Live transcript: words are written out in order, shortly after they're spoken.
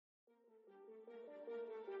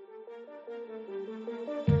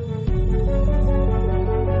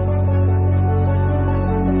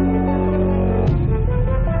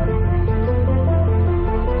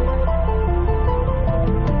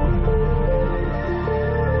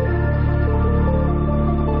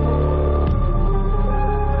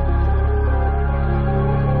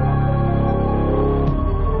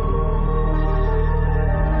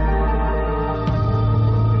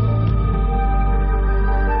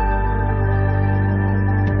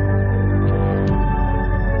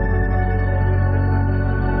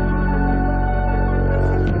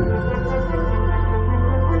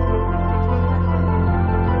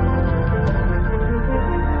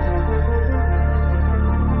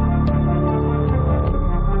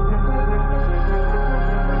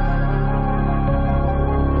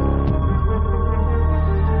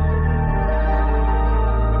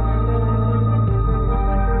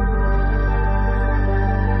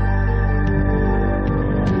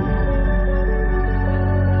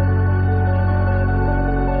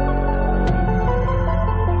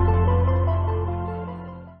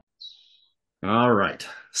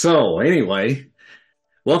So, anyway,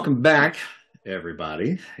 welcome back,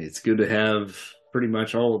 everybody. It's good to have pretty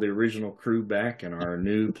much all of the original crew back and our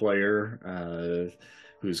new player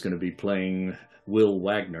who's going to be playing Will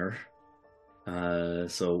Wagner.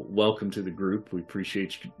 So, welcome to the group. We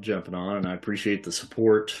appreciate you jumping on, and I appreciate the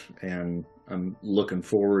support, and I'm looking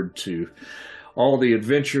forward to all the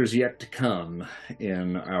adventures yet to come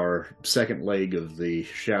in our second leg of the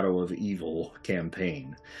Shadow of Evil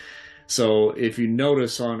campaign. So if you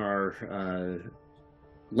notice on our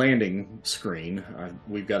landing screen,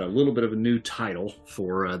 we've got a little bit of a new title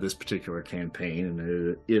for this particular campaign,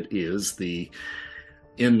 and it is the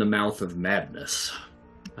In the Mouth of Madness.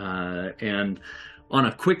 And on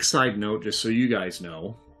a quick side note, just so you guys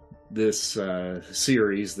know, this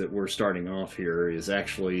series that we're starting off here is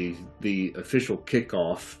actually the official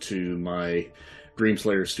kickoff to my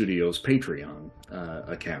Dreamslayer Studios Patreon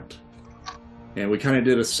account. And we kind of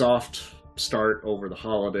did a soft start over the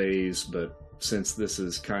holidays, but since this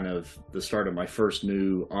is kind of the start of my first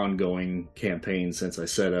new ongoing campaign since I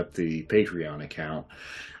set up the Patreon account,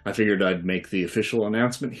 I figured I'd make the official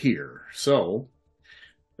announcement here. So,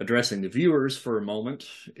 addressing the viewers for a moment,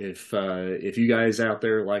 if you guys out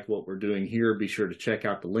there like what we're doing here, be sure to check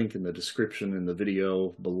out the link in the description in the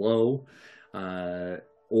video below,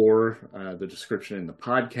 or the description in the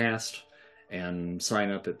podcast, and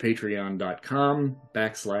sign up at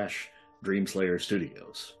patreon.com/Dreamslayer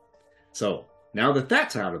Studios. So, now that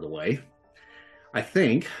that's out of the way, I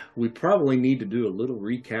think we probably need to do a little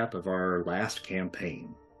recap of our last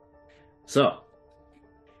campaign. So,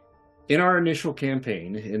 in our initial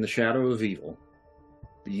campaign, in the Shadow of Evil,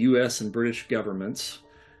 the US and British governments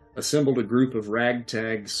assembled a group of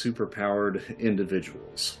ragtag superpowered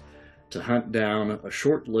individuals to hunt down a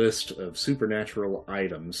short list of supernatural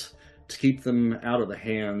items to keep them out of the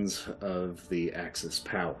hands of the Axis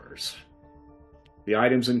powers. The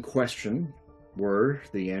items in question were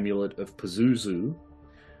the Amulet of Pazuzu,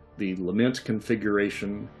 the Lament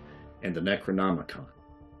Configuration, and the Necronomicon.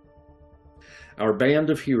 Our band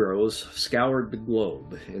of heroes scoured the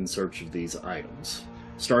globe in search of these items,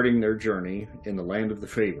 starting their journey in the land of the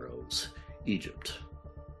Pharaohs, Egypt.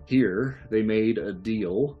 Here, they made a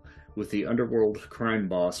deal with the underworld crime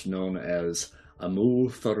boss known as Amul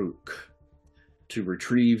Farouk to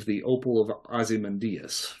retrieve the opal of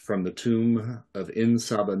Ozymandias from the tomb of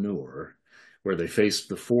In-Sabanur, where they faced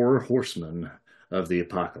the four horsemen of the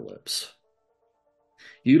apocalypse.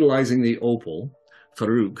 Utilizing the opal,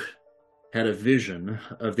 Farouk had a vision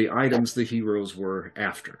of the items the heroes were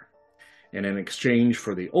after, and in exchange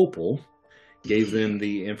for the opal, gave them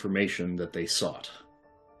the information that they sought.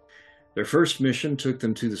 Their first mission took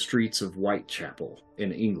them to the streets of Whitechapel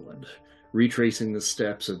in England, retracing the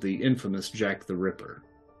steps of the infamous Jack the Ripper.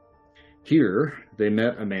 Here, they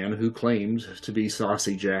met a man who claimed to be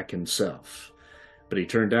Saucy Jack himself, but he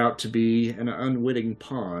turned out to be an unwitting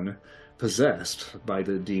pawn possessed by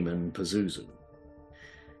the demon Pazuzu.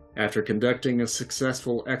 After conducting a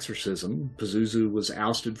successful exorcism, Pazuzu was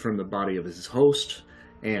ousted from the body of his host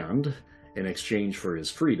and, in exchange for his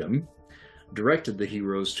freedom, directed the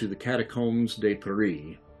heroes to the Catacombs de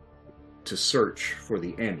Paris to search for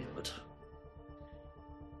the amulet.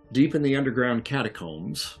 Deep in the underground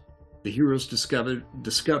catacombs, the heroes discovered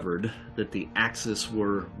that the Axis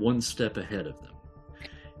were one step ahead of them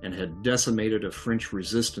and had decimated a French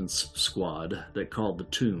resistance squad that called the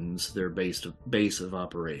Tombs their base of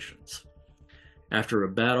operations. After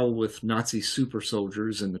a battle with Nazi super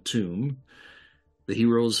soldiers in the tomb, the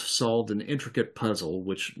heroes solved an intricate puzzle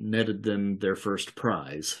which netted them their first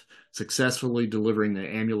prize, successfully delivering the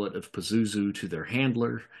Amulet of Pazuzu to their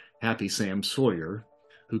handler, Happy Sam Sawyer,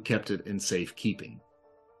 who kept it in safekeeping.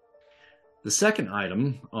 The second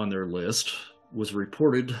item on their list was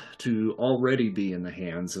reported to already be in the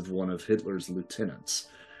hands of one of Hitler's lieutenants,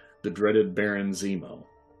 the dreaded Baron Zemo.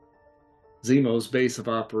 Zemo's base of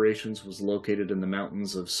operations was located in the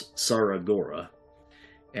mountains of Saragora,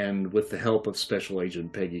 and with the help of Special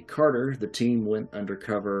Agent Peggy Carter, the team went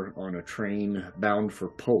undercover on a train bound for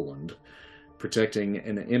Poland, protecting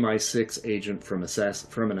an MI6 agent from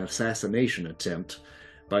an assassination attempt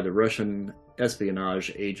by the Russian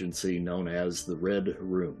espionage agency known as the Red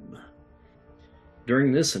Room.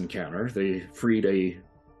 During this encounter, they freed a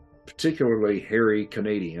particularly hairy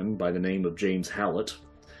Canadian by the name of James Hallett,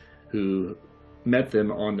 who met them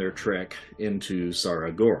on their trek into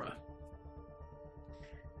Saragora.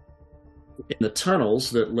 In the tunnels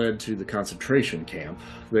that led to the concentration camp,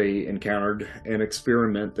 they encountered an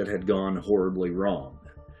experiment that had gone horribly wrong.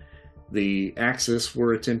 The Axis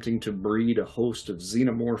were attempting to breed a host of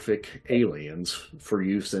xenomorphic aliens for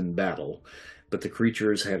use in battle, but the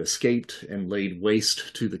creatures had escaped and laid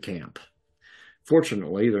waste to the camp.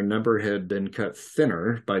 Fortunately, their number had been cut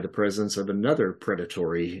thinner by the presence of another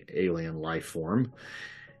predatory alien life form,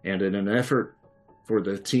 and in an effort for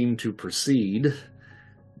the team to proceed,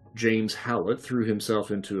 James Howlett threw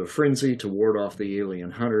himself into a frenzy to ward off the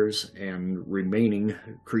alien hunters and remaining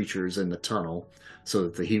creatures in the tunnel so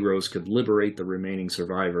that the heroes could liberate the remaining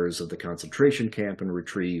survivors of the concentration camp and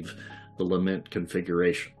retrieve the Lament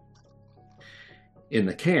configuration. In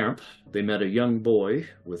the camp, they met a young boy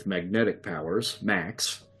with magnetic powers,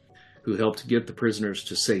 Max, who helped get the prisoners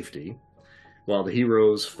to safety, while the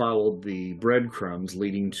heroes followed the breadcrumbs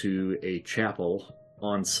leading to a chapel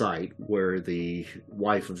on site where the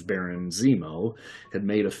wife of Baron Zemo had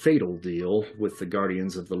made a fatal deal with the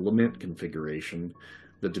Guardians of the Lament configuration,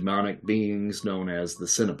 the demonic beings known as the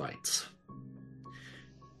Cenobites.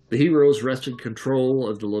 The heroes wrested control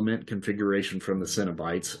of the Lament configuration from the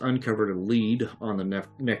Cenobites, uncovered a lead on the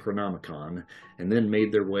Necronomicon, and then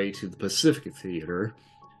made their way to the Pacific Theater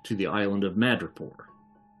to the island of Madripoor.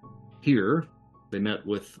 Here, they met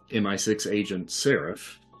with MI6 agent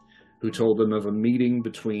Seraph, who told them of a meeting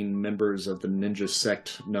between members of the ninja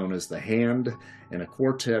sect known as the Hand and a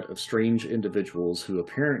quartet of strange individuals who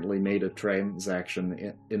apparently made a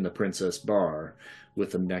transaction in the Princess Bar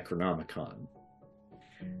with the Necronomicon.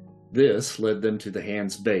 This led them to the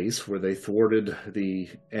Hand's base, where they thwarted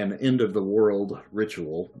an end-of-the-world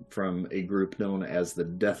ritual from a group known as the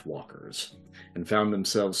Deathwalkers, and found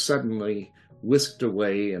themselves suddenly whisked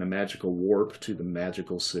away in a magical warp to the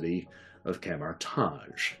magical city of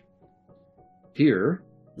Camartage. Here,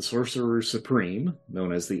 the Sorcerer Supreme,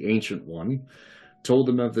 known as the Ancient One, told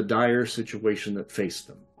them of the dire situation that faced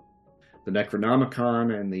them. The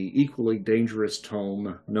Necronomicon and the equally dangerous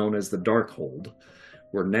tome known as the Darkhold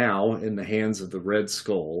were now in the hands of the Red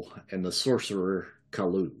Skull and the Sorcerer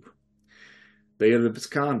Kalu. They had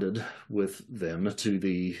absconded with them to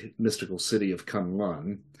the mystical city of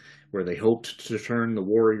Kunlun, where they hoped to turn the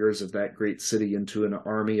warriors of that great city into an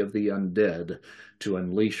army of the undead to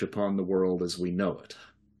unleash upon the world as we know it.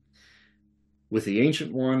 With the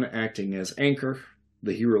Ancient One acting as anchor,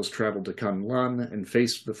 the heroes traveled to Kunlun and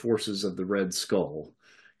faced the forces of the Red Skull,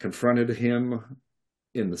 confronted him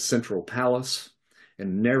in the Central Palace,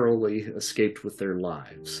 and narrowly escaped with their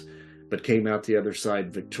lives, but came out the other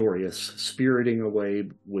side victorious, spiriting away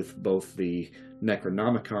with both the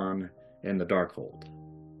Necronomicon and the Darkhold.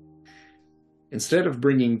 Instead of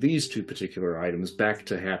bringing these two particular items back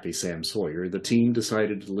to Happy Sam Sawyer, the team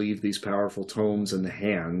decided to leave these powerful tomes in the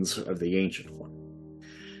hands of the Ancient One.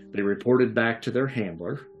 They reported back to their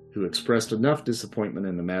handler, who expressed enough disappointment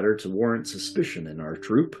in the matter to warrant suspicion in our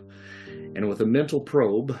troop, and with a mental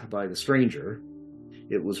probe by the stranger,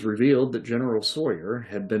 it was revealed that General Sawyer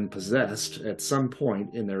had been possessed at some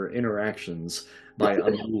point in their interactions by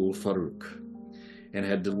Abul Farouk, and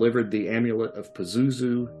had delivered the amulet of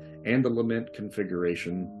Pazuzu and the Lament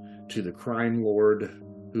configuration to the crime lord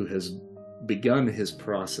who has begun his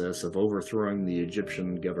process of overthrowing the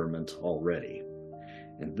Egyptian government already.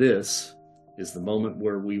 And this is the moment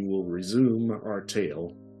where we will resume our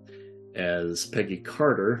tale as Peggy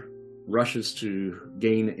Carter rushes to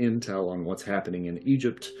gain intel on what's happening in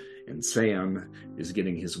Egypt, and Sam is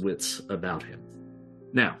getting his wits about him.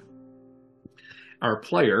 Now, our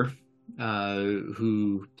player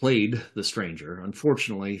who played the stranger,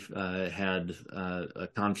 unfortunately had a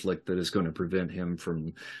conflict that is going to prevent him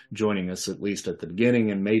from joining us, at least at the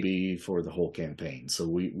beginning and maybe for the whole campaign. So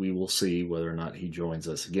we will see whether or not he joins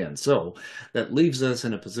us again. So that leaves us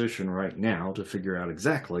in a position right now to figure out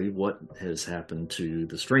exactly what has happened to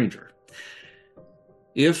the stranger.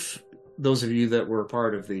 If those of you that were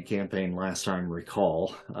part of the campaign last time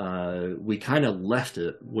recall, we kind of left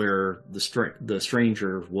it where the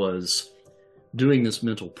stranger was doing this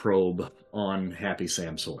mental probe on Happy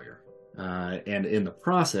Sam Sawyer. And in the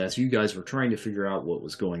process, you guys were trying to figure out what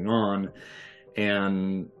was going on,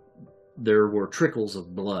 and there were trickles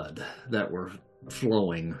of blood that were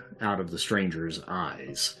flowing out of the stranger's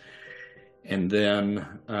eyes. And then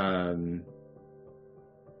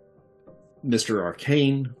Mr.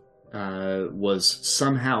 Arcane was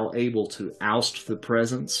somehow able to oust the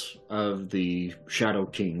presence of the Shadow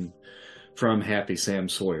King from Happy Sam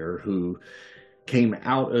Sawyer, who came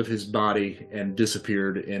out of his body and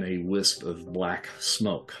disappeared in a wisp of black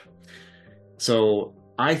smoke. So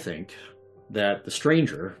I think that the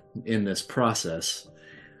stranger in this process,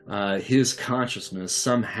 his consciousness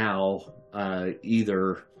somehow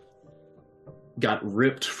either got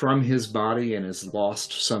ripped from his body and is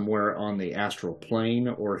lost somewhere on the astral plane,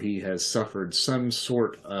 or he has suffered some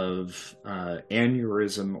sort of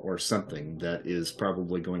aneurysm or something that is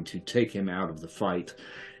probably going to take him out of the fight,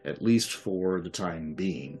 at least for the time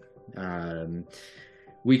being.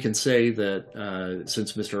 We can say that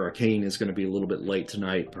since Mr. Arcane is going to be a little bit late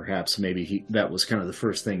tonight, perhaps maybe that was kind of the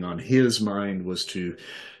first thing on his mind, was to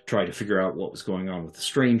try to figure out what was going on with the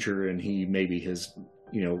stranger, and he maybe has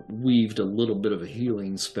weaved a little bit of a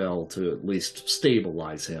healing spell to at least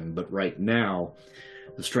stabilize him. But right now,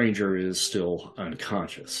 the stranger is still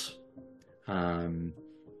unconscious. Happy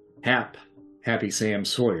Sam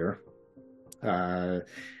Sawyer,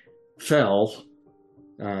 fell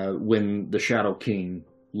when the Shadow King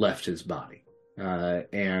left his body.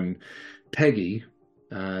 And Peggy,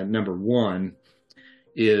 number one,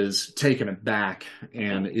 is taken aback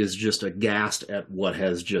and is just aghast at what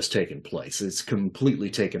has just taken place. It's completely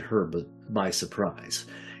taken her by surprise.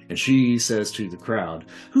 And she says to the crowd,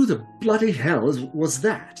 "Who the bloody hell was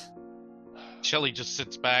that?" Shelly just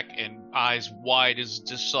sits back and eyes wide as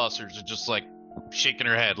dish saucers and just like shaking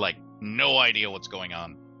her head like no idea what's going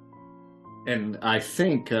on. And I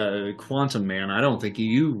think Quantum Man, I don't think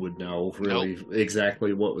you would know really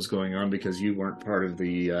exactly what was going on, because you weren't part of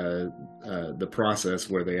the process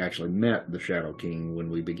where they actually met the Shadow King when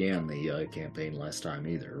we began the campaign last time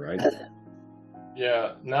either, right?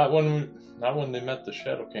 Yeah, not when they met the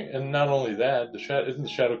Shadow King, and not only that, isn't the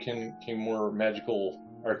Shadow King more magical,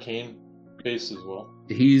 arcane based as well?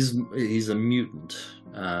 He's a mutant.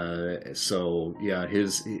 So yeah,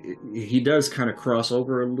 he does kind of cross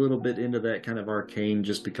over a little bit into that kind of arcane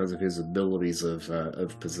just because of his abilities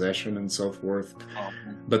of possession and so forth.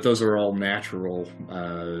 But those are all natural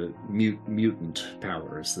mutant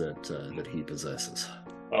powers that he possesses.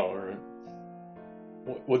 Oh, all right.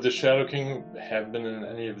 Would the Shadow King have been in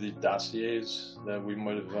any of the dossiers that we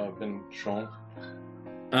might have been shown?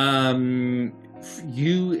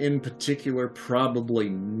 You in particular, probably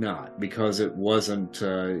not, because it wasn't.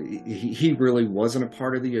 He really wasn't a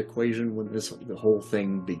part of the equation when the whole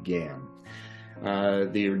thing began.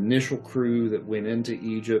 The initial crew that went into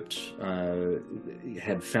Egypt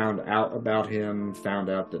had found out about him, found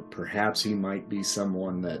out that perhaps he might be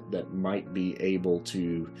someone that might be able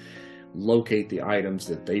to locate the items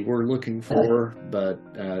that they were looking for, but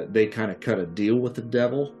they kind of cut a deal with the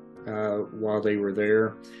devil while they were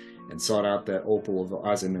there, and sought out that opal of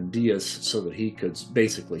Ozymandias so that he could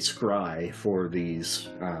basically scry for these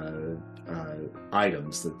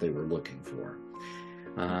items that they were looking for.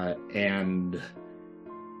 And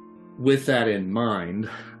with that in mind,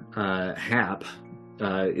 Hap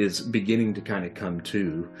is beginning to kind of come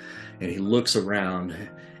to, and he looks around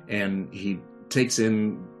and he takes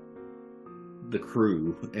in the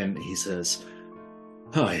crew and he says,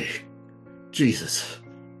 "Hi, Jesus.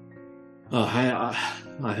 Oh,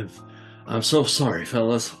 I'm so sorry,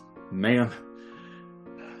 fellas. Man,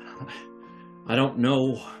 I don't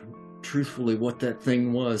know truthfully what that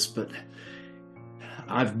thing was, but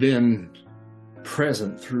I've been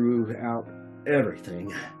present throughout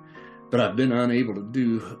everything, but I've been unable to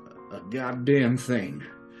do a goddamn thing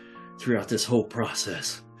throughout this whole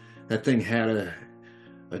process. That thing had a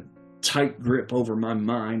tight grip over my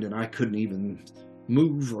mind, and I couldn't even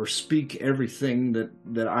move or speak everything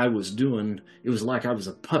that I was doing. It was like I was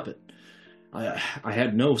a puppet. I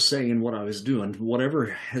had no say in what I was doing. Whatever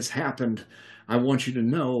has happened, I want you to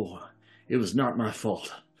know it was not my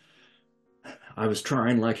fault. I was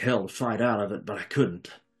trying like hell to fight out of it, but I couldn't."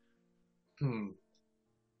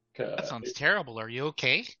 That sounds terrible. Are you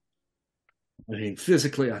okay? I mean,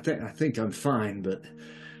 physically, I think I'm fine, but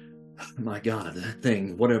my God, that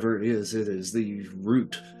thing, whatever it is the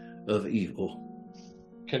root of evil.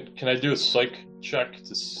 Can I do a psych check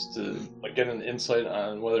to like get an insight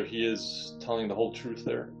on whether he is telling the whole truth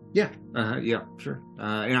there? Yeah, sure.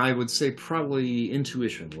 And I would say probably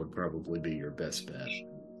intuition would probably be your best bet.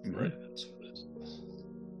 Right, that's what it is.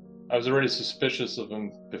 I was already suspicious of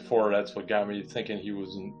him before. That's what got me thinking he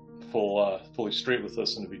wasn't fully straight with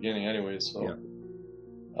us in the beginning anyway, so... Yeah.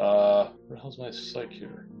 Where the hell's my psych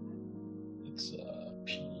here? It's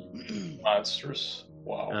monstrous.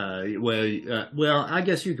 Wow. Well, I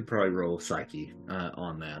guess you could probably roll psyche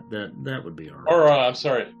on that. That would be all right. Or I'm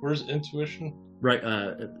sorry. Where's intuition? Right.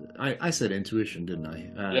 I said intuition, didn't I?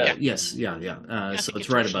 Yeah. Yes. Yeah. So it's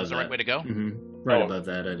right above that. The right way to go. Mm-hmm. Right above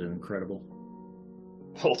that at an incredible.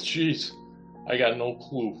 Oh, jeez. I got no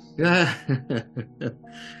clue.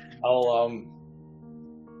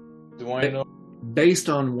 Do I know? Based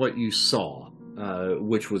on what you saw,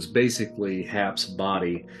 which was basically Hap's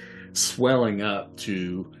body swelling up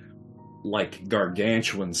to like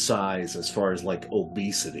gargantuan size as far as like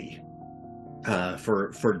obesity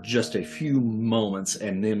for just a few moments,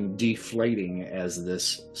 and then deflating as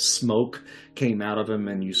this smoke came out of him,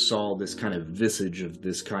 and you saw this kind of visage of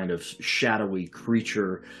this kind of shadowy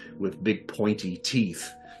creature with big pointy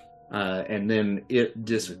teeth, and then it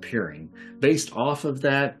disappearing. Based off of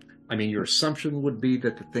that, I mean, your assumption would be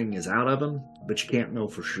that the thing is out of him, but you can't know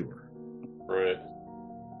for sure. Right.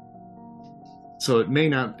 So it may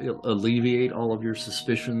not alleviate all of your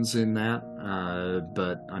suspicions in that,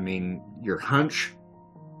 but I mean, your hunch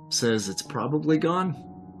says it's probably gone.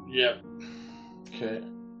 Yeah. Okay.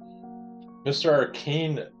 Mr.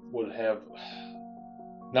 Arcane would have.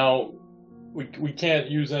 Now, we can't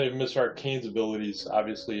use any of Mr. Arcane's abilities,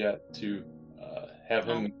 obviously, yet to have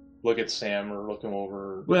him look at Sam or look him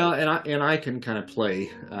over. Well, and I can kind of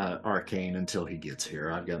play Arcane until he gets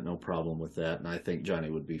here. I've got no problem with that, and I think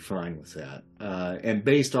Johnny would be fine with that. And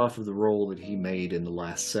based off of the roll that he made in the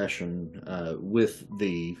last session, with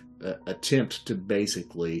the attempt to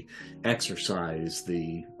basically exorcise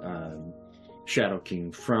the Shadow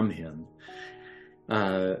King from him,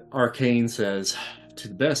 Arcane says, to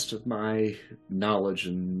the best of my knowledge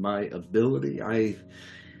and my ability,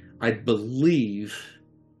 I believe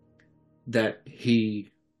that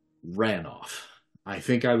he ran off. I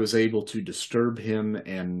think I was able to disturb him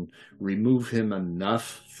and remove him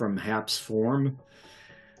enough from Hap's form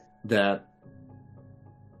that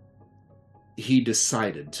he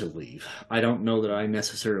decided to leave. I don't know that I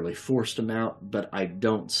necessarily forced him out, but I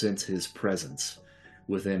don't sense his presence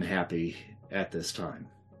within Happy at this time.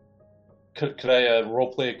 Could I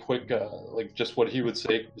roleplay a quick, like just what he would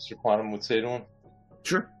say, Mr. Quantum would say to him?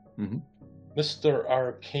 Sure. Mm-hmm. Mr.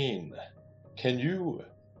 Arcane, can you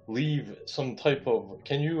leave some type of,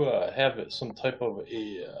 can you have some type of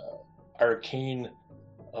a arcane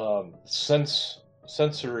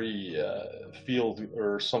sensory field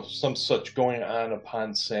or some such going on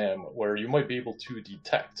upon Sam where you might be able to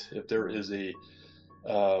detect if there is a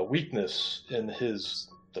weakness in his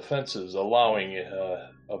defenses, allowing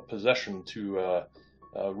a possession to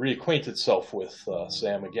reacquaint itself with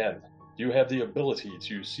Sam again? Do you have the ability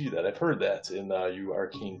to see that? I've heard that in you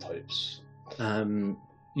arcane types.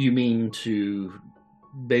 You mean to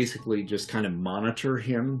basically just kind of monitor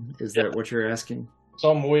him? Is that what you're asking?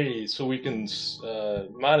 Some way so we can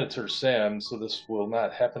monitor Sam so this will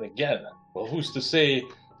not happen again. Well, who's to say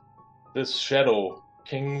this Shadow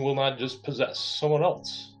King will not just possess someone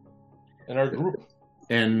else in our group?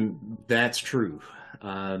 And that's true.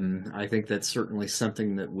 I think that's certainly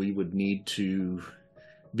something that we would need to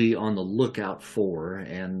be on the lookout for,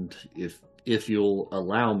 and if you'll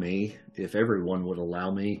allow me, if everyone would allow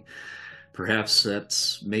me, perhaps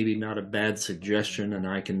that's maybe not a bad suggestion, and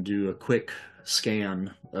I can do a quick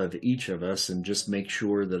scan of each of us and just make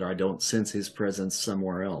sure that I don't sense his presence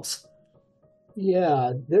somewhere else.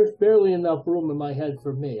 Yeah, there's barely enough room in my head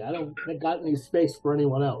for me. I don't got any space for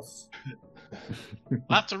anyone else.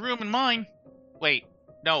 Lots of room in mine. Wait,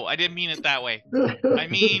 no, I didn't mean it that way.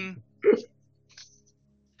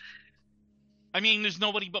 I mean, there's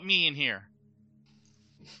nobody but me in here.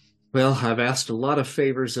 Well, I've asked a lot of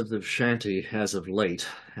favors of the shanty as of late,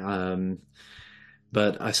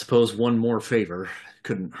 but I suppose one more favor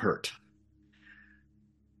couldn't hurt.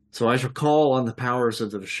 So I shall call on the powers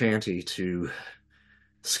of the shanty to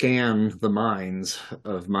scan the minds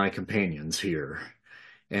of my companions here,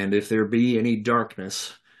 and if there be any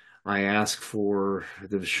darkness, I ask for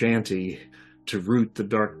the shanty to root the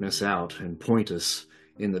darkness out and point us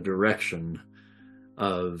in the direction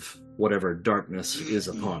of whatever darkness is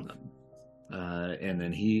upon them. And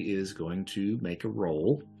then he is going to make a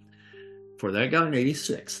roll. For that, got an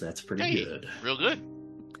 86. That's pretty good. Real good.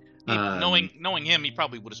 Knowing him, he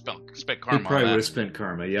probably would have spent karma. He probably would have spent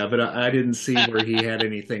karma, yeah, but I didn't see where he had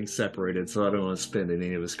anything separated, so I don't want to spend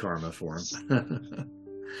any of his karma for him.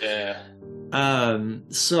 Yeah.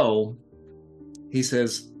 So he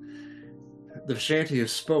says, the shanty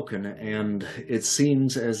has spoken, and it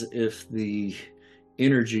seems as if the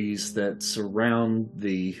energies that surround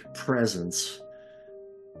the presence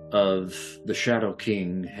of the Shadow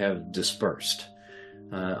King have dispersed.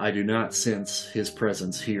 I do not sense his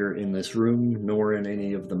presence here in this room, nor in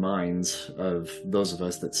any of the minds of those of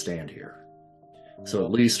us that stand here. So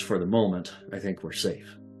at least for the moment, I think we're safe.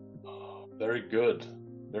 Oh, very good.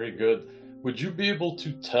 Very good. Would you be able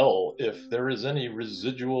to tell if there is any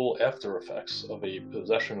residual after effects of a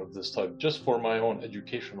possession of this type, just for my own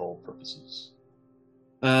educational purposes?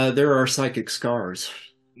 There are psychic scars,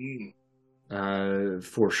 Mm.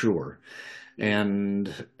 for sure.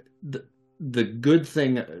 And the good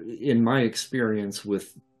thing, in my experience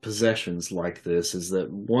with possessions like this, is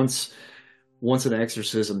that once once an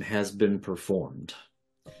exorcism has been performed,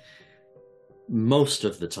 most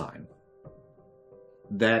of the time,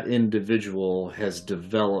 that individual has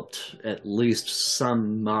developed at least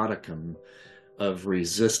some modicum of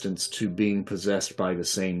resistance to being possessed by the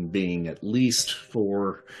same being, at least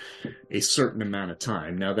for a certain amount of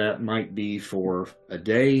time. Now, that might be for a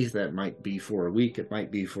day, that might be for a week, it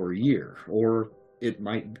might be for a year, or it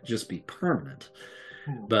might just be permanent.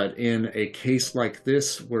 But in a case like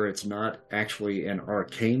this, where it's not actually an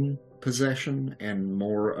arcane possession and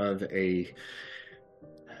more of a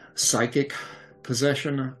psychic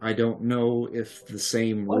possession, I don't know if the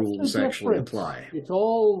same rules actually apply. It's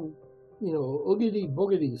all, oogity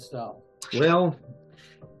boogity stuff. Well,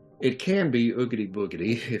 it can be oogity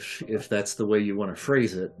boogity if that's the way you want to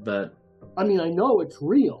phrase it, but I mean, I know it's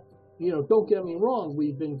real. Don't get me wrong.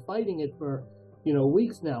 We've been fighting it for,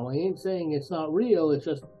 weeks now. I ain't saying it's not real. It's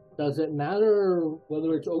just, does it matter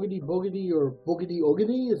whether it's oogity boogity or boogity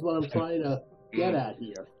oogity is what I'm trying to get at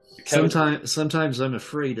here. Sometimes I'm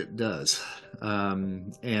afraid it does.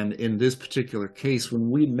 And in this particular case, when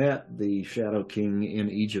we met the Shadow King in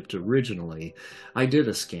Egypt originally, I did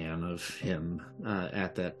a scan of him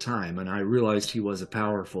at that time, and I realized he was a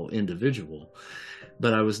powerful individual.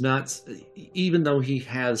 But I was not, even though he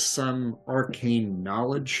has some arcane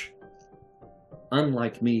knowledge,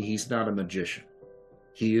 unlike me, he's not a magician.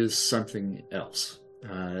 He is something else.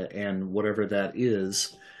 And whatever that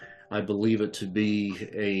is, I believe it to be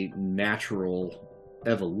a natural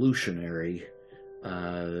evolutionary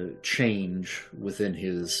change within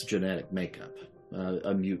his genetic makeup,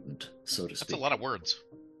 a mutant, so to speak. That's a lot of words.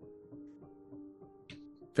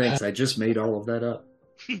 Thanks, I just made all of that up.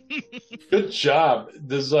 Good job.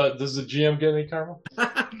 Does the GM get any karma?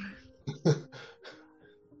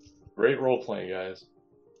 Great role playing, guys.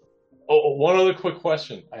 Oh, one other quick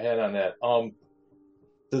question I had on that.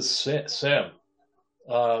 Does Sam?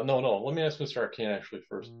 No. Let me ask Mr. Arcane actually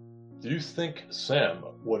first. Do you think Sam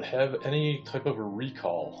would have any type of a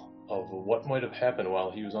recall of what might have happened while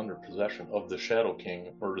he was under possession of the Shadow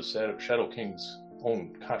King or the Shadow King's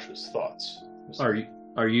own conscious thoughts?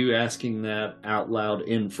 Are you asking that out loud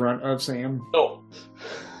in front of Sam? No.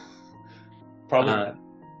 Probably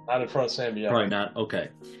not in front of Sam yet. Probably not. Okay.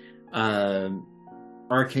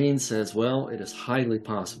 Arcane says, well, it is highly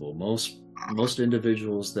possible. Most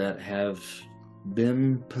individuals that have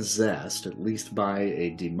been possessed, at least by a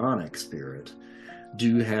demonic spirit,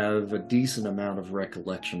 do have a decent amount of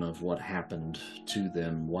recollection of what happened to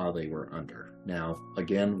them while they were under. Now,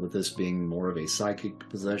 again, with this being more of a psychic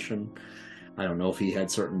possession, I don't know if he had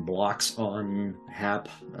certain blocks on Hap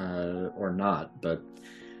or not, but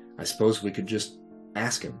I suppose we could just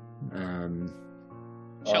ask him.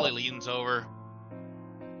 Shelly leans over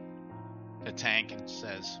the tank and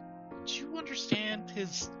says, "Do you understand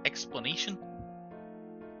his explanation?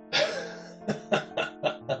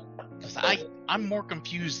 Because I'm more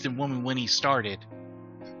confused than when he started."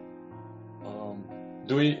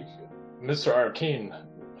 Mr. Arcane,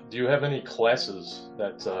 do you have any classes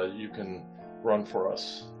that you can run for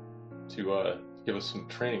us to give us some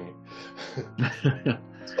training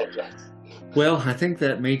subjects? Well, I think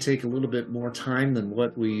that may take a little bit more time than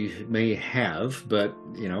what we may have, but,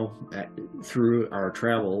 through our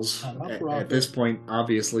travels, at this point,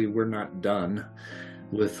 obviously, we're not done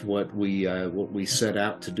with what we set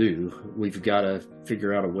out to do. We've got to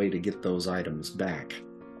figure out a way to get those items back.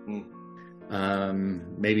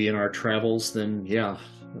 Maybe in our travels, then,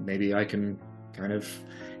 maybe I can kind of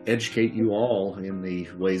educate you all in the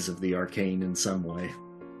ways of the arcane in some way.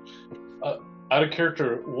 Out of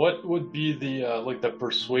character, what would be the the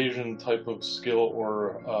persuasion type of skill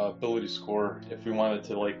or ability score if we wanted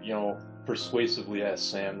to persuasively ask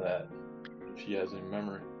Sam that, if he has any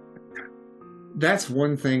memory? That's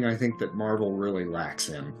one thing I think that Marvel really lacks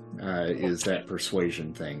in, is that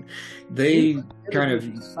persuasion thing. They kind of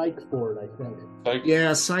psych for it, I think.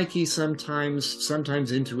 Yeah, psyche sometimes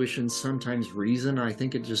intuition, sometimes reason. I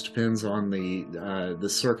think it just depends on the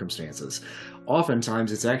circumstances.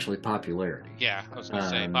 Oftentimes, it's actually popularity. Yeah, I was going to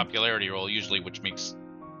say popularity roll usually, which makes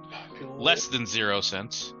less than 0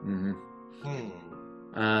 sense. Mm-hmm.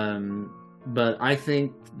 But I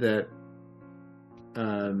think that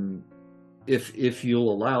if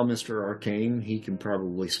you'll allow Mr. Arcane, he can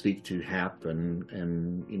probably speak to Hap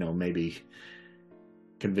and maybe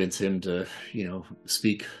convince him to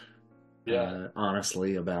speak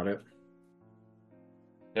honestly about it.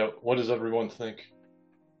 Yeah. What does everyone think?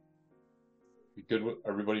 You good?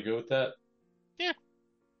 Everybody good with that? Yeah.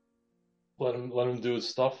 Let him do his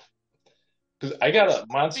stuff. Because I got a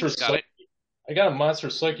monster psyche. I got a monster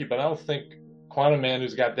psyche, but I don't think Quantum Man,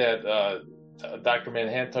 who's got that a Dr.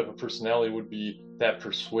 Manhattan type of personality would be that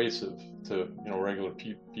persuasive to regular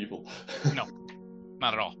people. No,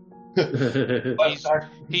 not at all.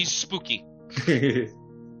 He's spooky. Yeah,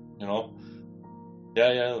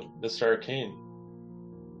 Mr. Arcane.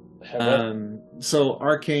 So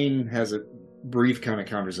Arcane has a brief kind of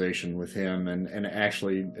conversation with him, and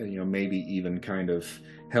actually, maybe even kind of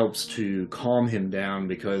helps to calm him down,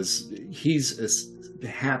 because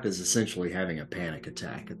Hap is essentially having a panic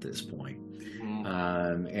attack at this point.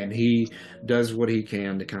 And he does what he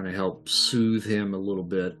can to kind of help soothe him a little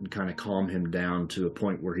bit and kind of calm him down to a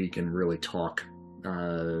point where he can really talk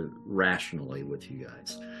rationally with you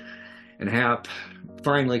guys. And Hap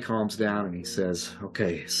finally calms down and he says,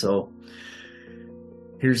 okay, so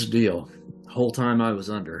here's the deal. The whole time I was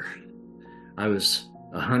under, I was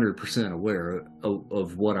 100% aware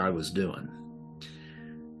of what I was doing.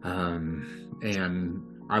 And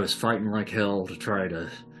I was fighting like hell to try to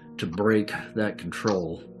break that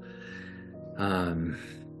control. And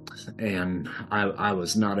I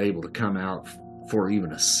was not able to come out for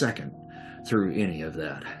even a second through any of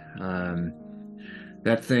that.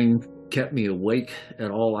 That thing kept me awake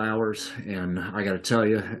at all hours, and I got to tell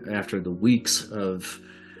you, after the weeks of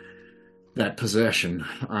that possession,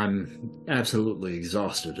 I'm absolutely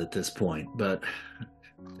exhausted at this point. But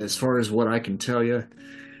as far as what I can tell you,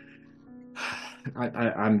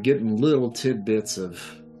 I'm getting little tidbits of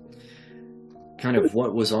kind of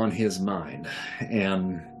what was on his mind,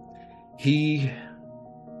 and he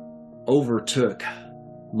overtook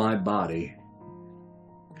my body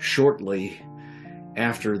shortly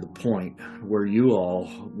after the point where you all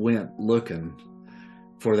went looking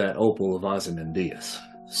for that opal of Ozymandias.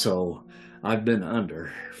 So I've been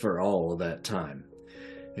under for all of that time.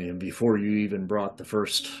 And before you even brought the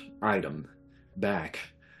first item back,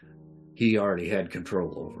 he already had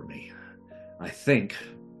control over me. I think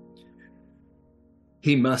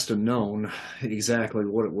he must have known exactly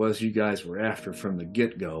what it was you guys were after from the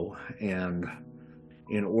get-go, and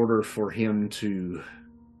in order for him to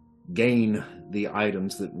gain the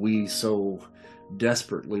items that we so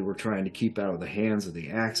desperately were trying to keep out of the hands of the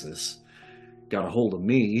Axis, got a hold of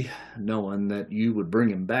me, knowing that you would bring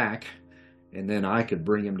him back, and then I could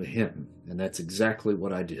bring him to him, and that's exactly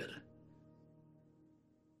what I did.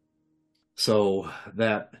 So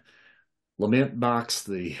that lament box,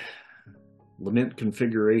 the lament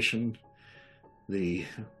configuration, the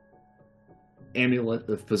amulet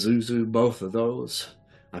of Pazuzu, both of those,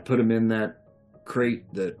 I put them in that crate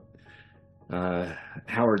that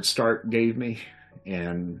Howard Stark gave me,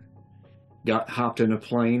 and hopped in a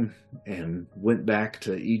plane and went back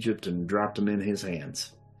to Egypt and dropped them in his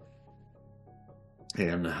hands.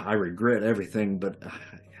 And I regret everything, but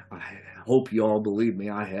I hope you all believe me,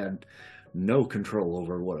 I had no control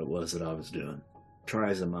over what it was that I was doing. Try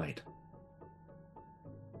as I might.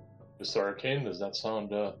 Mr. Arcane, does that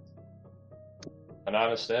sound an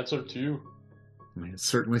honest answer to you? I mean, it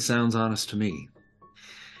certainly sounds honest to me.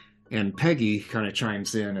 And Peggy kind of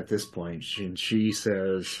chimes in at this point, and she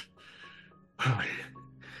says,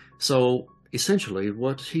 so essentially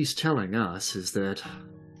what he's telling us is that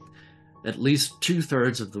at least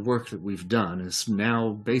 2/3 of the work that we've done has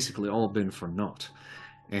now basically all been for naught.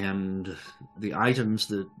 And the items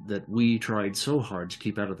that we tried so hard to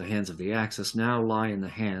keep out of the hands of the Axis now lie in the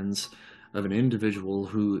hands of an individual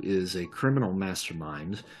who is a criminal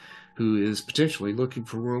mastermind, who is potentially looking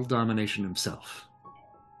for world domination himself.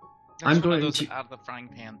 That's one of those out of the frying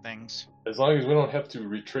pan things. As long as we don't have to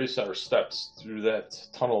retrace our steps through that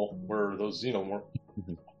tunnel where those Xenom were,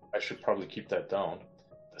 I should probably keep that down.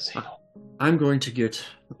 The Xenom. I'm going to get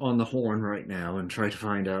on the horn right now and try to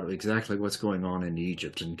find out exactly what's going on in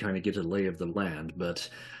Egypt and kind of get a lay of the land. But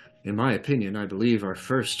in my opinion, I believe our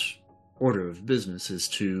first order of business is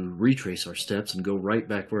to retrace our steps and go right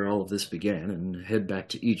back where all of this began and head back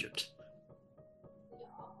to Egypt.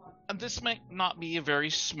 This might not be a very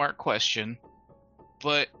smart question,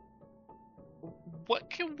 but what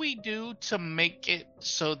can we do to make it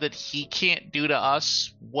so that he can't do to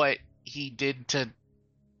us what he did to,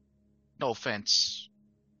 no offense,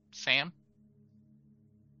 Sam?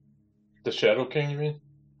 The Shadow King, you mean?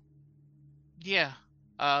 Yeah.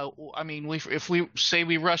 I mean, if we say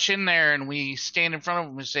we rush in there and we stand in front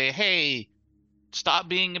of him and say, hey, stop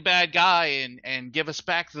being a bad guy and give us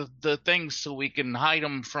back the things so we can hide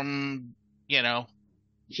them from,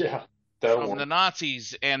 Yeah, from the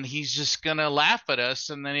Nazis, and he's just gonna laugh at us,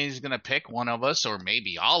 and then he's gonna pick one of us or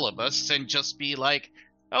maybe all of us and just be like,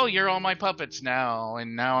 oh, you're all my puppets now,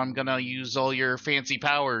 and now I'm gonna use all your fancy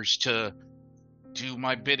powers to do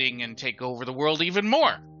my bidding and take over the world even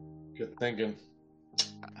more. Good thinking.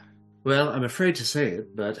 Well, I'm afraid to say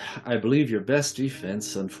it, but I believe your best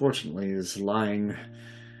defense, unfortunately, is lying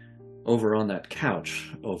over on that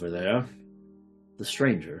couch over there. The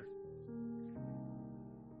stranger.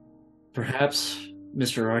 Perhaps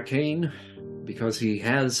Mr. Arcane, because he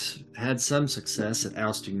has had some success at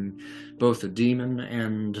ousting both a demon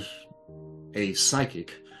and a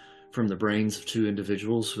psychic from the brains of two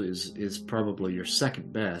individuals, is probably your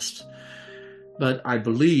second best. But I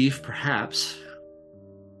believe, perhaps,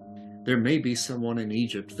 there may be someone in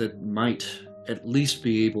Egypt that might at least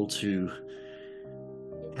be able to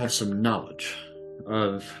have some knowledge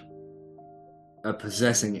of a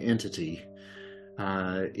possessing entity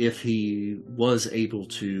if he was able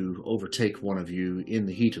to overtake one of you in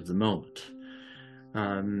the heat of the moment.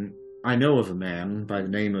 I know of a man by the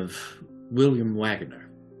name of William Wagner.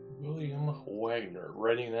 William Wagner,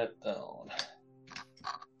 writing that down.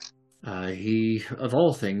 He, of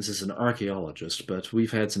all things, is an archaeologist, but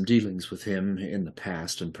we've had some dealings with him in the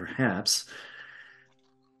past, and perhaps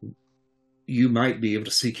you might be able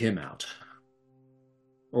to seek him out.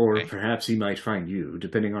 Or Okay. perhaps he might find you,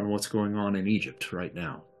 depending on what's going on in Egypt right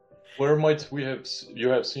now. Where might you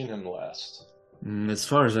have seen him last? As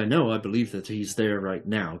far as I know, I believe that he's there right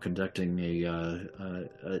now conducting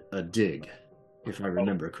a dig, if I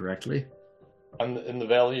remember correctly. In the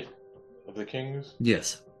Valley of the Kings?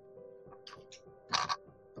 Yes.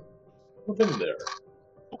 I've been there.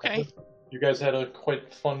 Okay. You guys had a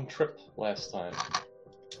quite fun trip last time.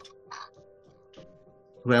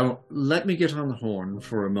 Well, let me get on the horn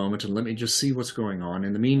for a moment and let me just see what's going on.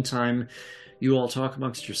 In the meantime, you all talk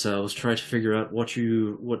amongst yourselves, try to figure out what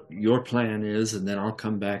your plan is, and then I'll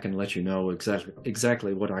come back and let you know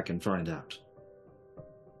exactly what I can find out.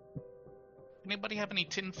 Anybody have any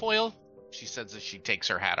tinfoil? She says as she takes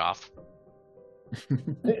her hat off.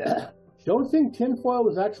 Don't think tinfoil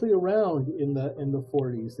was actually around in the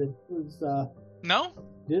 40s. It was No?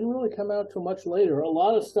 didn't really come out till much later. A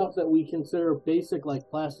lot of stuff that we consider basic, like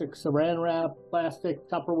plastic saran wrap, plastic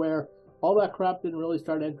Tupperware, all that crap didn't really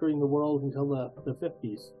start entering the world until the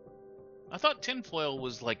 50s. I thought tinfoil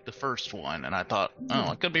was like the first one, and I thought, oh,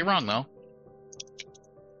 I could be wrong though.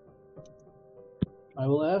 I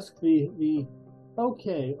will ask the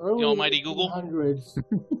early The almighty Google? 1800s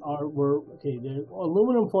the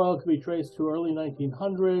aluminum foil could be traced to early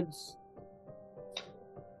 1900s.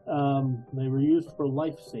 They were used for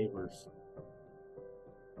lifesavers.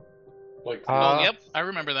 Like, Yep, I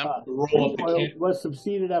remember them. roll up the Foil can. was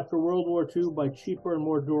succeeded after World War II by cheaper and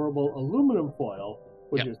more durable aluminum foil,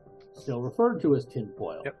 which Yep. is still referred to as tin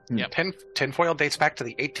foil. Yep. Yep. Tinfoil dates back to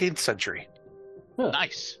the 18th century.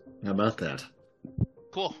 Nice. How about that?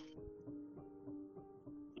 Cool.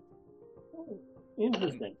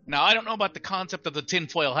 Interesting. Now I don't know about the concept of the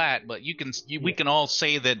tinfoil hat, but we can all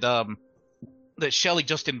say that that Shelley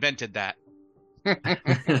just invented that.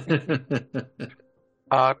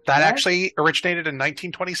 That actually originated in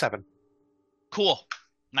 1927. Cool.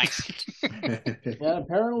 Nice. Yeah,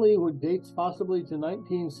 apparently it dates possibly to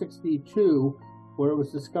 1962, where it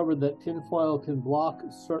was discovered that tinfoil can block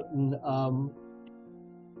certain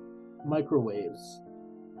microwaves.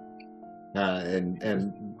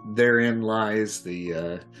 And therein lies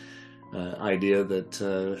the idea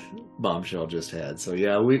that Bombshell just had. So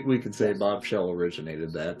yeah, we could say Bombshell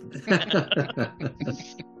originated that.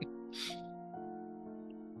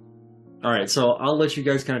 All right, so I'll let you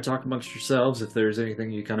guys kind of talk amongst yourselves if there's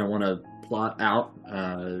anything you kind of want to plot out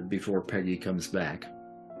before Peggy comes back.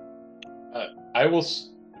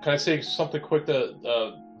 Can I say something quick to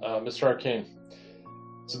Mr. Arcane?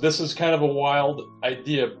 So this is kind of a wild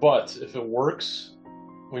idea, but if it works,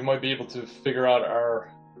 we might be able to figure out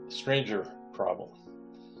our stranger problem.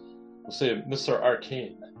 We'll say, Mr.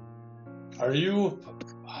 Arcane, are you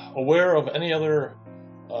aware of any other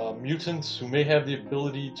mutants who may have the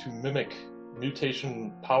ability to mimic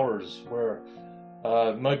mutation powers where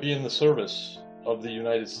it might be in the service of the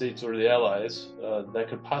United States or the Allies that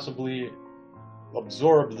could possibly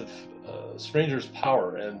absorb the stranger's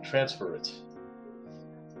power and transfer it?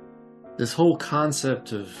 This whole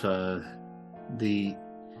concept of the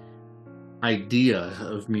idea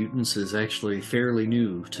of mutants is actually fairly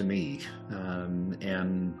new to me,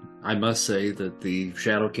 and I must say that the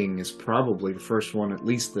Shadow King is probably the first one, at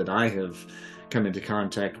least that I have come into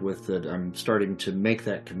contact with, that I'm starting to make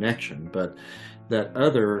that connection. But that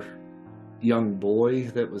other young boy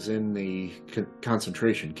that was in the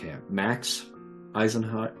concentration camp, Max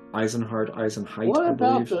Eisenhart,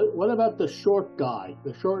 What about the short guy,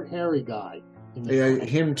 the short hairy guy? Yeah,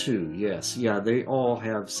 him too. Yes, yeah. They all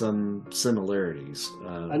have some similarities.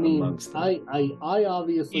 I mean, amongst them. I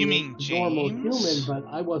obviously You mean am a normal James? human, but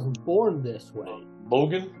I wasn't born this way.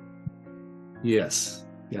 Logan? Yes.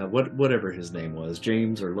 Yeah, whatever his name was,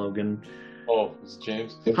 James or Logan. Oh, it's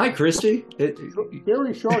James. Hi, Christy.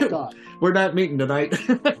 Very short guy. We're not meeting tonight,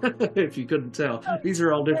 if you couldn't tell. These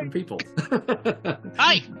are all different people.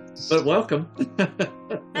 Hi. But welcome.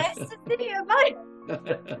 Nice to see you. Bye. All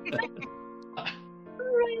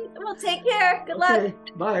right. Well, take care. Good luck. Okay,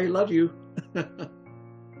 bye. Love you.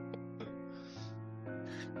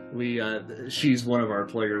 She's one of our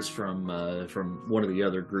players from one of the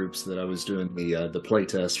other groups that I was doing the play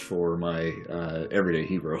test for my Everyday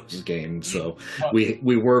Heroes game. So we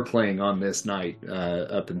were playing on this night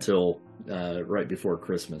up until right before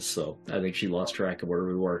Christmas. So I think she lost track of where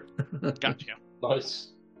we were. Gotcha. Nice.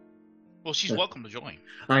 Well, she's welcome to join.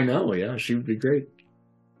 I know. Yeah, she would be great.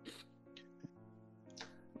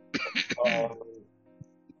 Oh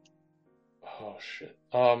shit.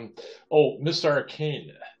 Mr.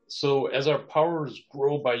 Arcane. So as our powers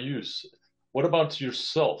grow by use, what about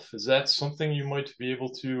yourself? Is that something you might be able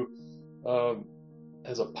to,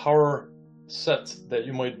 as a power set that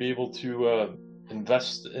you might be able to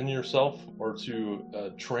invest in yourself or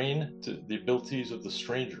to train to the abilities of the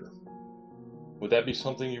stranger? Would that be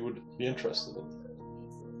something you would be interested in?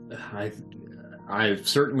 I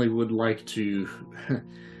certainly would like to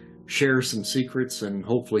share some secrets, and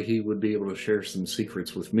hopefully he would be able to share some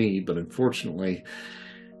secrets with me, but unfortunately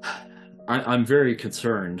I'm very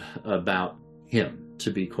concerned about him, to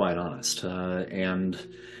be quite honest, and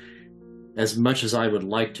as much as I would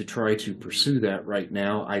like to try to pursue that right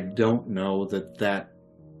now, I don't know that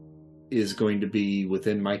is going to be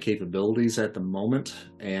within my capabilities at the moment,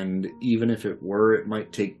 and even if it were, it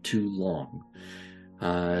might take too long.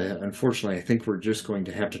 Unfortunately, I think we're just going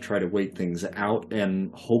to have to try to wait things out,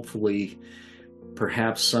 and hopefully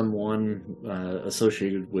perhaps someone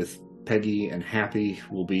associated with Peggy and Happy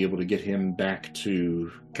will be able to get him back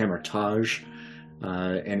to Camartage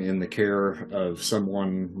and in the care of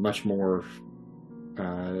someone much more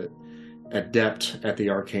adept at the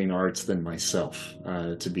arcane arts than myself,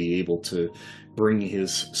 to be able to bring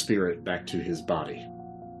his spirit back to his body.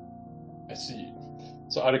 I see.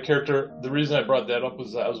 So out of character, the reason I brought that up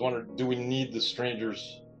was that I was wondering, do we need the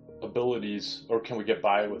stranger's abilities, or can we get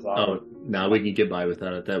by without it? No, we can get by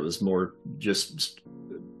without it. That was more just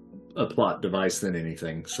a plot device than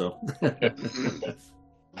anything, so. But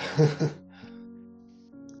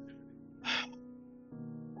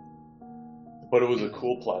it was a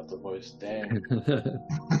cool plot device, dang.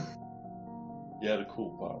 Yeah, the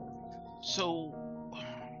cool power. So,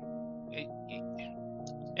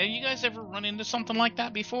 have you guys ever run into something like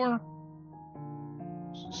that before?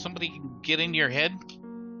 Somebody get into your head?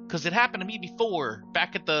 Because it happened to me before,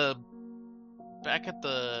 back in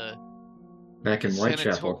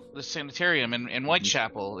Whitechapel. The sanitarium in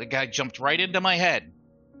Whitechapel. The guy jumped right into my head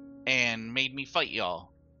and made me fight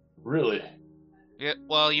y'all. Really? Yeah.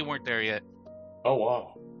 Well, you weren't there yet. Oh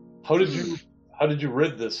wow. How did you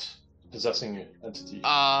rid this possessing entity?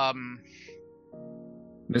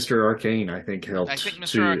 Mr. Arcane, I think, helped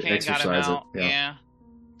Mr. Arcane exercise got him out. it. Yeah.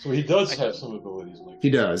 So he does have some abilities like he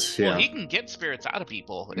does, yeah. Well, he can get spirits out of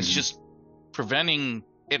people. It's just preventing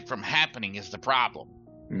it from happening is the problem.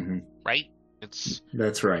 Mm-hmm. Right?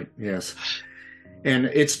 That's right, yes. And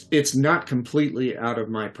it's not completely out of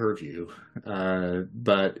my purview,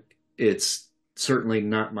 but it's certainly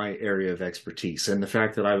not my area of expertise. And the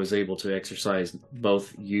fact that I was able to exercise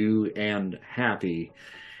both you and Happy,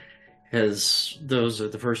 those are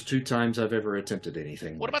the first 2 times I've ever attempted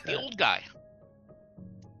anything. What about the old guy?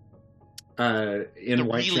 In the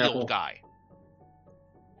Whitechapel? really old guy.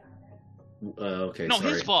 Okay, no,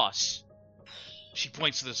 sorry. His boss. She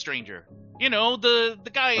points to the stranger. You know, the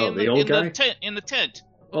guy in the tent.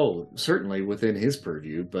 Oh, certainly within his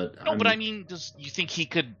purview, but no. But I mean, does you think he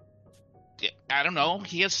could? I don't know.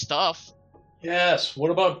 He has stuff. Yes. What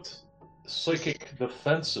about psychic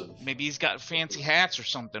defensive? Maybe he's got fancy hats or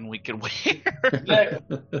something we could wear.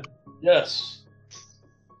 Yes.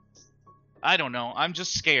 I don't know. I'm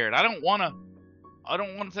just scared. I don't want to.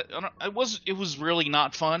 It was really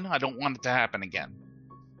not fun. I don't want it to happen again.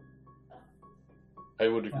 I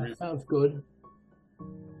would agree. That sounds good.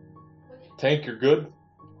 Tank, you're good?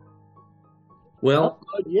 Well,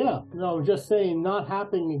 yeah. No, I'm just saying not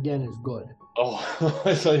happening again is good. Oh,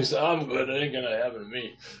 I thought you said, I'm good. It ain't going to happen to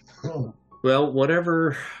me. Well,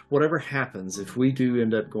 whatever happens, if we do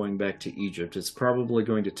end up going back to Egypt, it's probably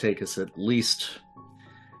going to take us at least,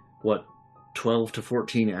 12 to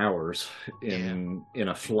 14 hours in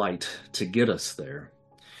a flight to get us there.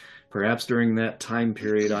 Perhaps during that time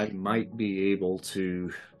period, I might be able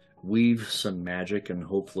to weave some magic and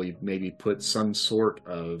hopefully maybe put some sort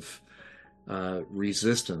of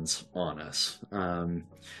resistance on us.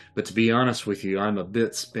 But to be honest with you, I'm a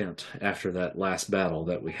bit spent after that last battle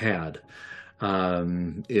that we had.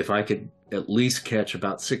 If I could at least catch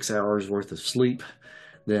about 6 hours worth of sleep,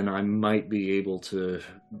 then I might be able to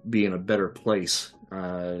be in a better place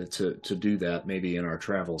to do that, maybe in our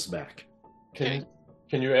travels back. Can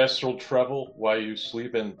you astral travel while you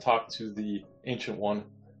sleep and talk to the Ancient One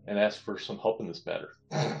and ask for some help in this matter?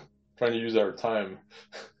 Trying to use our time.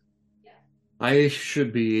 I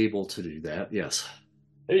should be able to do that, yes.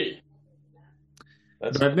 Hey.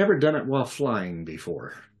 But I've never done it while flying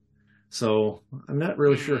before. So I'm not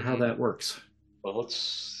really sure how that works. Well,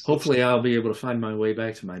 hopefully I'll be able to find my way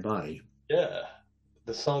back to my body. Yeah.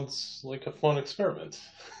 This sounds like a fun experiment.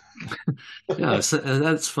 Yeah,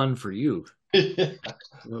 that's fun for you. Yeah.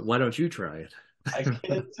 Why don't you try it? I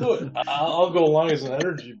can't do it. I'll go along as an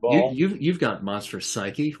energy ball. You've got monstrous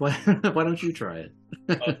psyche. Why don't you try it?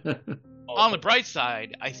 On the bright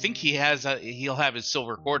side, I think he'll have his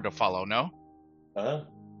silver cord to follow. No,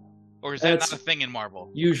 or is that not a thing in Marvel?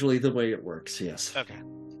 Usually the way it works. Yes. Okay.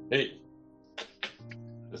 Hey,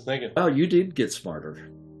 just thinking. Oh, you did get smarter.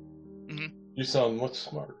 Mm-hmm. You sound much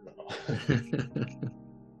smarter now.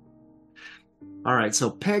 All right, so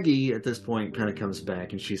Peggy at this point kind of comes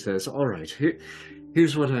back and she says, all right,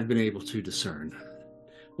 here's what I've been able to discern.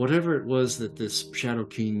 Whatever it was that this Shadow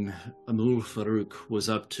King Amul Farouk was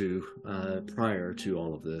up to prior to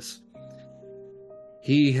all of this,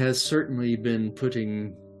 he has certainly been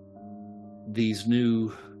putting these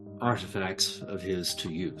new artifacts of his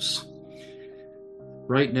to use.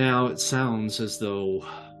 Right now, it sounds as though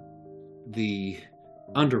the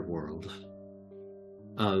underworld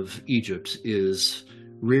of Egypt is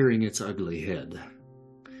rearing its ugly head,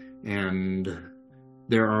 and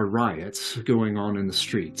there are riots going on in the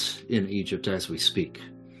streets in Egypt as we speak.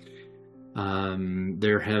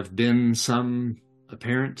 There have been some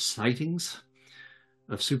apparent sightings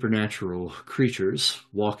of supernatural creatures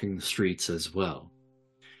walking the streets as well.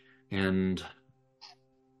 And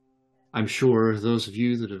I'm sure those of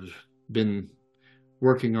you that have been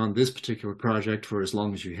working on this particular project for as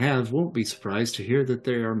long as you have won't be surprised to hear that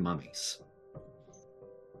they are mummies.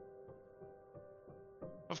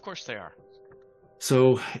 Of course they are.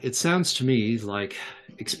 So it sounds to me like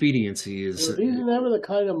expediency is... These are never the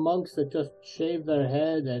kind of monks that just shave their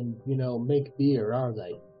head and, make beer, are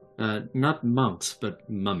they? Not monks, but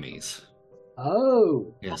mummies.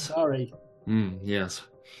 Oh, yes. Sorry. Yes.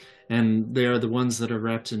 And they are the ones that are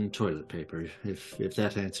wrapped in toilet paper, if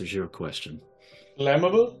that answers your question.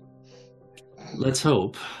 Flammable? Let's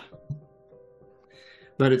hope.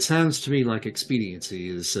 But it sounds to me like expediency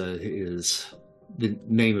is the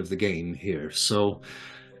name of the game here. So,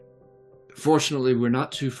 fortunately, we're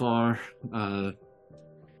not too far.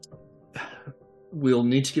 We'll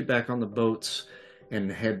need to get back on the boats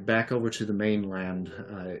and head back over to the mainland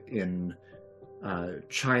in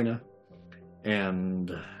China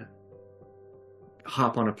and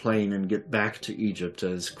hop on a plane and get back to Egypt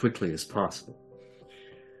as quickly as possible.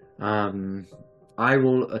 I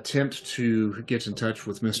will attempt to get in touch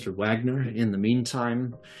with Mr. Wagner in the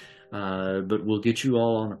meantime, but we'll get you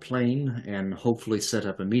all on a plane and hopefully set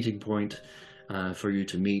up a meeting point for you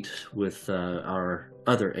to meet with our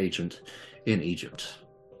other agent in Egypt.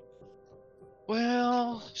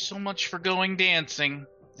 Well, so much for going dancing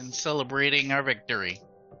and celebrating our victory.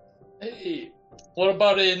 Hey, what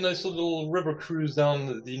about a nice little river cruise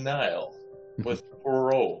down the Nile with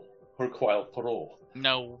Hercule Poirot?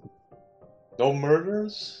 No. No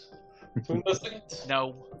murders to investigate?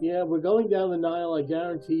 No. Yeah, we're going down the Nile. I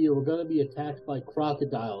guarantee you we're going to be attacked by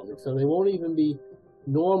crocodiles. So they won't even be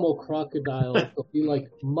normal crocodiles. They'll be like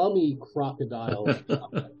mummy crocodiles.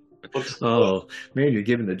 Oh, man, you're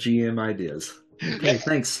giving the GM ideas. Okay,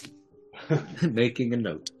 thanks. Making a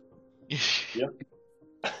note. Yep.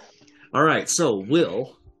 All right, so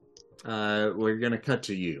Will, we're going to cut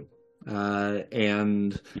to you.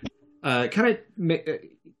 And kind of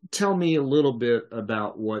tell me a little bit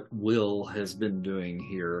about what Will has been doing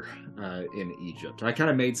here in Egypt. I kind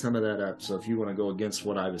of made some of that up, so if you want to go against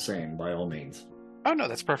what I was saying, by all means. Oh, no,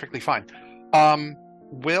 that's perfectly fine.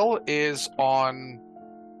 Will is on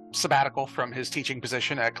sabbatical from his teaching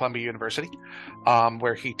position at Columbia University,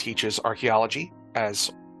 where he teaches archaeology,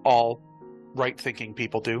 as all right-thinking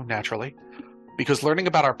people do, naturally, because learning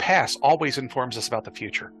about our past always informs us about the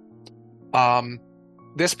future.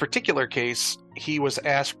 This particular case, he was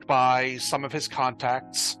asked by some of his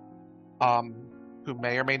contacts, who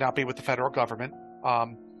may or may not be with the federal government,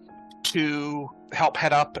 to help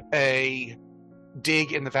head up a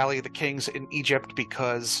dig in the Valley of the Kings in Egypt,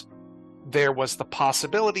 because there was the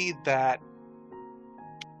possibility that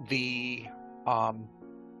the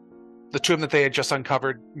tomb that they had just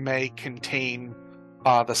uncovered may contain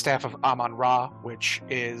the staff of Amon-Ra, which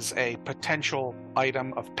is a potential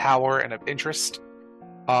item of power and of interest.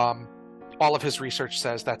 All of his research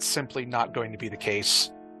says that's simply not going to be the case.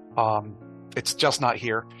 It's just not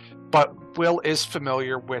here. But Will is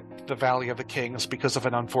familiar with the Valley of the Kings because of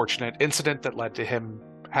an unfortunate incident that led to him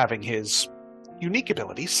having his unique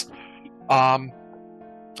abilities.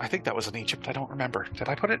 I think that was in Egypt. I don't remember. Did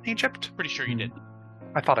I put it in Egypt? Pretty sure you did.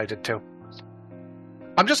 I thought I did too.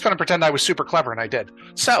 I'm just going to pretend I was super clever, and I did.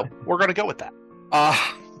 So we're going to go with that.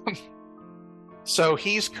 So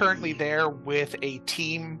he's currently there with a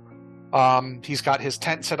team. He's got his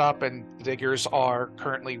tent set up, and the diggers are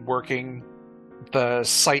currently working the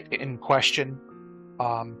site in question.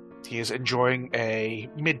 He is enjoying a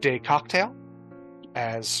midday cocktail,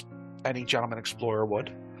 as any gentleman explorer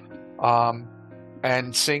would,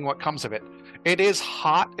 and seeing what comes of it. It is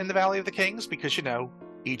hot in the Valley of the Kings because,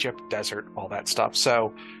 Egypt, desert, all that stuff.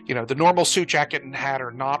 So, the normal suit jacket and hat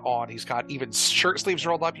are not on. He's got even shirt sleeves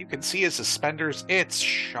rolled up. You can see his suspenders. It's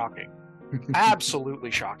shocking.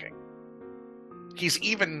 Absolutely shocking. He's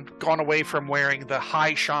even gone away from wearing the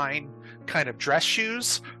high shine kind of dress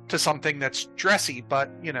shoes to something that's dressy,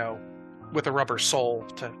 but, with a rubber sole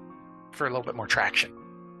for a little bit more traction.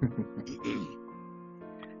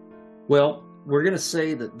 Well, we're going to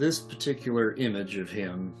say that this particular image of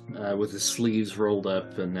him with his sleeves rolled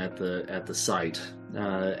up and at the site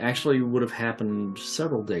actually would have happened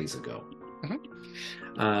several days ago.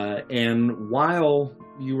 Mm-hmm. And while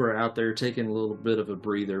you were out there taking a little bit of a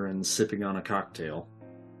breather and sipping on a cocktail,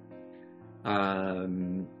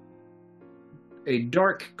 a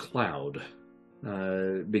dark cloud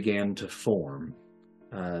began to form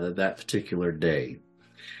that particular day.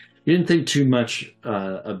 You didn't think too much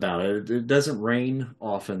about it. It doesn't rain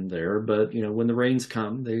often there, but when the rains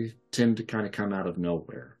come, they tend to kind of come out of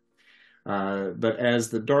nowhere. But as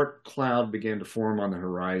the dark cloud began to form on the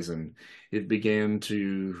horizon, it began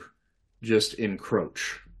to just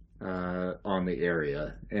encroach on the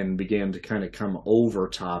area and began to kind of come over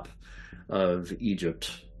top of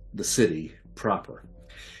Egypt, the city proper.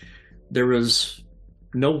 There was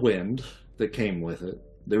no wind that came with it.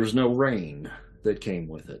 There was no rain that came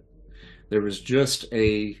with it. There was just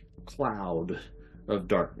a cloud of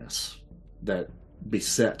darkness that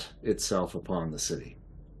beset itself upon the city.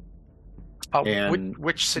 And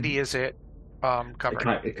which city is it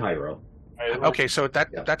covering? Cairo. Okay, so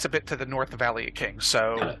that's a bit to the north of Valley of Kings,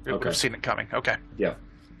 so it would have seen it coming. Okay. Yeah.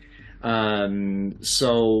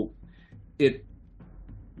 So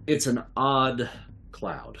it's an odd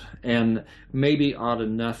cloud, and maybe odd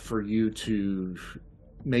enough for you to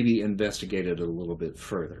maybe investigate it a little bit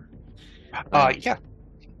further. Yeah.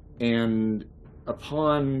 And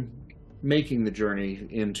upon making the journey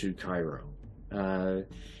into Cairo,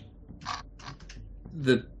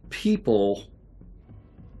 the people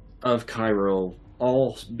of Cairo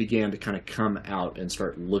all began to kind of come out and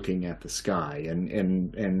start looking at the sky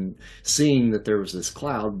and seeing that there was this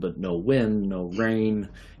cloud, but no wind, no rain.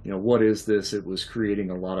 What is this? It was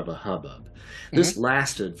creating a lot of a hubbub. Mm-hmm. This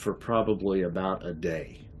lasted for probably about a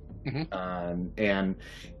day. Mm-hmm. And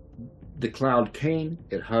the cloud came,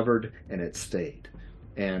 it hovered, and it stayed.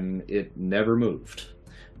 And it never moved.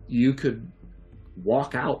 You could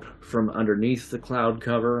walk out from underneath the cloud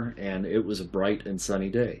cover, and it was a bright and sunny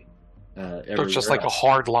day. So it's just like a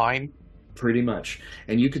hard line? Pretty much.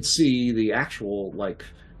 And you could see the actual,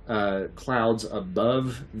 clouds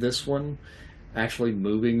above this one actually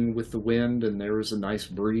moving with the wind, and there was a nice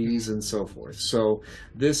breeze and so forth. So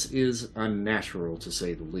this is unnatural, to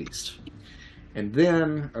say the least. And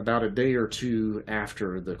then, about a day or two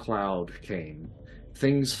after the cloud came,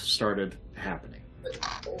 things started happening.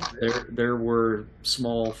 There were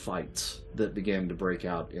small fights that began to break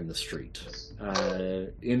out in the street.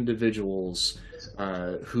 Individuals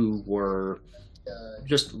who were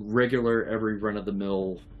just regular, every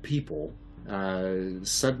run-of-the-mill people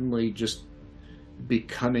suddenly just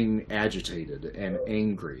becoming agitated and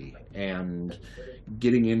angry and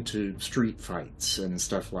getting into street fights and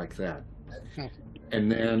stuff like that.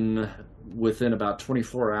 And then within about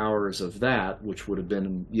 24 hours of that, which would have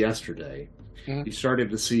been yesterday, you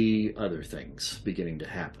started to see other things beginning to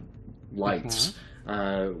happen. Lights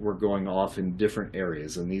were going off in different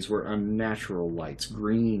areas, and these were unnatural lights,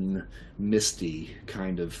 green, misty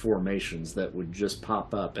kind of formations that would just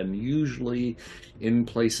pop up, and usually in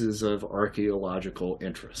places of archaeological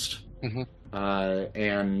interest.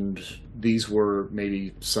 And these were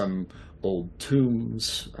maybe some old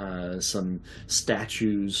tombs, some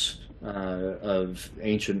statues of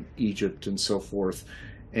ancient Egypt and so forth.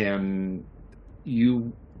 And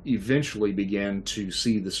you eventually began to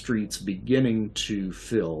see the streets beginning to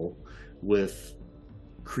fill with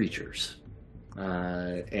creatures.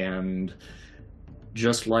 And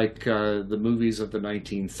just like the movies of the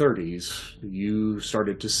 1930s, you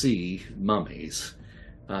started to see mummies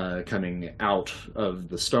coming out of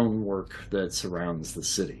the stonework that surrounds the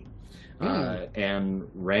city, and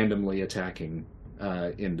randomly attacking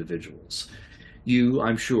individuals. You,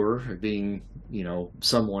 I'm sure, being,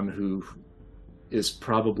 someone who is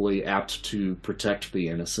probably apt to protect the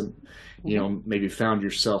innocent, maybe found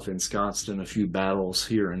yourself ensconced in a few battles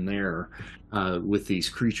here and there with these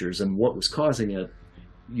creatures, and what was causing it,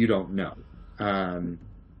 you don't know.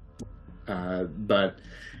 But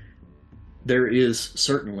there is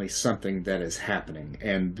certainly something that is happening,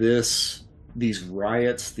 and these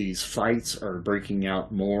riots, these fights are breaking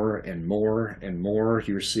out more and more and more.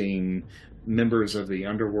 You're seeing members of the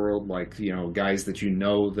underworld, like, guys that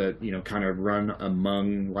that kind of run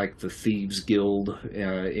among, like, the thieves guild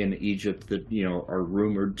in Egypt, that are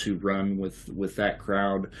rumored to run with that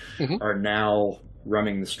crowd, are now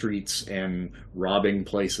running the streets and robbing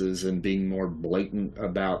places and being more blatant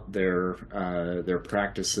about their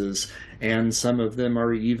practices. And some of them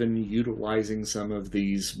are even utilizing some of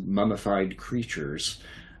these mummified creatures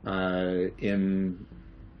in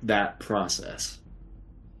that process.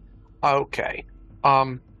 Okay.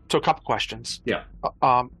 So a couple questions. Yeah.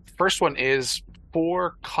 First one is,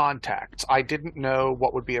 for contacts, I didn't know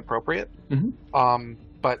what would be appropriate.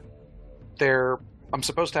 But I'm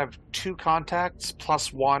supposed to have 2 contacts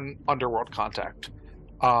plus 1 underworld contact.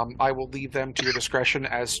 I will leave them to your discretion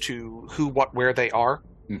as to who, what, where they are.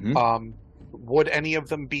 Would any of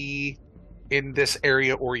them be in this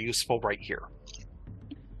area or useful right here?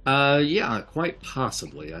 Yeah, quite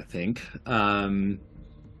possibly, I think.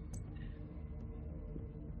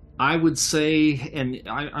 I would say, and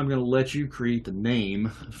I'm going to let you create the name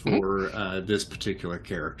for this particular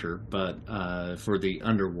character, but for the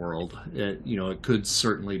underworld, it could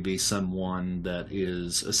certainly be someone that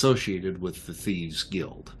is associated with the Thieves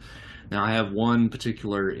Guild. Now, I have one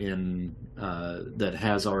particular that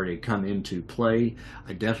has already come into play.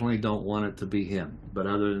 I definitely don't want it to be him, but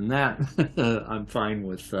other than that, I'm fine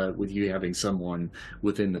with you having someone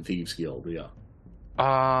within the Thieves Guild. Yeah.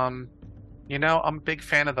 I'm a big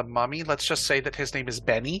fan of the mummy. Let's just say that his name is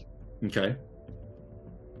Benny. Okay.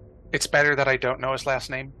 It's better that I don't know his last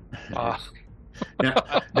name. Now,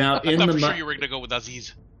 I'm for sure you were going to go with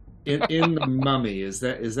Aziz. In the mummy, is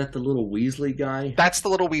that the little Weasley guy? That's the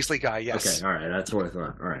little Weasley guy, yes. Okay, all right, that's what I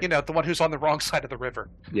thought. All right. The one who's on the wrong side of the river.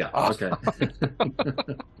 Yeah, okay.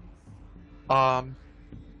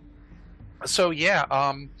 So yeah,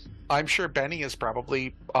 I'm sure Benny is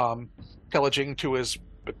probably pillaging his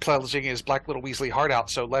black little Weasley heart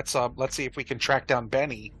out. So let's see if we can track down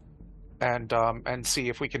Benny and see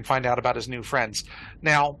if we can find out about his new friends.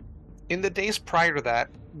 Now, in the days prior to that,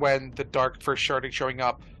 when the dark first started showing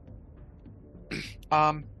up,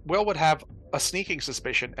 Will would have a sneaking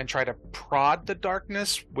suspicion and try to prod the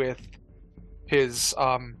darkness with his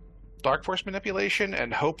dark force manipulation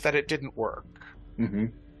and hope that it didn't work.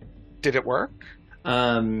 Did it work?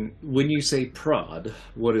 When you say prod,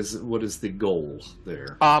 what is the goal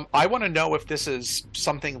there? I want to know if this is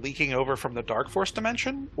something leaking over from the dark force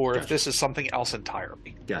dimension, or if this is something else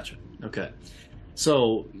entirely. Gotcha. Okay.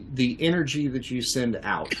 So the energy that you send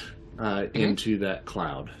out into that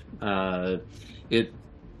cloud,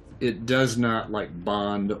 it does not like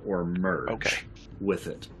bond or merge with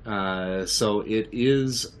it. So it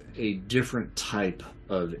is a different type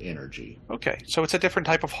of energy. Okay, so it's a different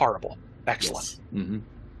type of horrible. Excellent.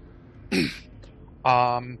 Yes.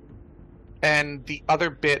 And the other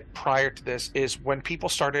bit prior to this is when people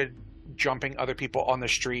started jumping other people on the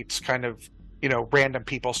streets, kind of, random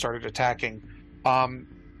people started attacking.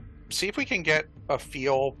 See if we can get a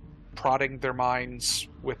feel, prodding their minds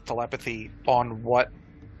with telepathy on what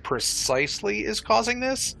precisely is causing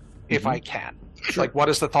this, if I can. Sure. Like, what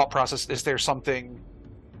is the thought process? Is there something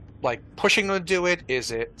like pushing them to do it?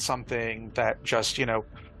 Is it something that just,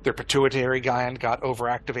 their pituitary gland got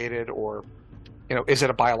overactivated, or, is it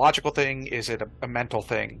a biological thing? Is it a mental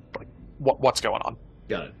thing? Like, what's going on?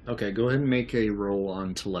 Got it. Okay, go ahead and make a roll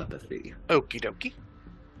on telepathy. Okie dokie.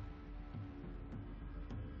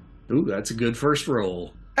 Ooh, that's a good first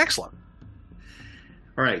roll. Excellent.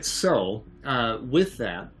 All right, so with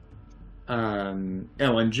that,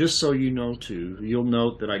 and just so you know too, you'll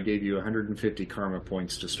note that I gave you 150 karma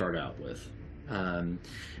points to start out with. And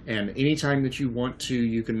anytime that you want to,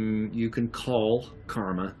 you can call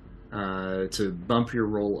karma to bump your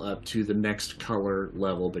roll up to the next color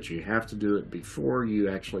level, but you have to do it before you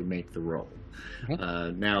actually make the roll.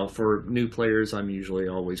 Now, for new players, I'm usually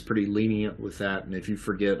always pretty lenient with that. And if you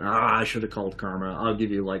forget, I should have called karma, I'll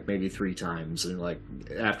give you like maybe 3 times, and like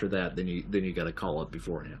after that, then you got to call it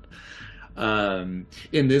beforehand.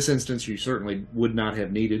 In this instance, you certainly would not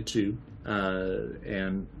have needed to,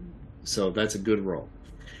 and so that's a good roll.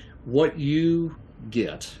 What you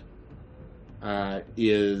get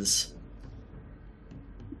is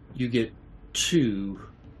you get 2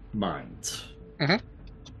 minds.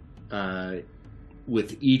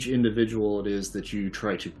 With each individual it is that you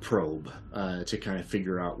try to probe to kind of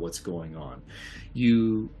figure out what's going on.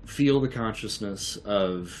 You feel the consciousness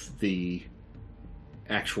of the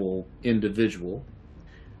actual individual,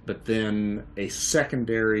 but then a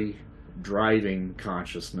secondary driving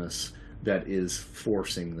consciousness that is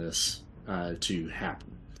forcing this to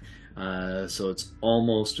happen. So it's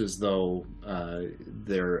almost as though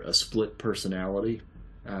they're a split personality.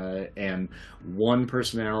 And one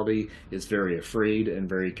personality is very afraid and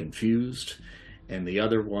very confused, and the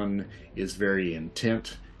other one is very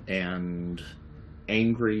intent and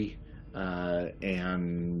angry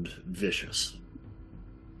and vicious.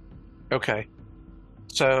 Okay.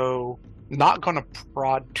 So, not going to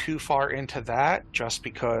prod too far into that, just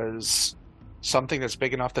because something that's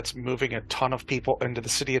big enough that's moving a ton of people into the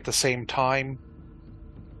city at the same time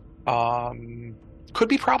could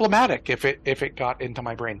be problematic if it got into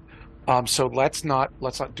my brain. So let's not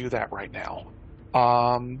do that right now.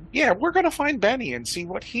 Yeah, we're gonna find Benny and see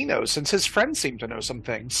what he knows, since his friends seem to know some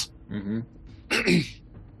things. All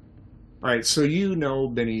right, so you know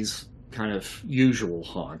Benny's kind of usual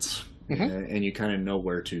haunts, and you kind of know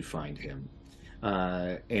where to find him.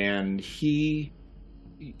 And you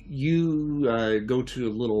go to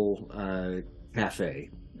a little cafe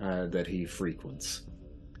that he frequents.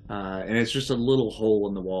 And it's just a little hole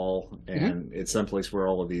in the wall, and it's someplace where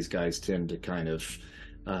all of these guys tend to kind of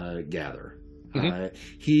gather.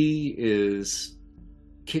 He is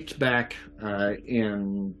kicked back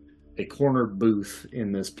in a cornered booth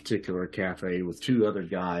in this particular cafe with 2 other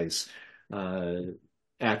guys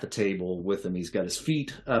at the table with him. He's got his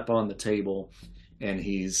feet up on the table, and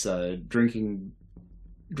he's drinking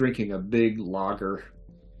a big lager,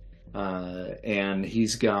 and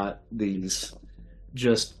he's got these...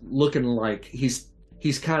 just looking like he's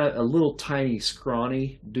kind of a little tiny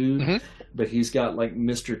scrawny dude, but he's got like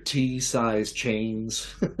Mr. T size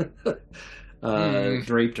chains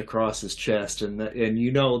draped across his chest, and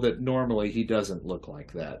you know that normally he doesn't look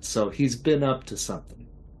like that, so he's been up to something.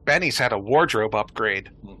 Benny's had a wardrobe upgrade.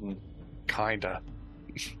 Kinda.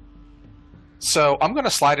 So I'm going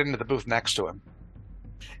to slide into the booth next to him.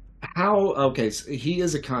 Okay, so he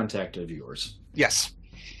is a contact of yours. Yes.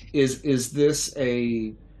 Is this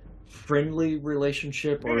a friendly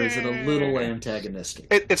relationship, or is it a little antagonistic?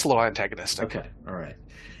 It's a little antagonistic. Okay, all right.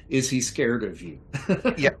 Is he scared of you?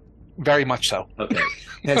 Yeah, very much so. Okay.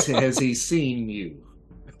 Has he seen you?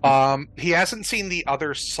 He hasn't seen the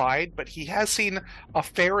other side, but he has seen a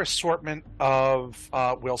fair assortment of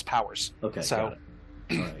Will's powers. Okay, so. got it.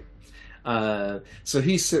 All right. So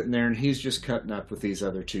he's sitting there and he's just cutting up with these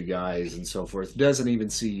other 2 guys and so forth. Doesn't even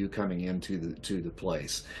see you coming into the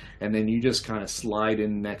place, and then you just kind of slide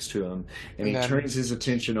in next to him, and he turns his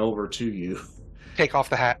attention over to you. Take off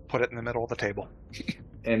the hat, put it in the middle of the table,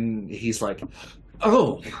 and he's like,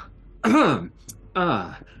 "Oh, well,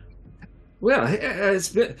 it's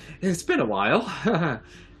been a while."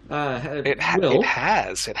 It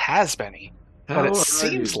has, Benny. But it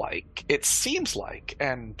seems like,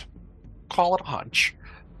 and call it a hunch,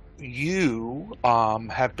 you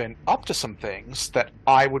have been up to some things that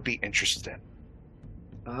I would be interested in.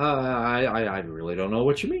 I really don't know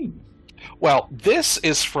what you mean. Well, this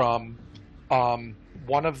is from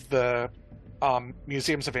one of the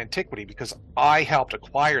museums of antiquity, because I helped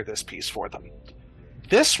acquire this piece for them.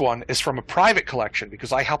 This one is from a private collection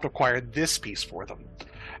because I helped acquire this piece for them.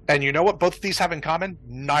 And you know what both of these have in common?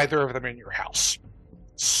 Neither of them in your house.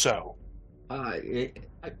 So,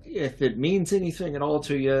 if it means anything at all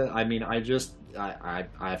to you, I mean,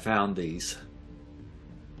 I found these.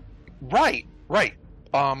 Right. Right.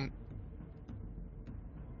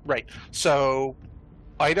 So,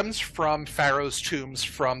 items from Pharaoh's tombs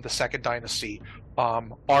from the Second Dynasty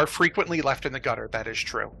are frequently left in the gutter. That is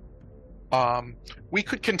true. We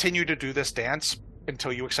could continue to do this dance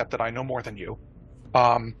until you accept that I know more than you.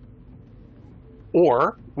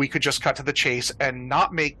 Or we could just cut to the chase and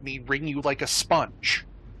not make me wring you like a sponge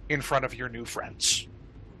in front of your new friends.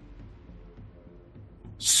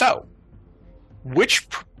 So, which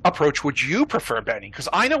approach would you prefer, Benny? Because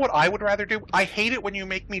I know what I would rather do. I hate it when you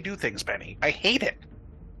make me do things, Benny. I hate it.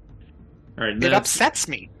 All right, it upsets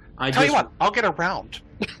me. Tell you what, I'll get around.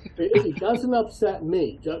 It doesn't upset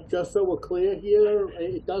me. Just so we're clear here,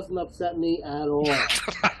 it doesn't upset me at all.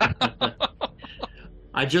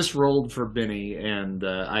 I just rolled for Benny, and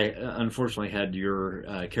I unfortunately had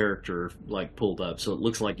your character pulled up, so it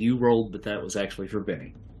looks like you rolled, but that was actually for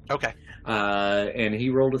Benny. Okay. And he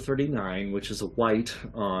rolled a 39, which is a white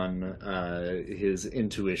on his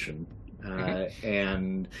intuition,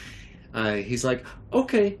 and he's like,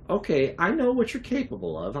 okay, I know what you're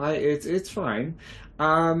capable of. It's fine.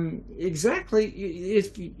 Exactly.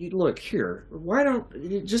 If you look here, why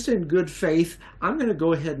don't just in good faith, I'm going to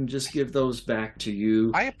go ahead and just give those back to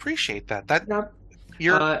you. I appreciate that.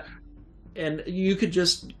 And you could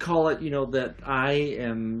just call it, that I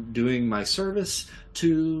am doing my service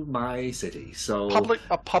to my city. So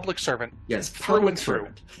a public servant. Yes, through and through.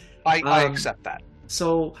 I accept that.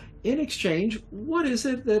 So in exchange, what is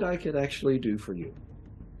it that I could actually do for you?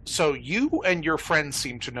 So you and your friends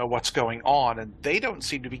seem to know what's going on, and they don't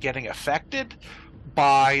seem to be getting affected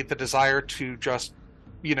by the desire to just,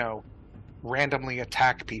 randomly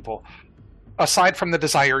attack people. Aside from the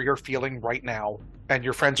desire you're feeling right now, and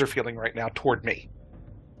your friends are feeling right now toward me.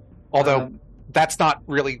 Although that's not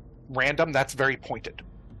really random, that's very pointed.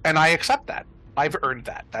 And I accept that. I've earned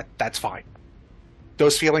that. That's fine.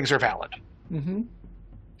 Those feelings are valid. Mm-hmm.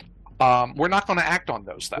 We're not going to act on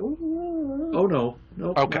those, though. Oh, no.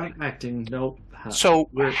 Nope, okay. Not acting. Nope. So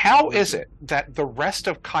how is it that the rest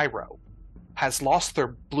of Cairo has lost their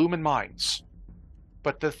bloomin' minds,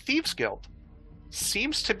 but the Thieves Guild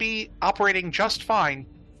seems to be operating just fine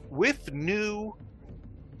with new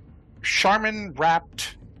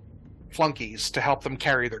Charmin-wrapped flunkies to help them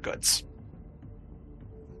carry their goods?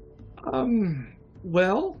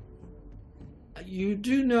 Well, you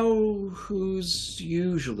do know who's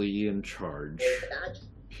usually in charge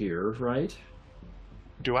here, right?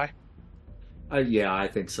 Do I? Yeah, I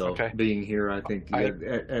think so. Okay. Being here, I think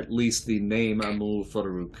at least the name Amul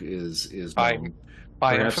Farouk is known.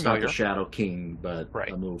 Perhaps familiar. not the Shadow King, but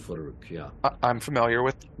right. Amul Farouk, yeah. I'm familiar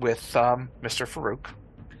with Mr. Farouk.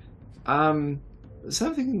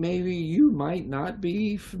 Something maybe you might not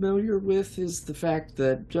be familiar with is the fact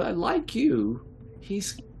that, like you,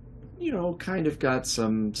 he's, kind of got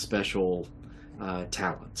some special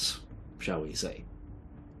talents, shall we say.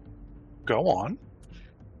 Go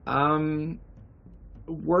on.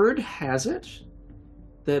 Word has it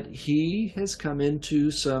that he has come into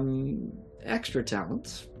some extra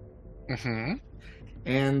talents. Mm-hmm.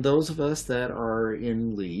 And those of us that are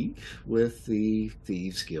in league with the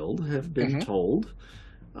Thieves Guild have been told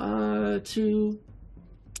to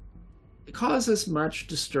cause as much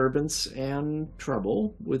disturbance and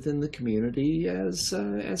trouble within the community as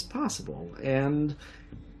possible. And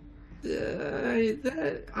there's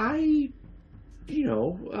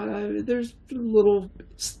a little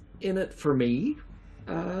in it for me,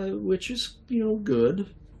 which is, good.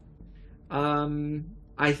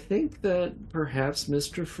 I think that perhaps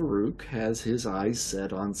Mr. Farouk has his eyes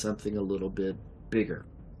set on something a little bit bigger.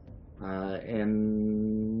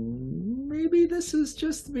 And maybe this is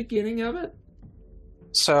just the beginning of it.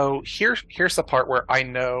 So here's the part where I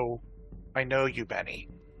know you, Benny.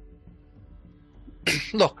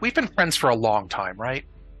 Look, we've been friends for a long time, right?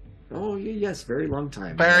 Oh, yes, very long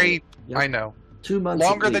time. Very, yep. I know. 2 months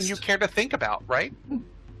longer at than least. you care to think about, right?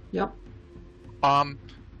 Yep.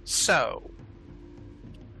 So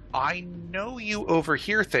I know you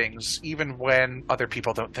overhear things even when other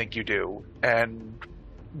people don't think you do, and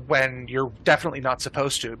when you're definitely not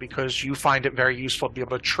supposed to, because you find it very useful to be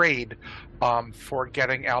able to trade for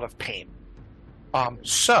getting out of pain.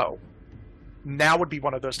 So now would be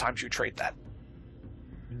one of those times you trade that.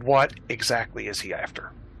 What exactly is he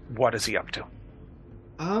after? What is he up to?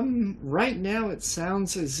 Right now it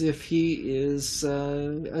sounds as if he is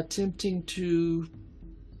attempting to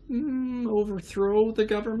overthrow the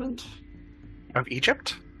government of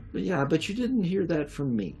Egypt. Yeah, but you didn't hear that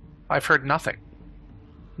from me. I've heard nothing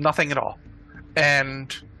at all.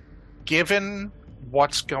 And given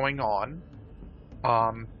what's going on,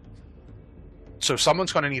 so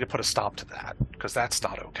someone's going to need to put a stop to that, because that's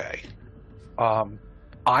not okay.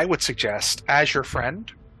 I would suggest, as your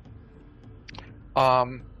friend,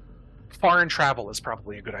 foreign travel is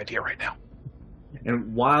probably a good idea right now.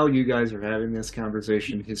 And while you guys are having this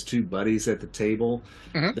conversation, his two buddies at the table,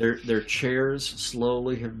 their chairs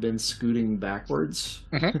slowly have been scooting backwards,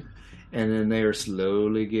 and then they are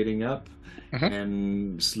slowly getting up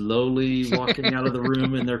and slowly walking out of the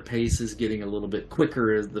room, and their pace is getting a little bit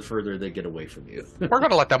quicker as the further they get away from you. We're going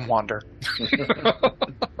to let them wander.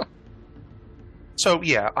 So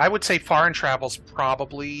yeah, I would say foreign travel's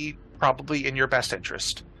probably in your best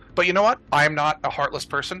interest. But you know what? I am not a heartless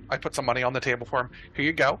person. I put some money on the table for him. Here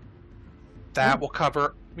you go. That will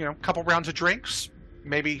cover, a couple rounds of drinks,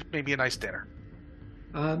 maybe a nice dinner.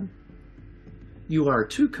 You are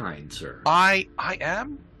too kind, sir. I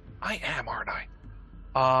am, aren't I?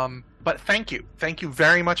 But thank you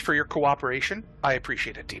very much for your cooperation. I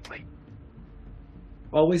appreciate it deeply.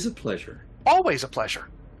 Always a pleasure. Always a pleasure.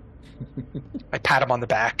 I pat him on the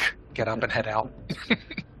back, get up and head out.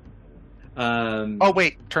 Oh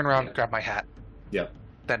wait, turn around, grab my hat. Yep.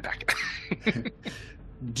 Then back.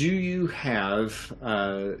 Do you have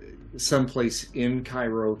someplace in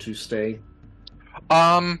Cairo to stay?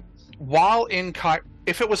 While in Cairo,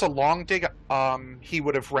 if it was a long dig, he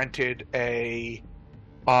would have rented a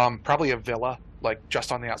probably a villa, like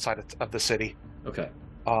just on the outside of the city. Okay.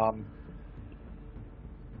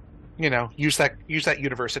 Use that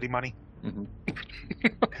university money. Mm-hmm.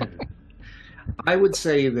 I would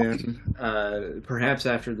say then, perhaps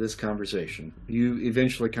after this conversation, you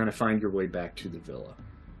eventually kind of find your way back to the villa.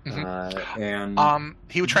 Mm-hmm. And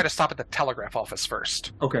he would try to stop at the telegraph office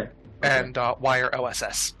first. Okay. And wire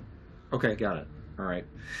OSS. Okay, got it. All right.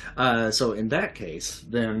 So in that case,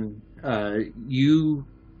 then you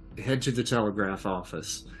head to the telegraph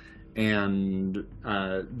office, and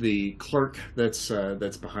the clerk that's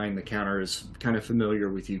behind the counter is kind of familiar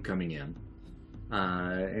with you coming in,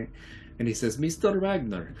 and he says, "Mr.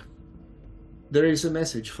 Wagner, there is a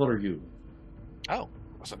message for you." Oh,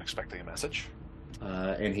 wasn't expecting a message.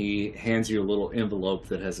 And he hands you a little envelope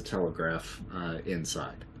that has a telegraph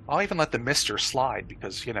inside. I'll even let the mister slide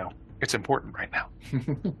because, it's important right now.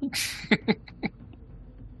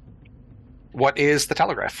 What is the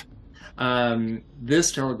telegraph?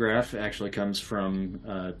 This telegraph actually comes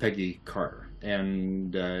from Peggy Carter,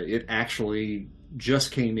 and it actually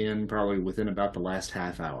just came in probably within about the last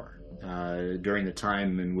half hour, during the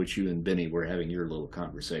time in which you and Benny were having your little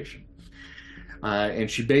conversation. And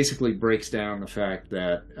she basically breaks down the fact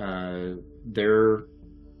that there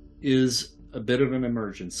is a bit of an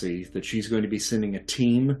emergency, that she's going to be sending a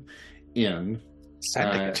team in.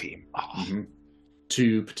 Sending a team. Oh. Mm-hmm,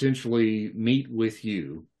 to potentially meet with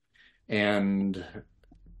you. And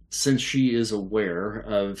since she is aware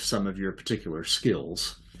of some of your particular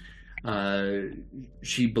skills,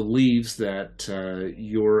 she believes that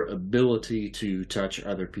your ability to touch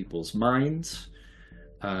other people's minds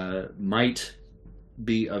might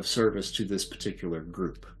be of service to this particular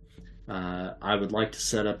group. I would like to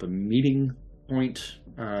set up a meeting point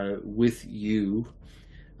with you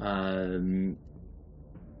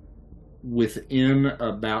within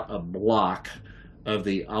about a block of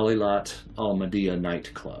the Alilat Almadia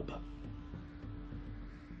nightclub.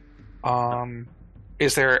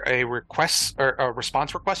 Is there a request or a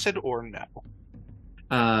response requested or no?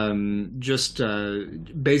 Just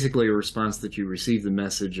basically a response that you received the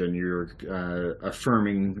message and you're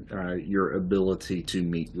affirming your ability to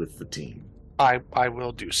meet with the team. I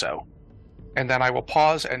will do so. And then I will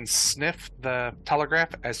pause and sniff the telegraph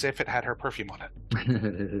as if it had her perfume on it.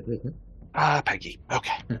 Peggy.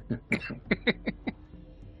 Okay.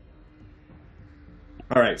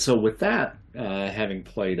 All right, so with that having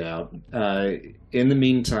played out, in the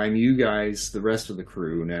meantime, you guys, the rest of the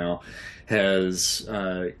crew now, has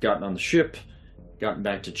gotten on the ship, gotten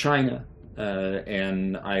back to China,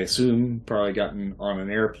 and I assume probably gotten on an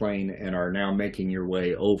airplane and are now making your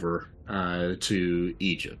way over to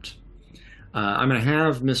Egypt. I'm going to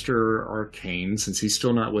have Mr. Arcane, since he's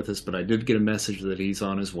still not with us, but I did get a message that he's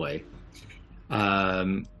on his way. I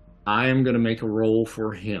am going to make a roll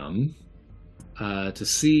for him to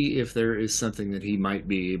see if there is something that he might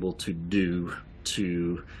be able to do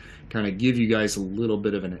to kind of give you guys a little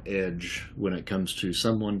bit of an edge when it comes to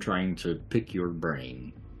someone trying to pick your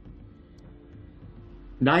brain.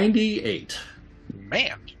 98.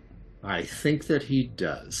 Man. I think that he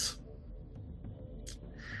does.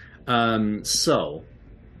 So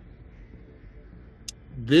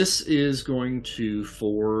this is going to,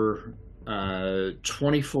 for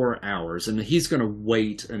 24 hours, and he's going to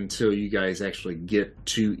wait until you guys actually get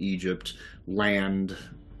to Egypt, land,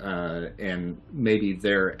 and maybe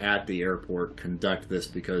there at the airport conduct this,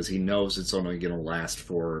 because he knows it's only going to last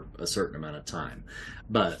for a certain amount of time.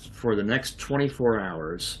 But for the next 24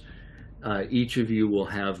 hours, each of you will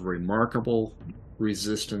have remarkable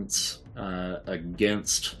resistance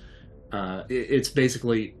against it's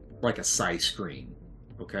basically like a psi screen.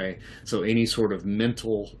 Okay, so any sort of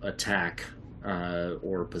mental attack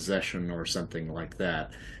or possession or something like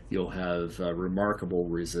that, you'll have remarkable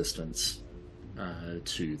resistance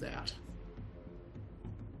to that.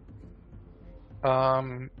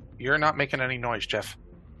 You're not making any noise, Jeff.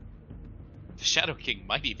 The Shadow King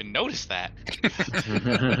might even notice that.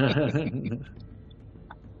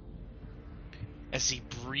 As he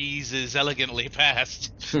breezes elegantly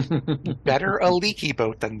past. Better a leaky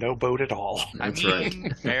boat than no boat at all. That's right.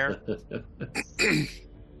 Fair.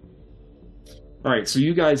 All right, so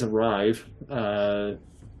you guys arrive.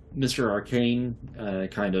 Mr. Arcane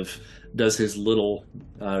kind of does his little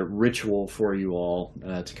ritual for you all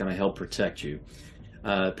to kind of help protect you.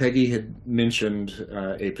 Peggy had mentioned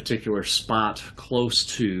a particular spot close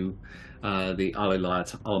to the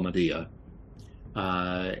Alilat Almadia,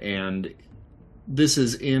 and this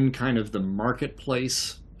is in kind of the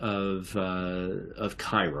marketplace of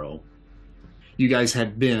Cairo. You guys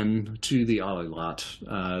had been to the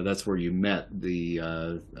Alilat. That's where you met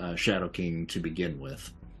the Shadow King to begin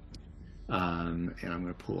with. And I'm going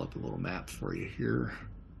to pull up a little map for you here.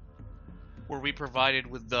 Were we provided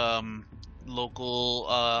with local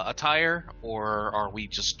attire, or are we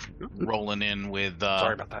just rolling in with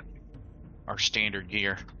Sorry about that. our standard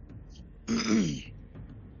gear?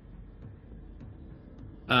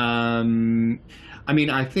 I mean,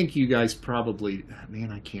 I think you guys probably...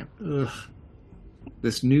 Man, I can't... Ugh.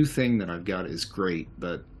 This new thing that I've got is great,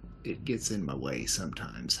 but it gets in my way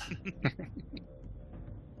sometimes.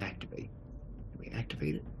 Activate. Can we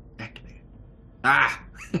activate it? Activate it. Ah!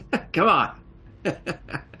 Come on!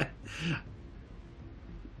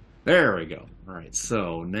 There we go. All right,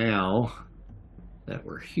 so now that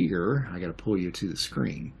we're here, I got to pull you to the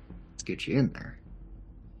screen. Let's get you in there.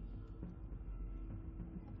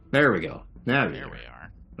 There we go. Now There we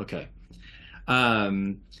are. Okay.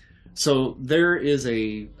 So there is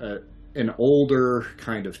an older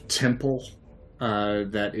kind of temple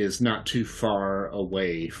that is not too far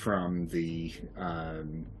away from the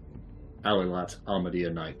Alilat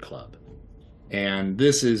Almadia nightclub. And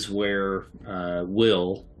this is where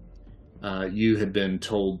Will, you had been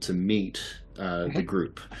told to meet the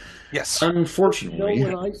group. Yes. Unfortunately...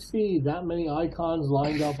 when I see that many icons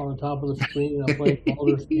lined up on the top of the screen and I'm playing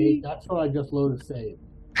Baldur's Gate, that's what I just loaded save.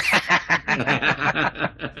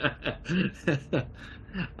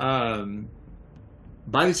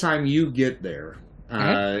 By the time you get there,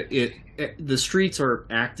 the streets are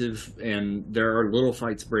active and there are little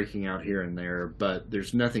fights breaking out here and there, but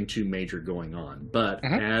there's nothing too major going on. But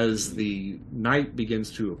as the night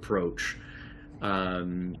begins to approach,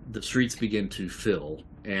 the streets begin to fill,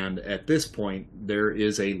 and at this point there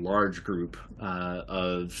is a large group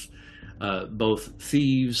of both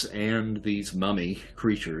thieves and these mummy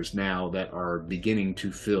creatures now that are beginning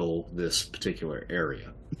to fill this particular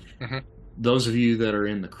area. Those of you that are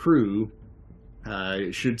in the crew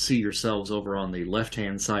should see yourselves over on the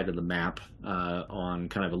left-hand side of the map on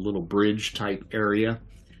kind of a little bridge type area.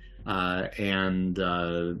 And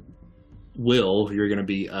Will, you're going to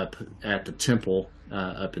be up at the temple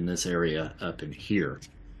up in this area up in here.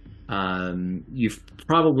 You've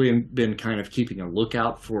probably been kind of keeping a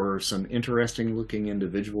lookout for some interesting looking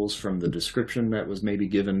individuals from the description that was maybe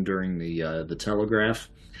given during the telegraph.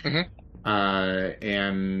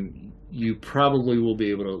 And you probably will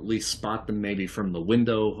be able to at least spot them maybe from the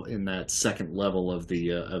window in that second level of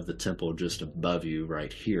the temple just above you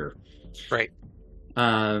right here. Right.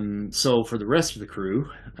 So for the rest of the crew,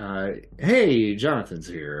 hey, Jonathan's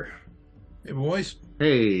here. Hey, boys.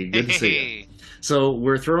 Hey, good to see you. So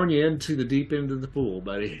we're throwing you into the deep end of the pool,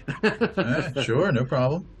 buddy. Sure, no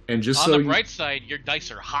problem. And just on so the bright side, your dice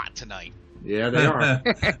are hot tonight. Yeah, they are.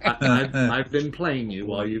 I've been playing you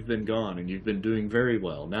while you've been gone, and you've been doing very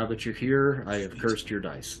well. Now that you're here, I have cursed your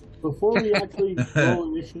dice. Before we actually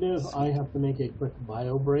roll initiative, I have to make a quick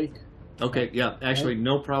bio break. Okay, yeah, actually,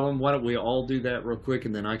 no problem. Why don't we all do that real quick,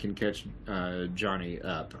 and then I can catch Johnny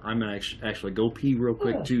up. I'm going to actually go pee real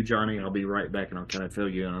quick too, Johnny, and I'll be right back, and I'll kind of fill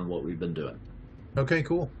you in on what we've been doing. Okay,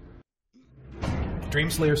 cool.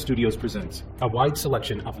 Dreamslayer Studios presents a wide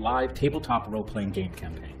selection of live tabletop role-playing game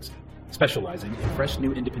campaigns, specializing in fresh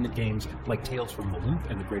new independent games like Tales from the Loop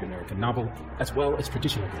and the Great American Novel, as well as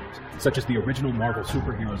traditional games, such as the original Marvel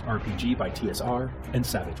Superheroes RPG by TSR and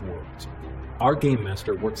Savage Worlds. Our Game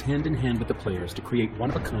Master works hand in hand with the players to create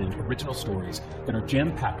one-of-a-kind original stories that are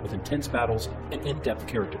jam-packed with intense battles and in-depth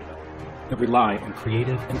character development that rely on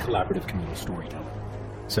creative and collaborative communal storytelling.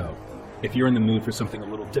 So, if you're in the mood for something a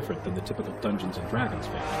little different than the typical Dungeons & Dragons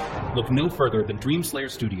fan, look no further than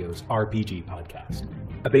Dreamslayer Studios' RPG podcast.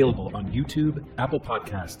 Available on YouTube, Apple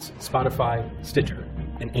Podcasts, Spotify, Stitcher,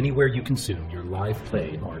 and anywhere you consume your live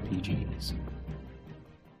play RPGs.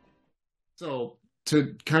 So,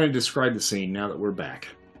 to kind of describe the scene now that we're back,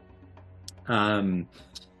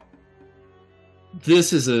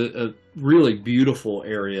 this is really beautiful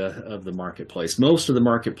area of the marketplace. Most of the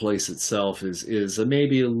marketplace itself is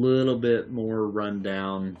maybe a little bit more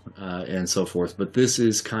rundown and so forth, but this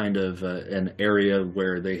is kind of an area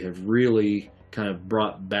where they have really kind of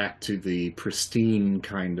brought back to the pristine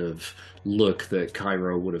kind of look that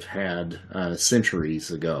Cairo would have had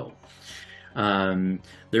centuries ago.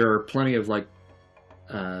 There are plenty of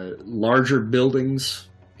larger buildings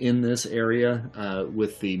in this area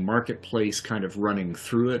with the marketplace kind of running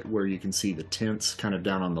through it, where you can see the tents kind of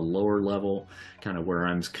down on the lower level, kind of where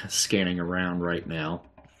I'm scanning around right now.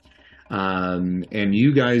 And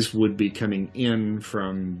you guys would be coming in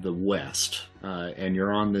from the west, and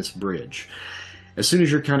you're on this bridge. As soon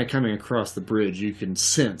as you're kind of coming across the bridge, you can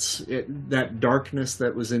sense that darkness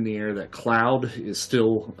that was in the air, that cloud is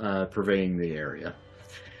still pervading the area.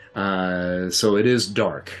 So it is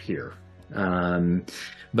dark here.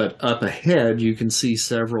 But up ahead, you can see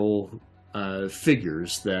several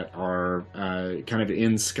figures that are kind of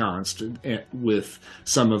ensconced with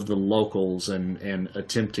some of the locals and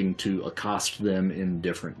attempting to accost them in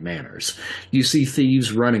different manners. You see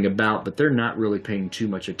thieves running about, but they're not really paying too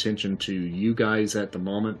much attention to you guys at the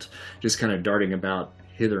moment, just kind of darting about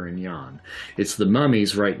hither and yon. It's the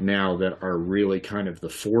mummies right now that are really kind of the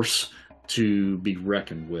force to be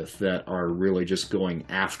reckoned with, that are really just going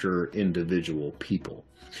after individual people.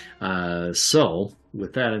 So,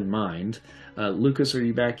 with that in mind, Lucas, are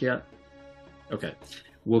you back yet? Okay.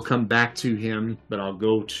 We'll come back to him, but I'll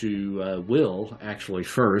go to Will, actually,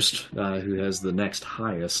 first, who has the next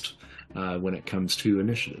highest when it comes to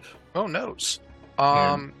initiative. Oh, noes.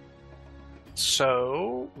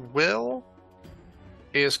 So, Will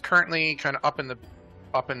is currently kind of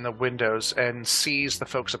up in the windows and sees the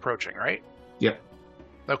folks approaching, right? Yep.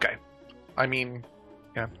 Okay. I mean,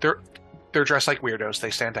 yeah, they're dressed like weirdos.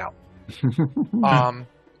 They stand out.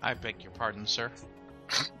 I beg your pardon, sir.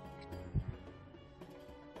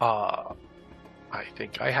 I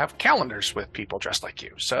think I have calendars with people dressed like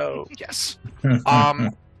you, so yes.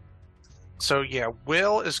 So yeah,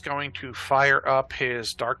 Will is going to fire up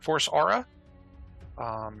his Dark Force aura.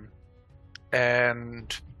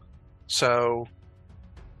 And so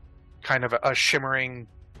kind of a shimmering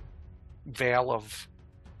veil of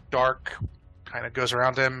dark kind of goes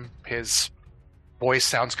around him. His voice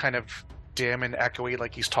sounds kind of dim and echoey,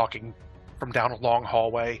 like he's talking from down a long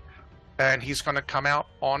hallway, and he's going to come out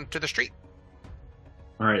onto the street.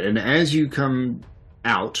 All right, and as you come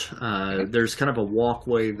out, there's kind of a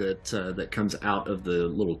walkway that comes out of the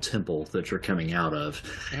little temple that you're coming out of,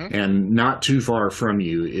 and not too far from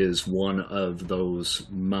you is one of those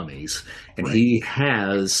mummies, and he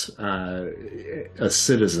has a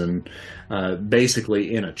citizen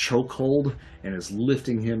basically in a chokehold and is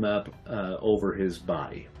lifting him up over his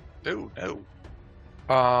body. Oh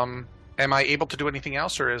no. Am I able to do anything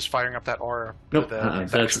else, or is firing up that aura? Nope,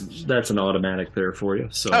 that's an automatic there for you.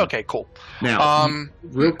 So okay, cool. Now,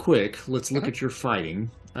 real quick, let's look at your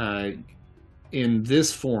fighting. In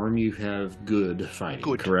this form, you have good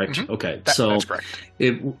fighting, correct? Okay, that's correct.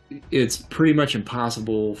 It's pretty much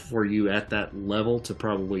impossible for you at that level to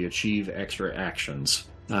probably achieve extra actions.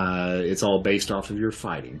 It's all based off of your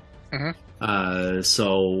fighting.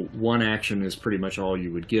 So one action is pretty much all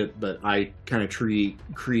you would get, but I kind of treat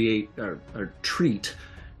creating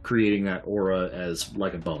that aura as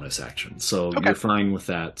like a bonus action. So you're fine with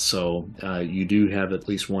that. So you do have at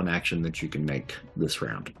least one action that you can make this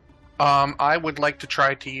round. I would like to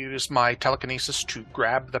try to use my telekinesis to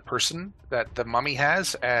grab the person that the mummy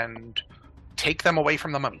has and take them away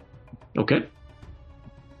from the mummy. Okay.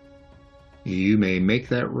 You may make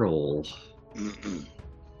that roll.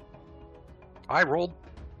 I rolled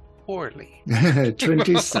poorly.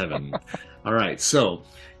 27. All right. So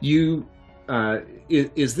you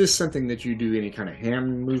is this something that you do any kind of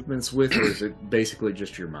hand movements with, or is it basically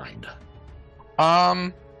just your mind?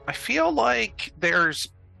 I feel like there's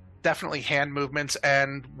definitely hand movements,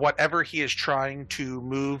 and whatever he is trying to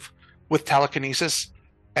move with telekinesis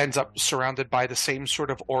ends up surrounded by the same sort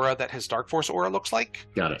of aura that his Dark Force aura looks like.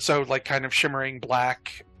 Got it. So like kind of shimmering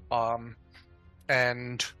black,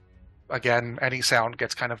 and again, any sound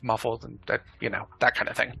gets kind of muffled, and that kind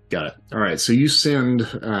of thing. Got it. All right. So you send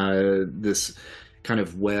this kind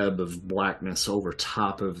of web of blackness over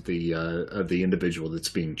top of the individual that's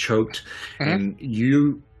being choked, and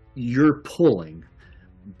you're pulling,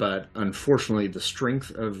 but unfortunately, the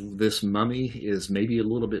strength of this mummy is maybe a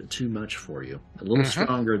little bit too much for you. A little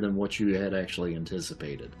stronger than what you had actually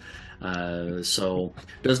anticipated. So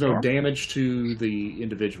does no damage to the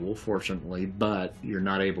individual, fortunately, but you're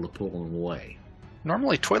not able to pull them away.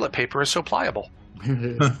 Normally, toilet paper is so pliable.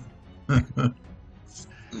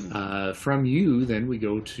 From you, then we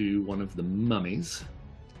go to one of the mummies.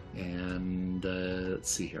 And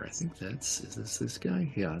let's see here. I think is this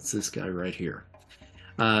guy? Yeah, it's this guy right here.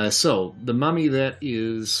 So the mummy that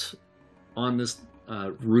is on this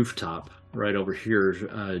rooftop right over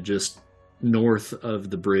here, just north of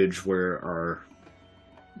the bridge where our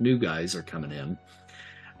new guys are coming in,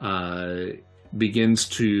 begins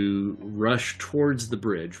to rush towards the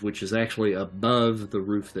bridge, which is actually above the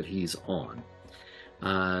roof that he's on.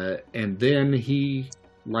 And then he,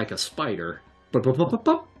 like a spider,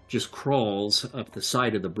 just crawls up the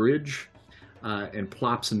side of the bridge and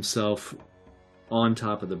plops himself on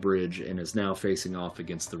top of the bridge and is now facing off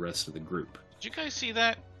against the rest of the group. Did you guys see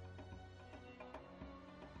that?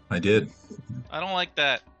 I did. I don't like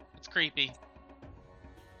that. It's creepy.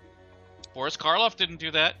 Boris Karloff didn't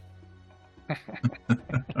do that.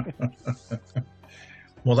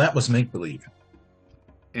 Well, that was make believe.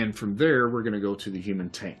 And from there, we're going to go to the human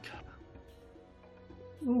tank.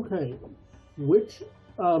 Okay. Which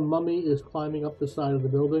mummy is climbing up the side of the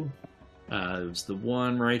building? It's the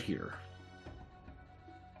one right here.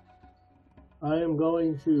 I am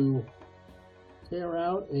going to tear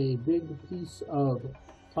out a big piece of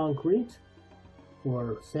concrete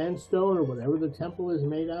or sandstone or whatever the temple is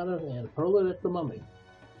made out of and hurl it at the mummy.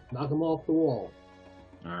 Knock him off the wall.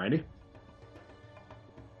 Alrighty.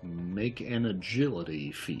 Make an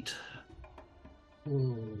agility feat.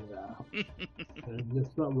 Yeah.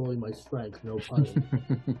 It's not really my strength, no pun.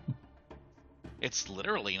 It's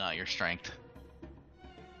literally not your strength.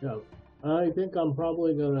 Yeah. I think I'm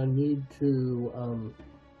probably going to need to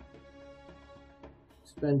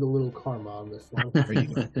spend a little karma on this one.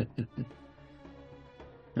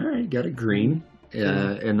 Alright, got a green.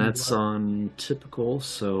 And that's on typical,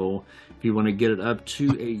 so if you want to get it up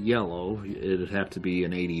to a yellow, it'd have to be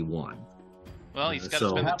an 81. Well, he's got to so-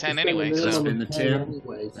 spend the Have to 10 spend a anyway, minimum so... Spend the of 10.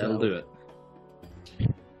 anyway, so- That'll do it.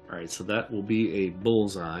 Alright, so that will be a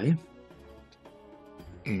bullseye.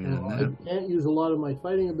 And that, I can't use a lot of my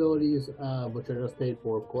fighting abilities, which I just paid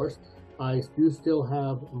for, of course. I do still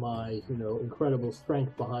have my, incredible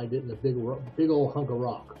strength behind it and a big old hunk of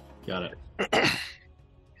rock. got it.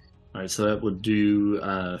 Alright, so that would do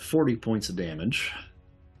 40 points of damage.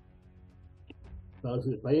 Does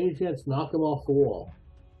it by any chance knock him off the wall?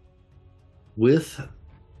 With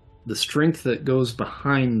the strength that goes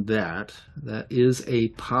behind that, that is a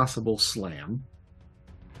possible slam.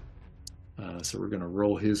 So we're going to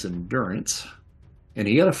roll his endurance. And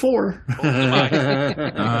he got a 4.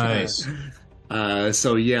 Nice.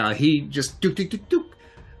 So yeah, he just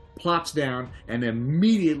plops down and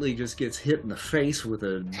immediately just gets hit in the face with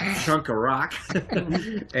a chunk of rock.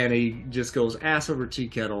 And he just goes ass over tea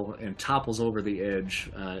kettle and topples over the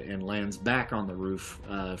edge and lands back on the roof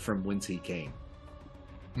from whence he came.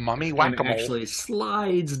 Mummy And whack-a-mole. actually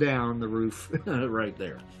slides down the roof right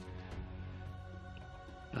there.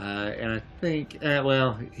 And I think,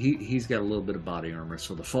 well, he's got a little bit of body armor,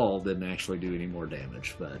 so the fall didn't actually do any more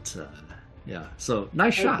damage. But yeah, so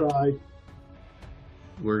nice I shot. tried.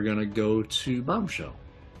 We're gonna go to Bombshell.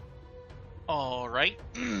 All right.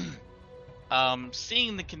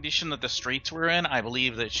 Seeing the condition that the streets were in, I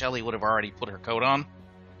believe that Shelly would have already put her coat on.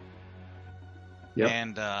 Yep.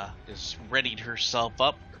 And is readied herself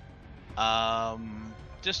up.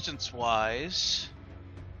 Distance-wise,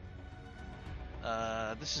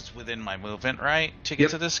 this is within my movement, right? To get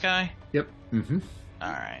Yep. to this guy? Yep. Mm-hmm.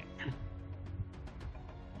 All right.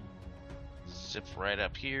 Zip right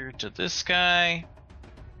up here to this guy.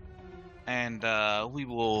 And we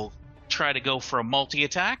will try to go for a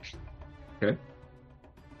multi-attack. Okay.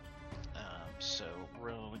 So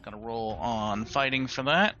we're going to roll on fighting for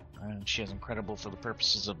that. And she has incredible for the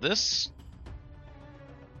purposes of this.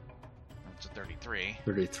 That's a 33.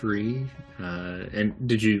 33. And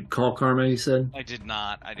did you call Karma? You said. I did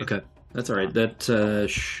not. I did. Okay, that's all right. That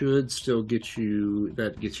should still get you.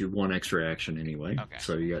 That gets you 1 extra action anyway. Okay.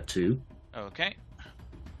 So you got 2. Okay.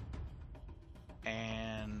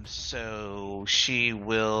 And so she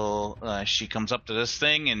will. She comes up to this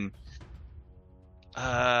thing and.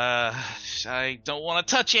 I don't want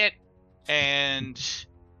to touch it. And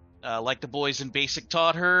like the boys in Basic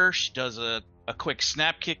taught her, she does a quick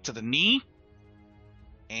snap kick to the knee.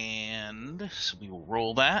 And so we will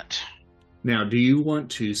roll that. Now, do you want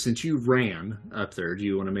to, since you ran up there, do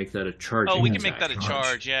you want to make that a charge? Oh, we can make that a attack?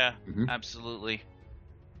 charge, yeah. Mhm. Absolutely.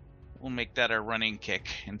 We'll make that a running kick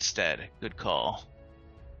instead. Good call.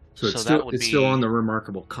 So it's So still that would still on be- the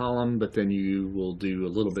remarkable column, but then you will do a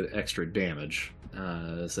little bit extra damage.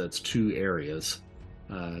 So that's 2 areas.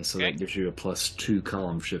 So Okay. that gives you a +2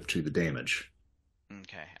 column shift to the damage.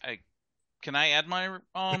 Okay. Can I add my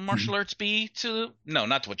martial arts B to? No,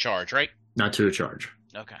 not to a charge, right? Not to a charge.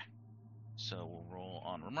 Okay. So we'll roll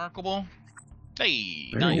on remarkable. Hey,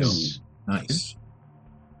 There you nice. Nice.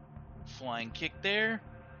 Flying kick there.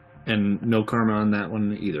 And no karma on that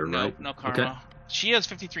one either, Nope, right? no karma. Okay. She has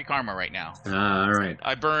 53 karma right now. All right.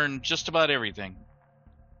 I burned just about everything.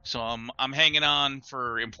 So I'm hanging on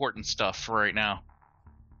for important stuff for right now.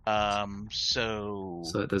 So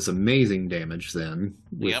it does amazing damage then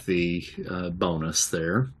with Yep. the bonus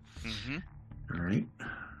there. hmm All right.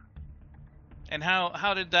 And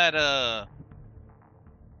how did that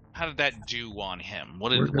do on him?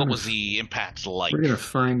 What was the impact like? We're gonna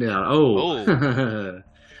find out. Oh. Oh.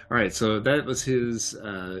 All right. So that was his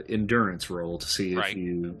endurance roll to see if Right.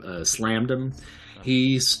 you slammed him.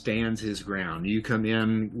 He stands his ground. You come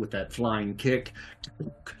in with that flying kick,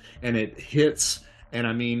 and it hits. And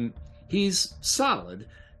I mean, he's solid.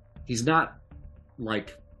 He's not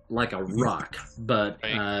like a rock, but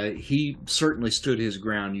Right. he certainly stood his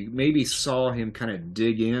ground. You maybe saw him kind of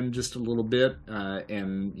dig in just a little bit,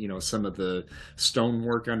 and some of the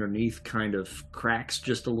stonework underneath kind of cracks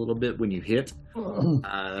just a little bit when you hit.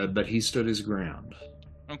 But he stood his ground.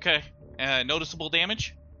 Okay. Noticeable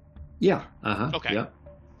damage? Yeah. Uh-huh. Okay. Yep.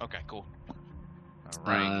 Okay, cool. All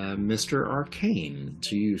right. Mr. Arcane,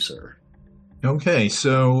 to you, sir. Okay,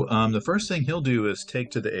 so the first thing he'll do is take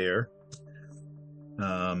to the air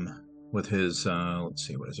with his, let's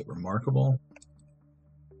see, what is it, remarkable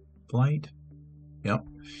flight? Yep.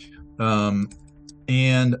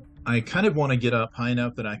 And I kind of want to get up high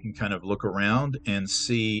enough that I can kind of look around and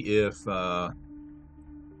see if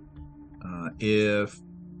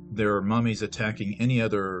there are mummies attacking any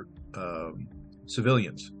other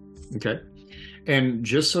civilians. Okay. And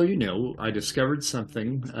just so you know, I discovered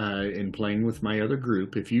something in playing with my other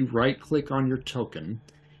group. If you right-click on your token,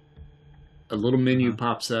 a little menu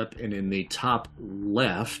pops up, and in the top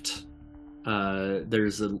left,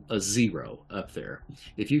 there's a 0 up there.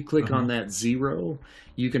 If you click on that 0,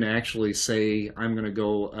 you can actually say, I'm going to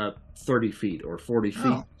go up 30 feet or 40 feet.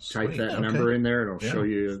 Oh, Type sweet. that Okay. number in there, and it'll Yeah. show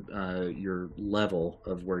you your level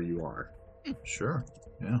of where you are. Sure.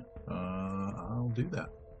 Yeah. I'll do that.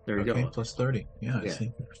 There you Okay, go. plus 30. Yeah, I Yeah.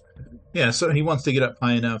 see. Yeah, so he wants to get up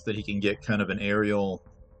high enough that he can get kind of an aerial,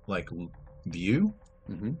 view,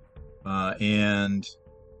 Hmm. and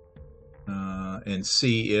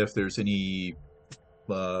see if there's any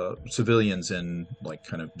civilians in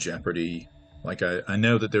kind of jeopardy. I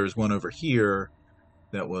know that there's one over here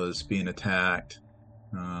that was being attacked,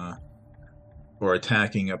 or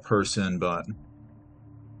attacking a person, but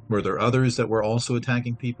were there others that were also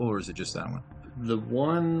attacking people, or is it just that one? The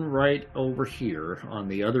one right over here on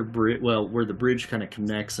the other bridge, well, where the bridge kind of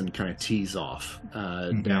connects and kind of tees off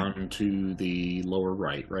down to the lower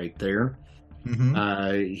right there.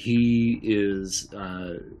 Mm-hmm. He is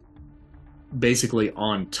basically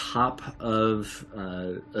on top of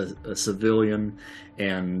a civilian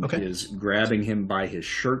and Okay. is grabbing him by his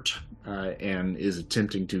shirt and is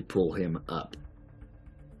attempting to pull him up.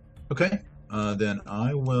 Okay. Then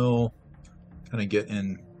I will kind of get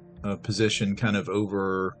in a position kind of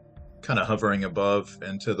hovering above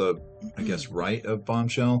and to the, I guess, right of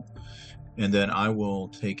Bombshell. And then I will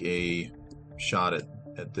take a shot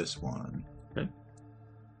at this one. Okay.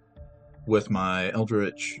 With my Bolt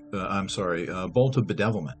of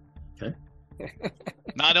Bedevilment. Okay.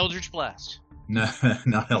 Not Eldritch Blast. No,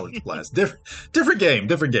 not Eldritch Blast. Different game.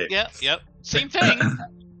 Yep. Same thing,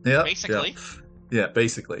 Yeah. basically. Yeah,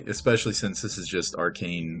 basically, especially since this is just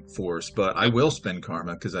arcane force. But I will spend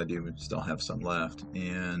karma because I do still have some left.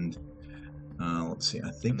 And let's see, I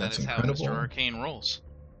think And that that's is how incredible. Mr. Arcane rolls.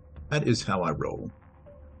 That is how I roll.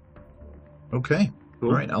 Okay, Cool.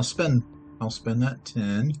 all right. I'll spend that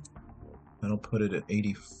 10. That'll put it at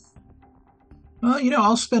 80.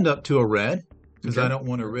 I'll spend up to a red because Okay. I don't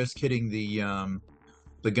want to risk hitting the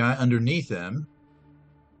guy underneath them.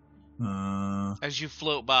 As you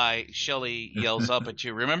float by, Shelly yells up at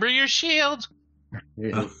you, "Remember your shield!"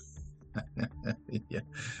 Yeah. Yeah,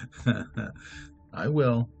 I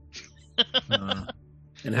will.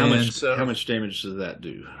 And how and much damage does that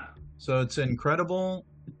do? So it's incredible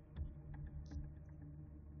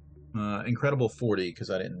 40 because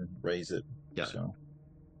I didn't raise it. Yeah. So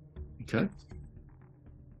Okay.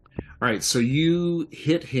 All right, so you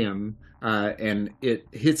hit him, and it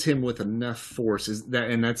hits him with enough force.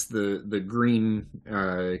 That's the green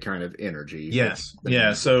kind of energy. yes,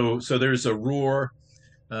 yeah. So there's a roar,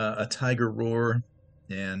 a tiger roar,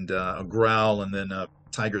 and a growl, and then a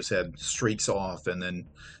tiger's head streaks off, and then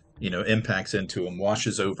impacts into him,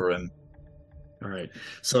 washes over him. All right.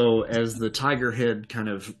 So as the tiger head kind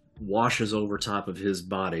of washes over top of his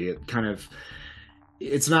body.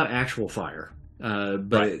 It's not actual fire, but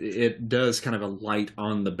Right. it does kind of a light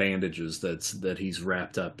on the bandages that he's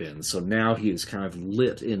wrapped up in. So now he is kind of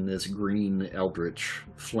lit in this green eldritch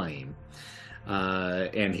flame.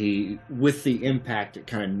 And he, with the impact, it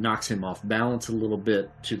kind of knocks him off balance a little bit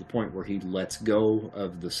to the point where he lets go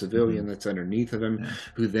of the civilian that's underneath of him, Yeah.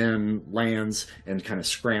 who then lands and kind of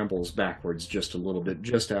scrambles backwards just a little bit,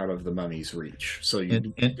 just out of the mummy's reach. So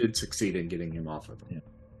you And- did succeed in getting him off of him. Yeah.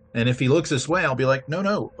 And if he looks this way, I'll be like,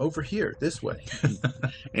 no, over here, this way.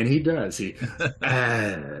 And he does. He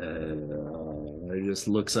just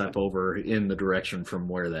looks up over in the direction from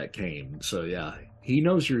where that came. So yeah, he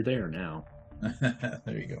knows you're there now.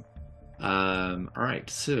 There you go. All right,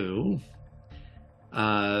 so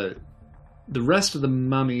the rest of the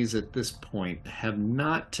mummies at this point have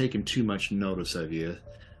not taken too much notice of you,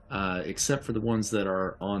 except for the ones that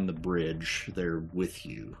are on the bridge. They're with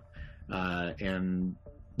you. And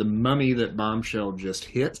the mummy that Bombshell just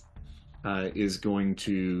hit is going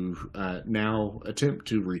to now attempt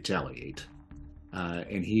to retaliate.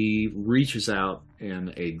 And he reaches out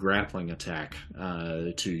in a grappling attack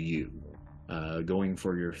to you. Going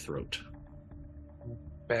for your throat.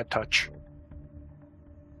 Bad touch.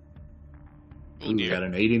 Oh, Ooh, dear. got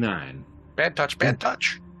an 89. Bad touch. Bad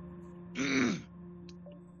touch.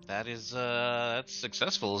 That is that's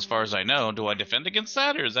successful as far as I know. Do I defend against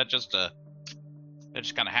that, or is that just it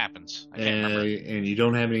just kind of happens? I can't remember. And you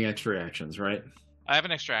don't have any extra actions, right? I have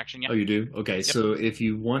an extra action. Yeah. Oh, you do? Okay, so if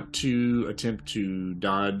you want to attempt to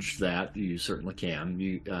dodge that, you certainly can.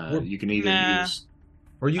 You can either Nah. use...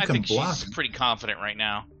 Or you I can think block. she's pretty confident right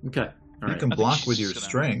now. Okay, all You right. can I think block she's with your just gonna-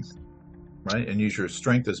 strength, right? And use your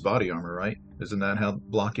strength as body armor, right? Isn't that how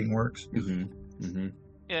blocking works? Mm-hmm.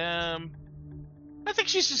 Mm-hmm. I think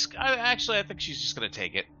she's just. I think she's just gonna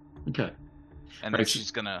take it, Okay, and then Right.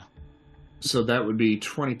 she's gonna. so that would be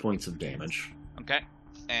 20 points of damage. Okay.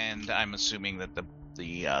 And I'm assuming that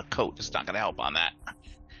the coat is not gonna help on that,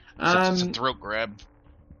 since it's a throat grab.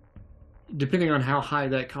 Depending on how high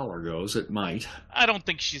that collar goes, it might. I don't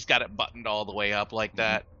think she's got it buttoned all the way up like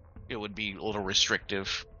that. It would be a little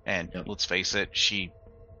restrictive, and Yep. let's face it,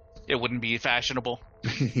 it wouldn't be fashionable.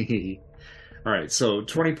 All right, so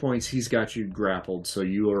 20 points, he's got you grappled, so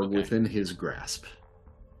you are Okay. within his grasp.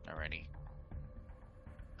 Alrighty.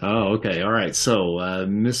 Oh, okay, all right. So,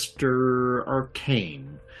 Mr.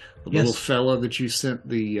 Arcane, the Yes. little fella that you sent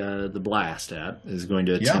the blast at, is going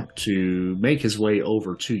to Yeah. attempt to make his way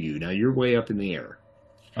over to you. Now, you're way up in the air.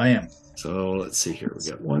 I am. So, let's see here. We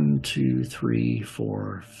got 1, 2, 3,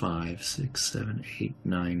 4, 5, 6, 7, 8,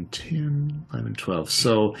 9, 10, 11, 12.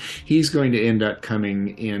 So, he's going to end up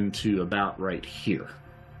coming into about right here.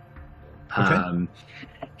 Okay.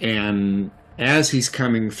 And as he's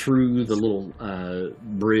coming through the little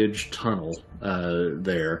bridge tunnel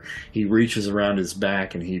there, he reaches around his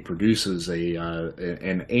back and he produces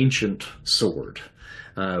an ancient sword,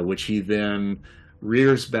 which he then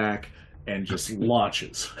rears back and just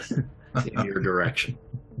launches in your direction.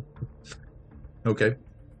 Okay.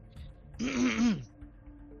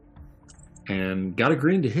 And got a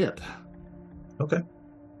green to hit. Okay.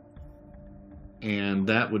 And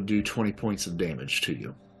that would do 20 points of damage to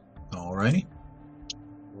you. Alrighty.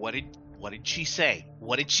 What did she say?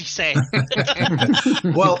 What did she say?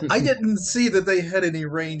 Well, I didn't see that they had any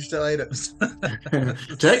ranged items.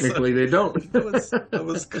 Technically, they don't. I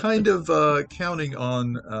was kind of counting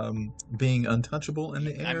on being untouchable in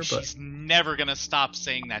the air, but She's never gonna stop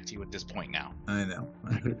saying that to you at this point now. I know.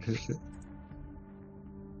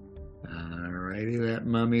 Alrighty, that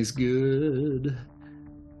mummy's good.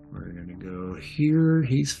 We're gonna go here.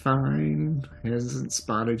 He's fine. Hasn't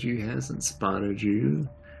spotted you.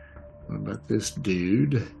 What about this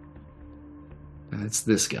dude? That's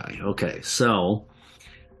this guy. Okay, so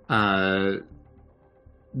the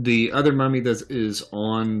other mummy that is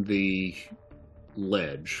on the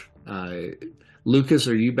ledge. Lucas,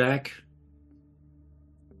 are you back?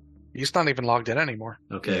 He's not even logged in anymore.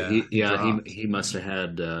 Okay, Yeah, he dropped. he must have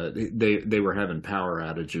had. They were having power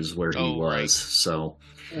outages where he Oh, was. right. So,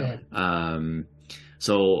 Yeah.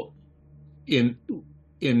 so in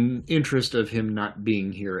interest of him not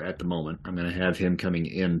being here at the moment, I'm going to have him coming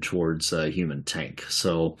in towards Human Tank.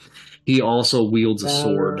 So he also wields a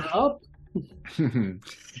sword, Up. and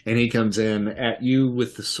he comes in at you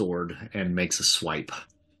with the sword and makes a swipe,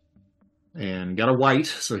 and got a white,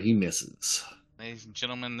 so he misses. Ladies and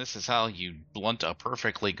gentlemen, this is how you blunt a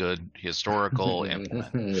perfectly good historical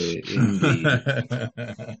implement. Indeed.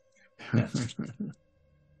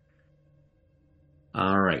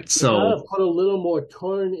 All right, You gotta so put a little more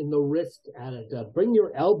turn in the wrist at it. Bring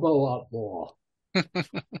your elbow up more.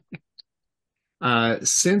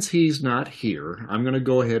 Since he's not here, I'm going to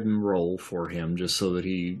go ahead and roll for him just so that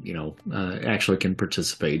he, actually can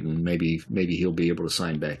participate, and maybe he'll be able to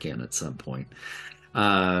sign back in at some point.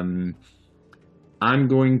 I'm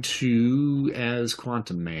going to, as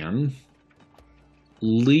Quantum Man,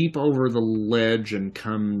 leap over the ledge and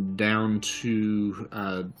come down to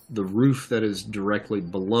the roof that is directly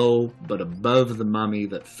below, but above the mummy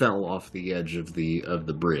that fell off the edge of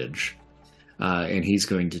the bridge. And he's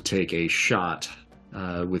going to take a shot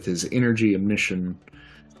with his energy emission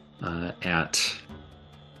at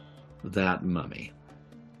that mummy.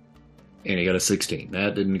 And he got a 16.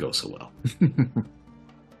 That didn't go so well.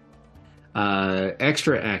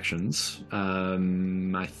 Extra actions.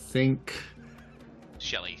 I think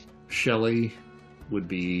Shelly would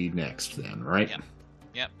be next then, right?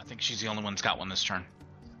 Yep. I think she's the only one that's got one this turn.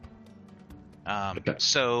 Okay.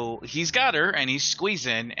 So he's got her, and he's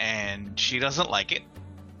squeezing, and she doesn't like it.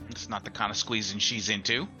 It's not the kind of squeezing she's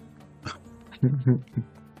into.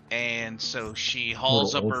 And so she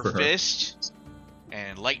hauls up her fist,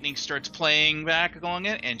 and lightning starts playing back on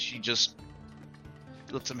it, and she just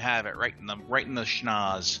lets him have it right in the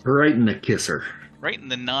schnoz. Right in the kisser. Right in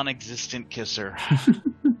the non-existent kisser.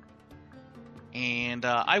 And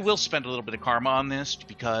I will spend a little bit of karma on this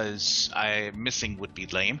because missing would be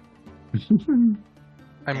lame.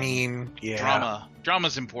 I mean, yeah.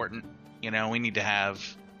 Drama's important. We need to have.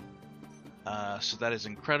 So that is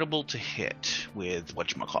incredible to hit with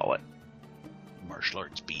whatchamacallit. Martial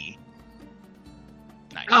Arts B.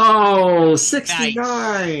 Nice. Oh,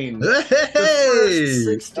 69! Nice. Hey!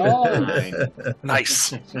 69.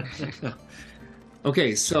 Nice.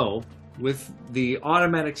 Okay, so with the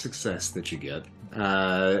automatic success that you get,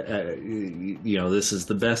 this is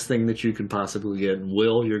the best thing that you can possibly get.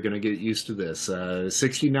 Will, you're going to get used to this.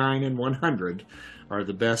 69 and 100 are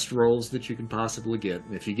the best rolls that you can possibly get.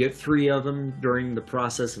 If you get 3 of them during the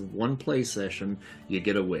process of one play session, you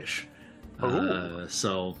get a wish.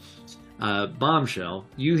 Bombshell,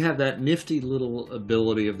 you have that nifty little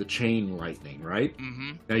ability of the chain lightning, right?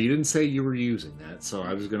 Mm-hmm. Now, you didn't say you were using that, so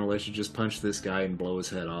I was going to let you just punch this guy and blow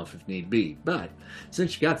his head off if need be. But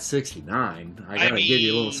since you got 69, I got to give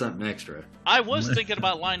you a little something extra. I was thinking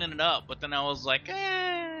about lining it up, but then I was like,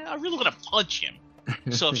 I really want to punch him.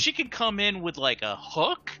 So if she could come in with like a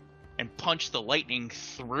hook and punch the lightning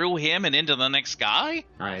through him and into the next guy?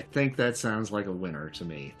 I think that sounds like a winner to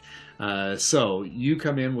me. So you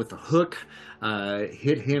come in with the hook,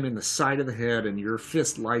 hit him in the side of the head, and your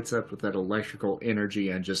fist lights up with that electrical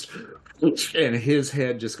energy, and his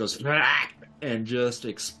head just goes and just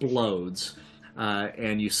explodes.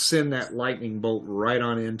 And you send that lightning bolt right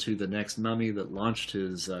on into the next mummy that launched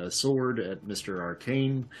his sword at Mr.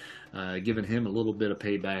 Arcane, giving him a little bit of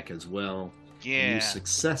payback as well. Yeah. And you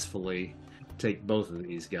successfully take both of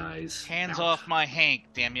these guys. Hands out. off my Hank,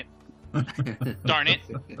 damn it. Darn it.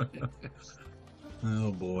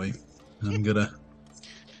 Oh boy. I'm gonna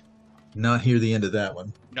not hear the end of that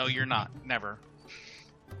one. No, you're not. Never.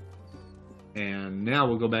 And now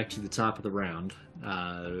we'll go back to the top of the round,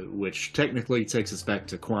 which technically takes us back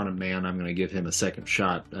to Quantum Man. I'm going to give him a second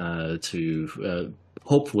shot to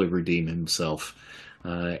hopefully redeem himself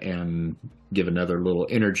and give another little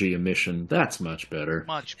energy emission. That's much better.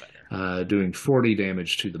 Much better. Doing 40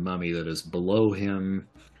 damage to the mummy that is below him,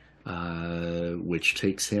 which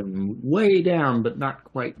takes him way down, but not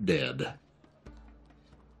quite dead.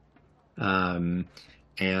 And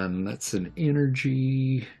that's an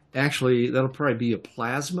energy. Actually, that'll probably be a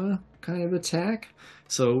plasma kind of attack.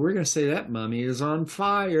 So we're going to say that mummy is on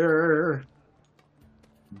fire.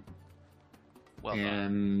 Well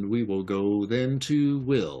and we will go then to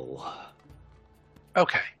Will.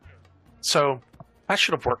 Okay. So that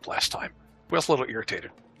should have worked last time. Will's a little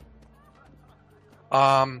irritated.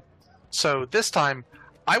 So this time,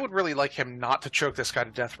 I would really like him not to choke this guy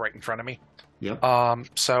to death right in front of me. Yep.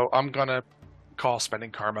 So I'm going to call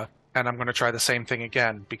spending karma, and I'm going to try the same thing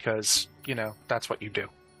again because, that's what you do.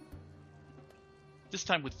 This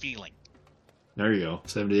time with feeling. There you go.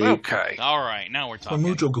 78. Okay. All right, now we're talking.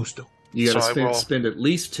 Mucho gusto. You got So to spend at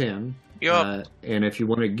least 10. Yep. And if you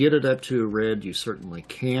want to get it up to a red, you certainly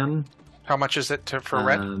can. How much is it for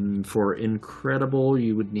red? For incredible,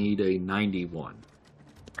 you would need a 91.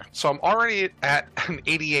 So I'm already at an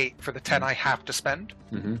 88 for the 10 I have to spend.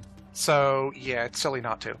 Mm-hmm. So yeah, it's silly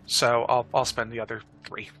not to. So I'll spend the other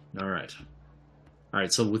 3. All right.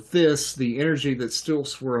 So with this, the energy that's still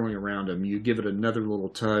swirling around him, you give it another little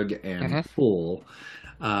tug and pull.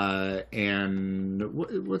 And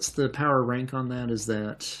what's the power rank on that? Is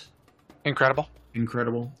that incredible?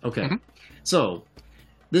 Incredible. Okay. Mm-hmm. So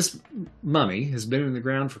this mummy has been in the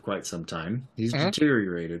ground for quite some time. He's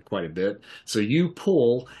deteriorated quite a bit. So you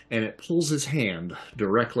pull, and it pulls his hand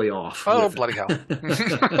directly off. Oh, with bloody it.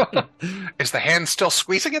 hell. Is the hand still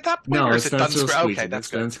squeezing at that point? No, or is it's it not done still squeezing. Okay, that's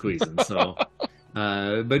it's good. done squeezing. So,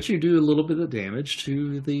 but you do a little bit of damage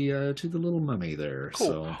to the little mummy there. Cool.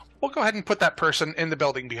 So, We'll go ahead and put that person in the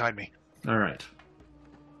building behind me. all right.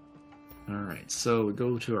 So we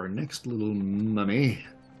go to our next little mummy,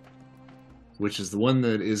 which is the one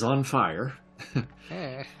that is on fire.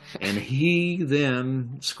 And he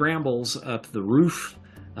then scrambles up the roof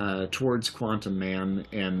towards Quantum Man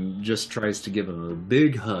and just tries to give him a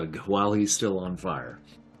big hug while he's still on fire.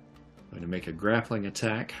 I'm going to make a grappling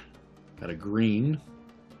attack. Got a green.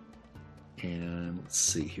 And let's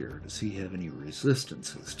see here. Does he have any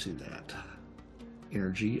resistances to that?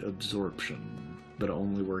 Energy absorption, but it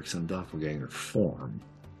only works in doppelganger form.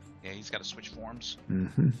 Yeah, he's got to switch forms,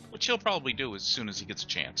 Mm-hmm. which he'll probably do as soon as he gets a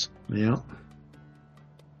chance. Yeah.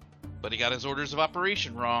 But he got his orders of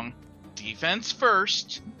operation wrong. Defense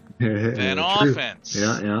first, True. then offense.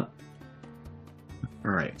 Yeah.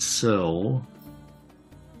 All right, so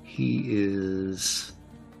he is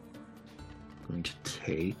going to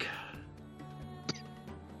take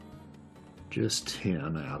just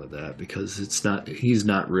 10 out of that because he's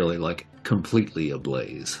not really like completely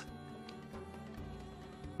ablaze.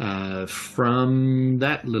 From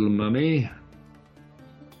that little mummy,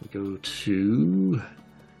 we go to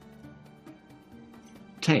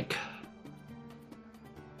Tank.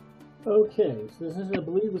 Okay, so this is, I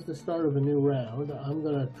believe, is the start of a new round. I'm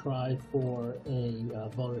going to try for a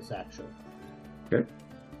bonus action. Okay.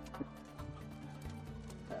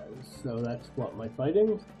 So that's what, my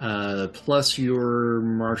fighting? Plus your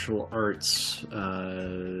martial arts.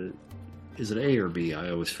 Is it A or B? I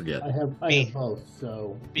always forget. I have both,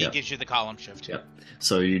 so... B gives you the column shift. Yep.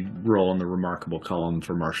 So you roll on the remarkable column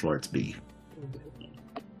for martial arts B.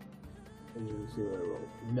 And you see what I roll.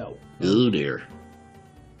 No. Oh dear.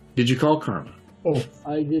 Did you call Karma? Oh,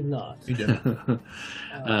 I did not. You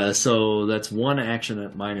did. So that's one action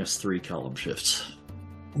at -3 column shifts.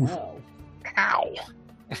 Wow. Ow.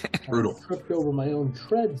 Brutal. I tripped over my own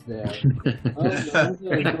treads there. I'm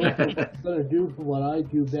going to do what I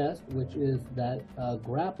do best, which is that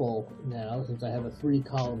grapple now, since I have a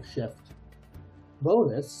 3-column shift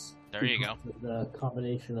bonus. There you go. The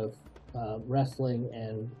combination of wrestling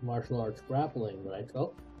and martial arts grappling that I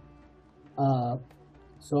took.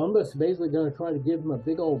 So I'm just basically going to try to give him a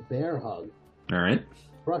big old bear hug. All right.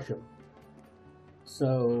 Crush him.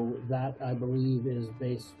 So that, I believe, is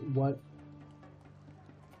based...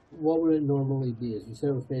 What would it normally be? As you said,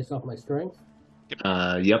 it was based off my strength?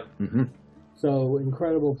 Yep. Mm-hmm. So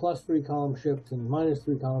incredible plus 3 column shifts and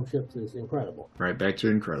 -3 column shifts is incredible. Right back to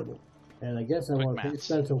incredible. And I guess I Quick want to maths.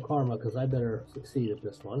 spend some karma because I better succeed at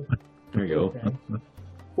this one. There you go. Okay.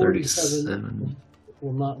 37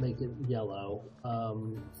 will not make it yellow.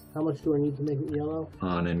 How much do I need to make it yellow?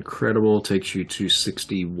 on incredible takes you to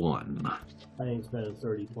 61. I ain't spending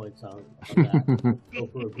 30 points on that. Go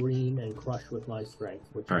for a green and crush with my strength,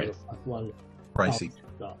 which All right. is one Pricey.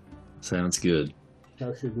 stuff. Sounds good.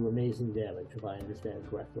 That should do amazing damage if I understand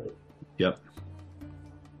correctly. Yep.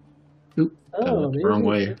 Oop. Oh, went the wrong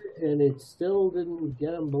way. And it still didn't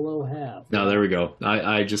get him below half. No, there we go.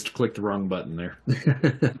 I just clicked the wrong button there.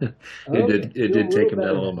 Okay, It feel did take him real down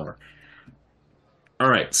a better. little more. All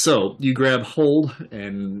right, so you grab hold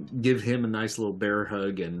and give him a nice little bear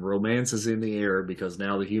hug, and romance is in the air because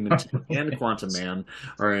now the human and Quantum Man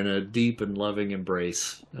are in a deep and loving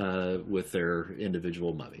embrace with their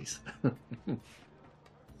individual mummies.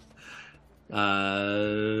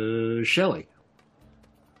 Shelley.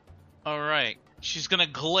 All right. She's going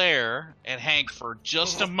to glare at Hank for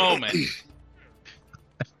just a moment.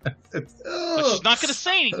 But she's not going to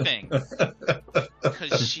say anything.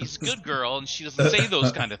 Because she's a good girl and she doesn't say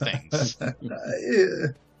those kind of things.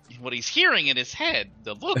 What he's hearing in his head,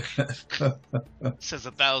 the look, says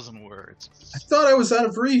 1,000 words. I thought I was out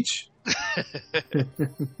of reach.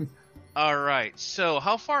 All right. So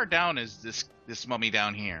how far down is this mummy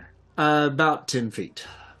down here? About 10 feet.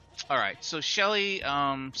 All right. So Shelly,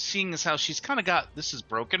 seeing as how she's kind of got this is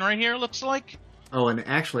broken right here, looks like. Oh, and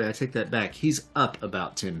actually, I take that back. He's up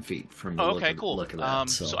about 10 feet from the Okay, cool. look of that.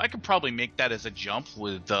 So I could probably make that as a jump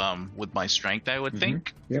with my strength, I would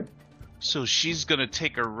think. Yep. So she's gonna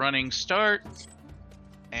take a running start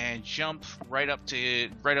and jump right up to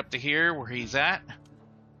here where he's at.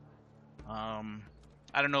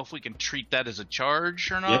 I don't know if we can treat that as a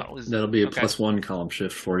charge or not. Yep. That'll be a okay. +1 column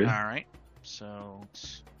shift for you. All right. So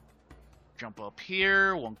let's jump up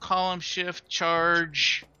here, 1 column shift,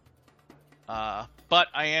 charge. But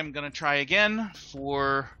I am gonna try again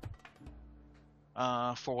for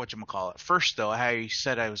whatchamacallit. First, though, I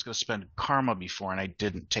said I was gonna spend karma before, and I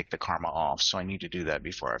didn't take the karma off, so I need to do that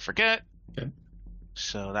before I forget. Okay.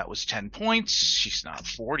 So that was 10 points. She's not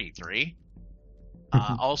 43.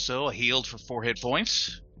 Also, a healed for 4 hit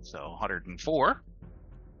points, so 104.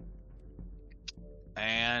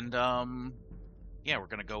 And yeah, we're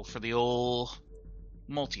gonna go for the old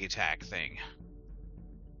multi-attack thing.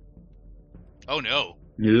 Oh no.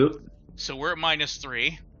 Yep. So we're at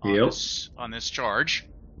 -3 on this charge.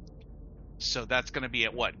 So that's gonna be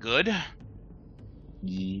at what? Good?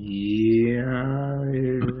 Yeah.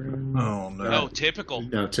 Oh no. No, typical.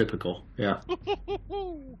 No, typical. Yeah.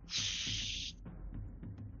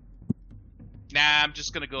 Nah, I'm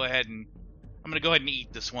just gonna go ahead and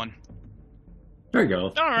eat this one. There you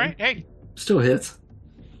go. All right, hey. Still hits.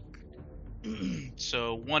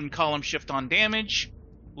 So 1 column shift on damage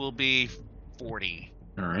will be 40.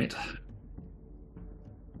 All right.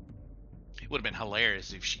 It would have been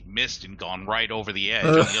hilarious if she missed and gone right over the edge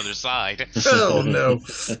on the other side. Oh no.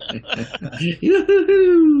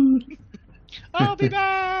 Yoo-hoo! I'll be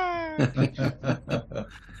back.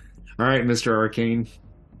 All right, Mr. Arcane.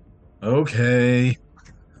 Okay.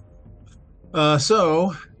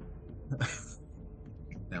 So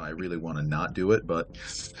now I really want to not do it, but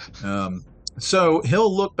so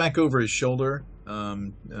he'll look back over his shoulder,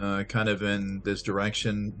 kind of in this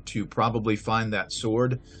direction to probably find that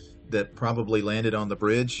sword that probably landed on the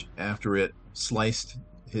bridge after it sliced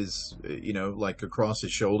his, like across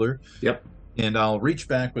his shoulder. Yep. And I'll reach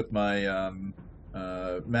back with my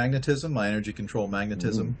magnetism, my energy control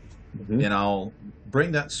magnetism, Mm-hmm. and I'll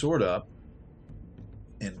bring that sword up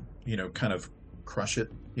and, kind of crush it,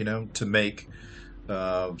 to make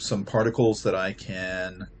some particles that I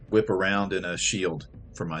can whip around in a shield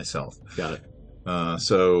for myself. Got it.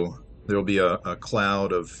 So there'll be a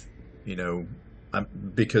cloud of,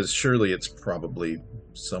 because surely it's probably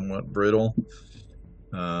somewhat brittle,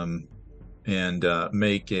 and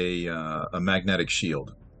make a magnetic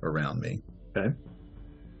shield around me. Okay.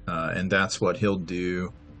 And that's what he'll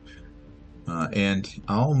do. And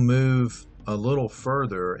I'll move a little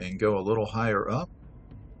further and go a little higher up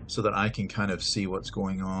so that I can kind of see what's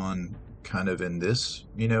going on kind of in this,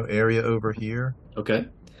 area over here. Okay.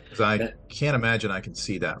 Because I can't imagine I can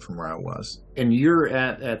see that from where I was. And you're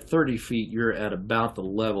at 30 feet, you're at about the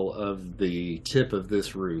level of the tip of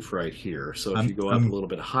this roof right here. So if you go up a little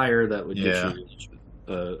bit higher, that would get you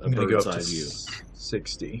a bird's eye view.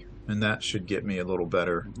 60. And that should get me a little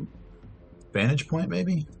better vantage point,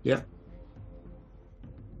 maybe? Yep.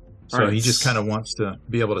 So he just kind of wants to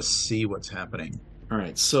be able to see what's happening. All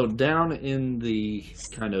right. So down in the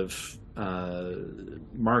kind of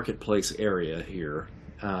marketplace area here,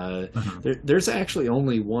 there's actually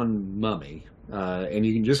only one mummy, and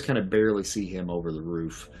you can just kind of barely see him over the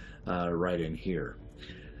roof right in here.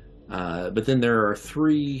 But then there are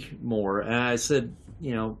 3 more. And I said,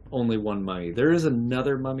 only one mummy. There is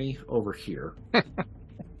another mummy over here.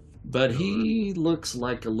 But he looks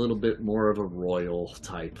like a little bit more of a royal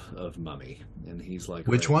type of mummy. And he's like...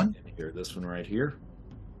 Which one? Here, this one right here.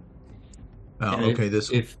 Oh, and okay, this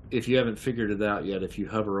one. If you haven't figured it out yet, if you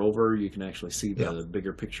hover over, you can actually see the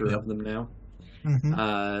bigger picture of them now.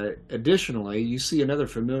 Mm-hmm. Additionally, you see another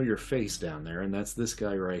familiar face down there, and that's this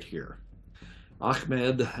guy right here.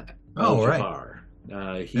 Ahmed Al-Jabbar.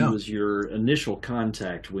 He was your initial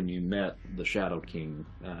contact when you met the Shadow King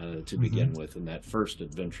to begin with in that first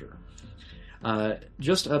adventure.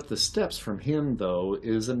 Just up the steps from him, though,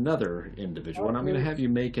 is another individual, and I'm going to have you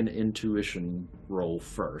make an intuition roll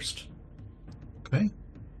first. Okay.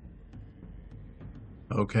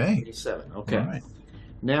 87. Okay. All right.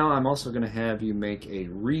 Now I'm also going to have you make a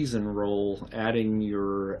reason roll, adding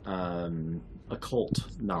your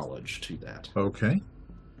occult knowledge to that. Okay.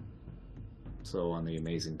 So on the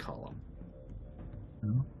amazing column.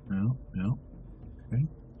 No. Okay.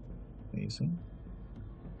 Amazing.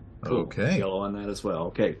 Cool. Okay. Yellow on that as well.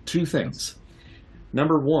 Okay, 2 things.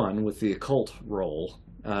 Number 1, with the occult roll,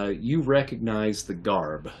 you recognize the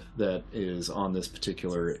garb that is on this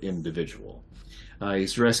particular individual.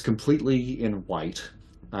 He's dressed completely in white,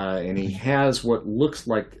 and he has what looks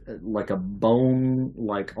like a bone,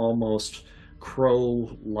 like almost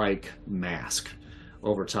crow-like mask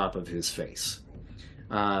over top of his face.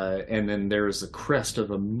 And then there is the crest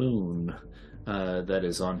of a moon that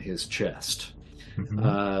is on his chest.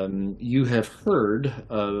 Mm-hmm. You have heard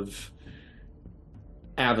of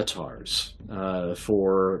avatars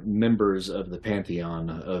for members of the pantheon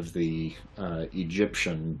of the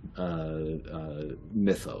Egyptian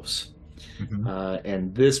mythos.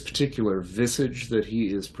 And this particular visage that he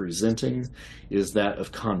is presenting is that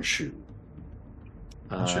of Khonshu.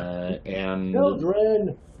 And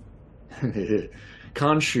Children.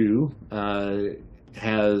 Khonshu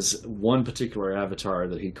has one particular avatar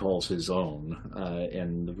that he calls his own,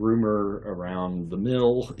 and the rumor around the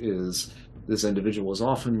mill is this individual is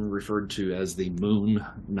often referred to as the Moon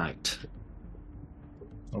Knight.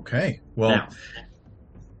 Okay. Well, now,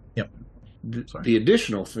 yep. The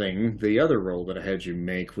additional thing, the other roll that I had you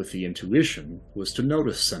make with the intuition, was to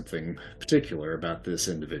notice something particular about this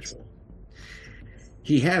individual.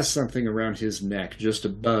 He has something around his neck just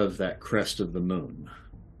above that crest of the moon.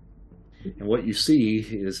 And what you see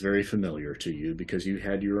is very familiar to you because you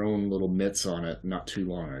had your own little mitts on it not too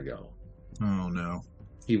long ago. Oh, no.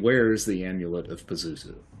 He wears the amulet of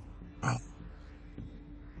Pazuzu.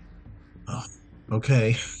 Oh,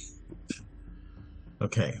 okay.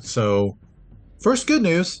 Okay, so first good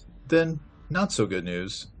news, then not so good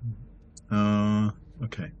news.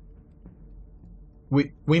 Okay.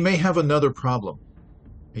 We may have another problem.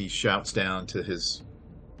 He shouts down to his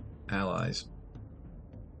allies.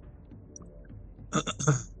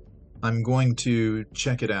 I'm going to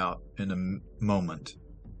check it out in a moment.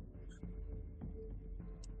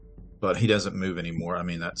 But he doesn't move anymore. I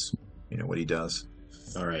mean, that's, what he does.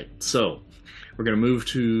 All right, so we're going to move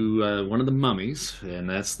to one of the mummies, and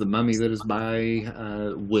that's the mummy that is by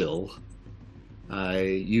Will.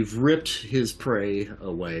 You've ripped his prey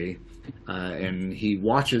away, and he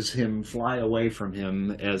watches him fly away from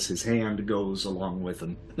him as his hand goes along with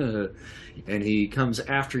him. And he comes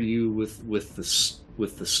after you with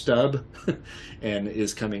the stub and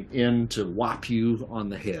is coming in to whop you on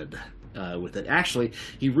the head. With it. Actually,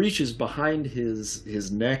 he reaches behind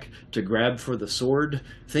his neck to grab for the sword,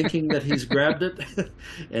 thinking that he's grabbed it,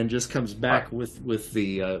 and just comes back with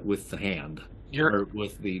the hand, or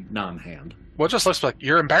with the non-hand. Well, it just looks like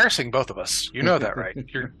you're embarrassing both of us. You know that, right?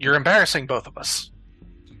 You're embarrassing both of us.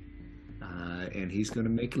 And he's going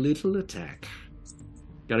to make a little attack.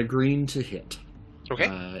 Got a green to hit.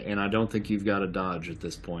 Okay. And I don't think you've got a dodge at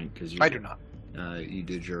this point because I do not. You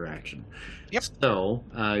did your action. Yep. So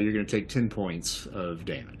you're going to take 10 points of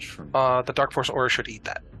damage from. The Dark Force Aura should eat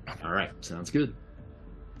that. All right, sounds good.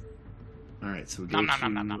 All right, so we go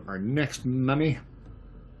to our next mummy,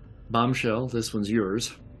 Bombshell. This one's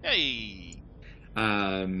yours. Hey.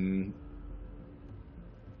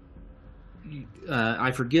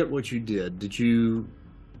 I forget what you did. Did you?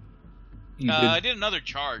 I did another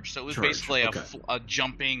charge, so it was basically okay. a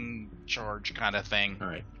jumping charge kind of thing. All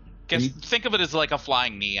right. Think of it as like a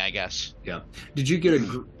flying knee, I guess. Yeah. Did you get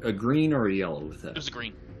a green or a yellow with that? It was a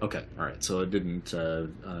green. Okay. All right. So it didn't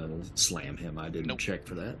slam him. I didn't check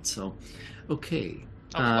for that. So, okay.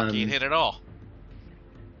 I was lucky it hit it all.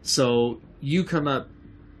 So you come up,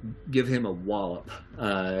 give him a wallop,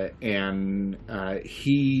 and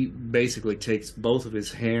he basically takes both of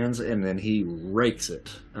his hands and then he rakes it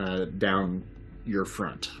down your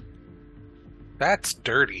front. That's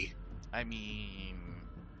dirty. I mean,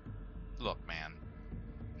 look, man.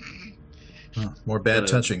 More bad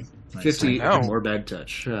touching. 50 more bad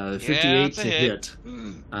touch. 58 to hit,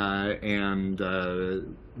 and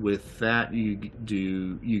with that you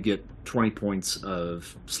get 20 points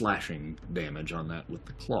of slashing damage on that with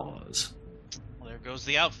the claws. Well, there goes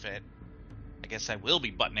the outfit. I guess I will be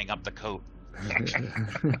buttoning up the coat.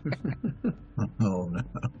 Oh no!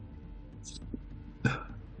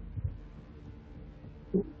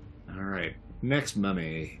 All right, next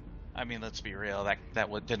mummy. I mean, let's be real. That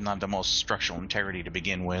didn't have the most structural integrity to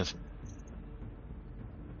begin with.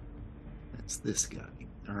 That's this guy.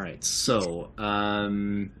 All right. So,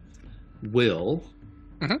 Will.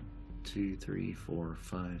 2, 3, 4,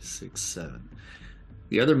 5, 6, 7.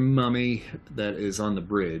 The other mummy that is on the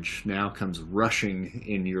bridge now comes rushing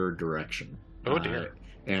in your direction. Oh dear!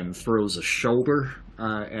 And throws a shoulder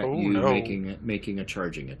at you, no. making a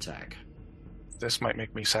charging attack. This might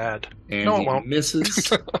make me sad. And no, he it won't.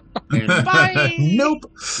 misses. And Bye!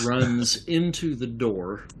 Nope. Runs into the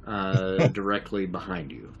door directly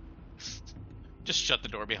behind you. Just shut the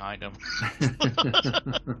door behind him.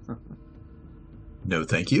 No,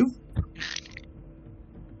 thank you.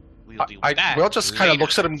 We'll deal with that Will just kind of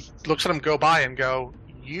later. looks at him go by and go,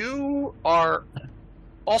 "You are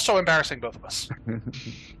also embarrassing both of us."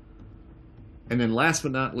 And then last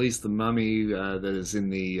but not least, the mummy that is in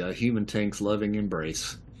the human tank's loving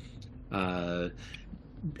embrace headbutts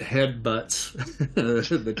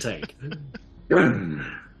the tank.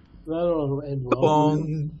 That'll end well.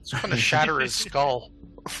 It's going to shatter his skull.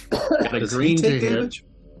 Got a Does green he to take hit, damage?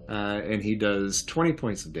 and he does 20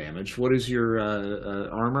 points of damage. What is your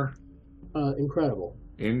armor? Incredible.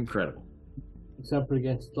 Incredible. Except for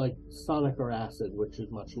against like sonic or acid, which is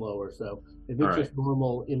much lower. So if it's All right. just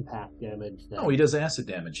normal impact damage, then Oh, he does acid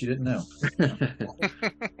damage. You didn't know.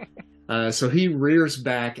 So he rears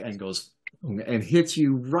back and goes and hits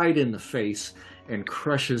you right in the face and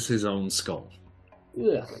crushes his own skull.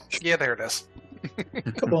 yeah. Yeah, there it is.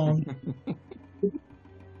 Come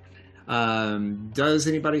on. Does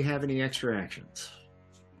anybody have any extra actions?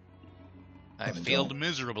 I failed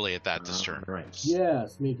miserably at that this turn. Right.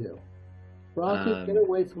 Yes, me too. Rocket, get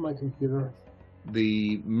away from my computer.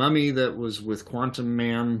 The mummy that was with Quantum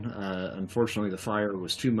Man, unfortunately, the fire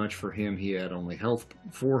was too much for him. He had only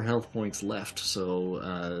 4 health points left,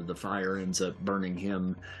 so the fire ends up burning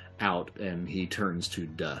him out, and he turns to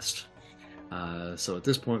dust. So at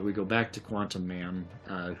this point, we go back to Quantum Man,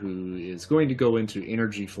 who is going to go into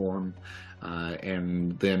energy form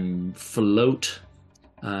and then float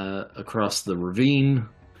across the ravine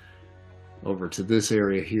over to this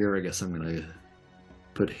area here. I guess I'm going to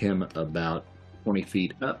put him about 20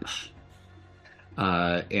 feet up.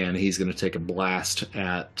 And he's going to take a blast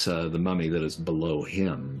at the mummy that is below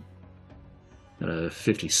him.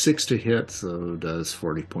 56 to hit, so does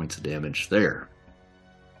 40 points of damage there.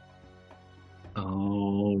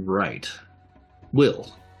 All right.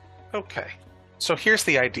 Will. Okay. So here's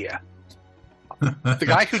the idea. The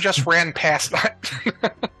guy who just ran past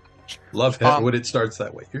Love it when it starts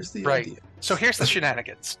that way. Here's the right. idea. So here's the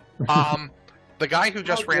shenanigans. The guy who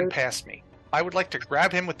just ran past me, I would like to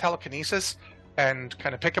grab him with telekinesis and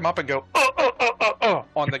kind of pick him up and go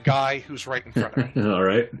on the guy who's right in front of me. All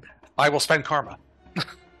right. I will spend karma.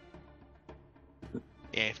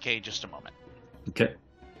 AFK just a moment. Okay.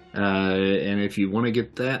 And if you want to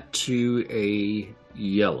get that to a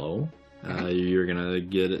yellow, you're going to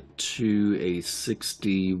get it to a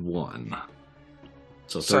 61.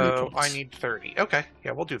 So 30 So points. I need 30. Okay.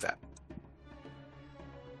 Yeah, we'll do that.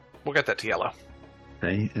 We'll get that to yellow.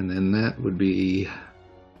 Okay, and then that would be...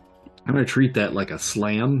 I'm going to treat that like a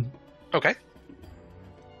slam. Okay.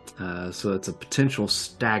 So it's a potential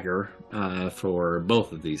stagger for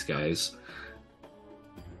both of these guys.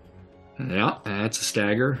 Yeah, that's a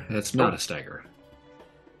stagger. That's not a stagger.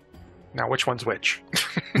 Now, which one's which?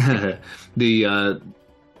 The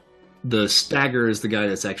stagger is the guy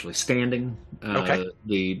that's actually standing. Okay.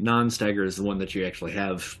 The non-stagger is the one that you actually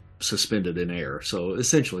have suspended in air. So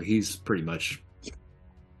essentially, he's pretty much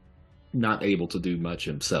not able to do much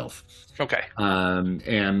himself. Okay.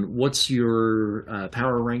 And what's your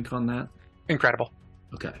power rank on that? Incredible.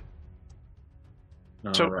 Okay.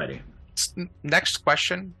 So- Alrighty. Next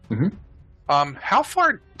question. Mhm. How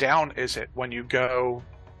far down is it when you go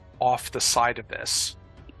off the side of this?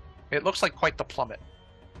 It looks like quite the plummet.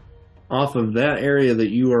 Off of that area that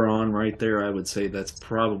you are on right there, I would say that's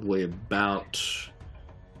probably about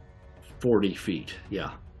 40 feet.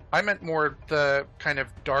 Yeah. I meant more the kind of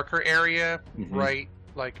darker area, Mhm. right?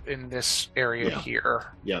 Like in this area Yeah. here.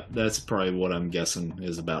 Yeah, that's probably what I'm guessing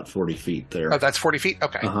is about 40 feet there. Oh, that's 40 feet?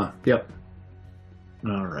 Okay. Uh-huh. Yep.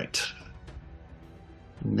 All right.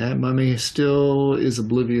 And that mummy still is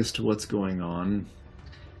oblivious to what's going on.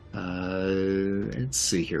 Let's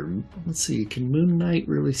see here. Let's see. Can Moon Knight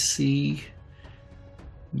really see?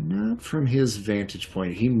 Not from his vantage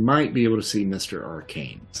point. He might be able to see Mr.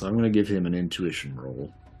 Arcane. So I'm going to give him an intuition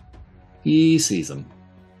roll. He sees him.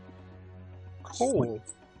 Cool.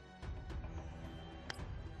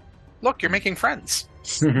 Look, you're making friends.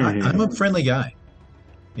 I'm a friendly guy.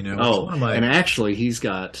 You know, it's Oh, one of my- and actually, he's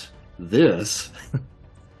got this,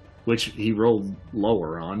 which he rolled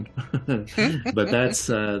lower on, but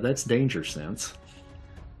that's danger sense,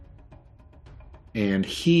 and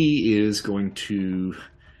he is going to.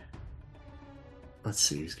 Let's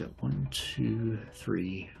see. He's got 1, 2,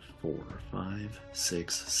 3, 4, 5,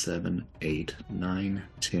 6, 7, 8, 9,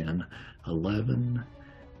 10, 11,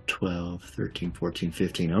 12, 13, 14,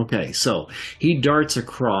 15. Okay, so he darts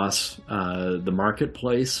across the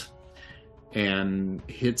marketplace and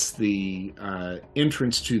hits the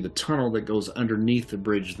entrance to the tunnel that goes underneath the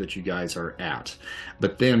bridge that you guys are at,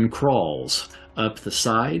 but then crawls up the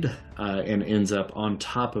side and ends up on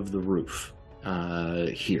top of the roof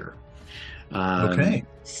here. Okay.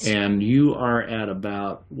 And you are at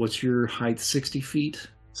about, what's your height, 60 feet?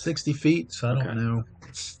 60 feet, so I Okay. don't know.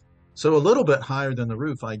 So a little bit higher than the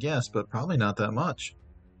roof, I guess, but probably not that much.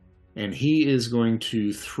 And he is going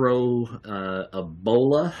to throw a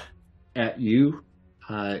bola at you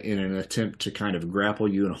in an attempt to kind of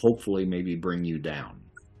grapple you and hopefully maybe bring you down.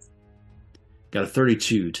 Got a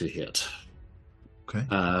 32 to hit.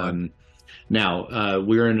 Okay. Now,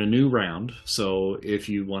 we're in a new round, so if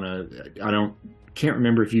you want to... can't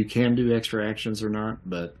remember if you can do extra actions or not,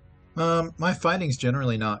 but My fighting's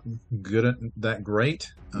generally not good at that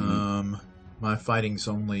great. My fighting's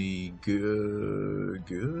only good.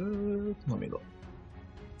 Let me look.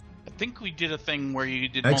 I think we did a thing where you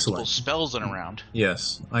did Excellent. multiple spells in a round.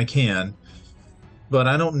 Yes, I can, but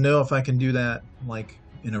I don't know if I can do that like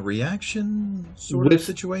in a reaction sort of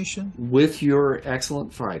situation. With your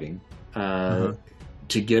excellent fighting,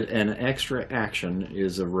 to get an extra action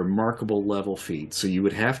is a remarkable level feat. So you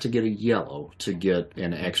would have to get a yellow to get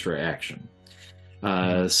an extra action.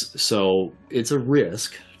 So it's a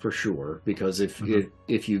risk for sure, because if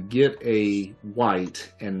you get a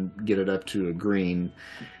white and get it up to a green,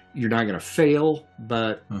 you're not going to fail,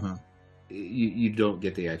 but you don't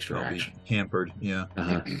get the extra action. Hampered, yeah.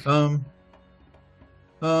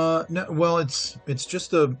 No, well, it's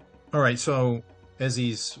just a. All right, so as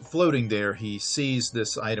he's floating there, he sees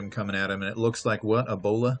this item coming at him, and it looks like what? A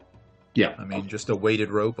bola? Yeah. I mean, just a weighted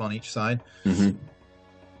rope on each side.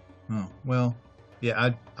 Oh well, yeah.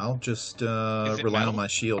 I'll just rely on my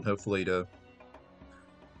shield, hopefully to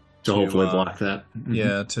hopefully block that.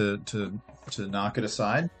 Yeah, to knock it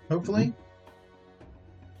aside, hopefully.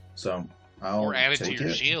 So I'll or add it to take your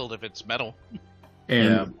shield if it's metal.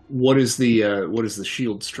 And what is the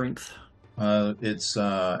shield strength? It's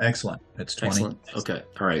excellent. It's 20. Excellent. Okay.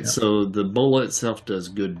 All right. Yeah. So the bola itself does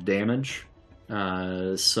good damage.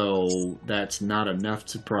 So that's not enough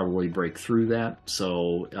to probably break through that.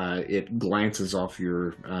 So it glances off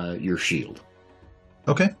your shield.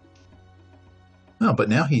 Okay. Oh, but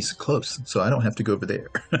now he's close, so I don't have to go over there.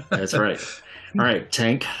 That's right. All right,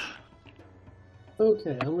 Tank.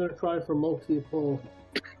 Okay, I'm going to try for multiple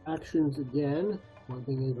actions again. One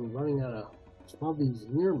thing is, we're running out of zombies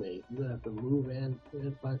near me. I'm going to have to move and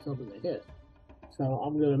find something to hit. So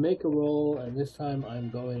I'm going to make a roll, and this time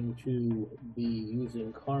I'm going to be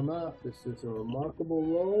using Karma. This is a remarkable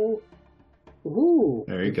roll. Woohoo!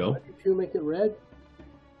 There you go. Did you make it red?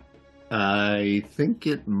 I think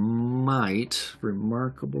it might.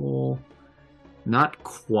 Remarkable. Not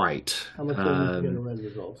quite. How much do I need to get a red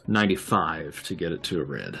result? 95 to get it to a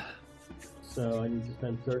red. So I need to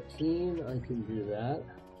spend 13. I can do that.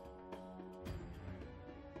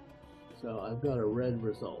 So I've got a red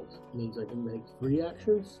result. Means I can make 3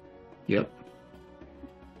 actions? Yep.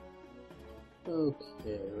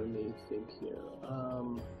 Okay, let me think here.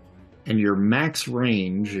 And your max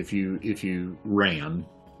range, if you ran,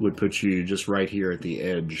 would put you just right here at the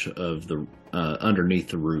edge of the underneath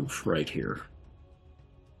the roof, right here.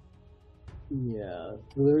 Yeah,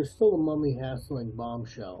 there's still a mummy hassling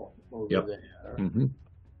bombshell over there.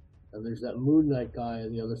 And there's that Moon Knight guy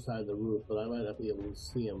on the other side of the roof, but I might not be able to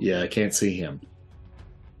see him. Yeah, I can't see him.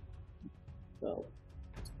 So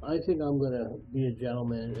I think I'm going to be a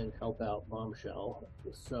gentleman and help out Bombshell.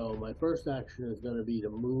 So my first action is going to be to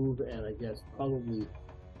move and I guess probably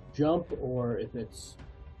jump, or if it's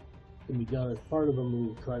can be done as part of a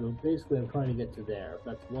move, basically I'm trying to get to there. If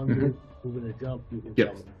that's one move and a jump, you can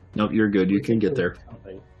tell me. Nope, you're good. You can get there.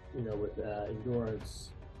 Jumping, with endurance,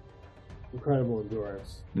 incredible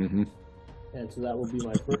endurance. And so that will be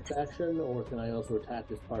my first action, or can I also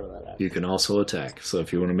attack as part of that action? You can also attack. So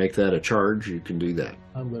if you want to make that a charge, you can do that.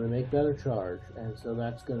 I'm going to make that a charge, and so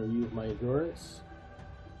that's going to use my endurance.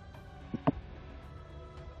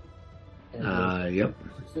 And yep.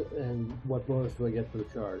 And what bonus do I get for the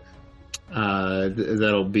charge?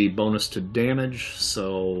 That'll be bonus to damage,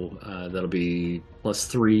 so that'll be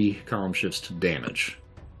 +3 column shifts to damage.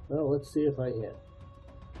 Well, let's see if I hit.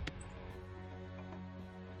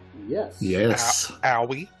 Yes. Yes.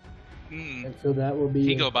 Owie. And so that will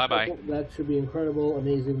be. Go bye-bye. That should be incredible,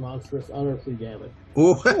 amazing, monstrous, unearthly damage.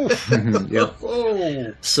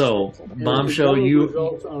 Yep. So, Bombshell, you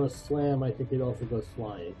results on a slam. I think it also goes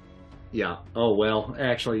flying. Yeah. Oh, well,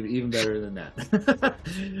 actually, even better than that.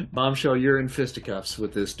 Bombshell, you're in fisticuffs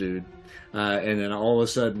with this dude. And then all of a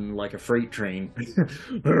sudden, like a freight train,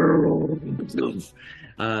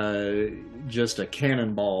 just a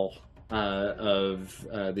cannonball of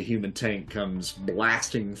the human tank comes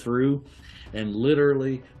blasting through, and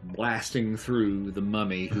literally blasting through the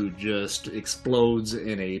mummy, who just explodes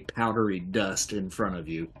in a powdery dust in front of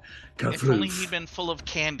you. If only he'd been full of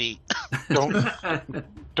candy. Don't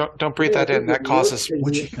breathe that in. That causes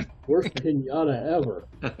worst pinata ever.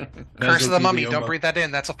 Curse of the mummy. Don't breathe that in.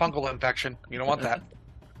 That's a fungal infection. You don't want that.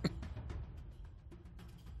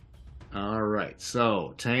 All right.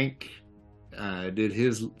 So Tank did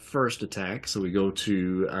his first attack. So we go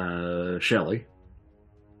to Shelly.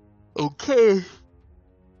 Okay.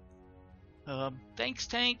 Thanks,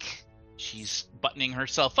 Tank. She's buttoning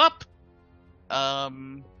herself up.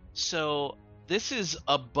 So this is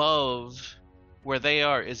above where they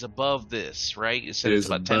are is above this, right? You said It it's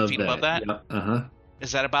is about 10 feet above that? Yep. Uh-huh.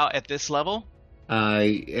 Is that about at this level?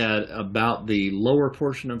 At about the lower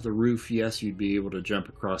portion of the roof, yes, you'd be able to jump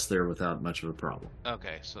across there without much of a problem.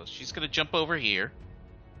 Okay, so she's going to jump over here.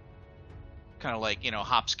 Kind of like,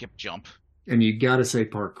 hop, skip, jump. And you got to say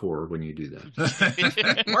parkour when you do that.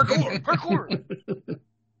 Parkour! Parkour!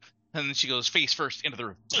 And then she goes face first into the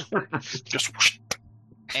roof. Just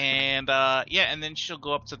And, and then she'll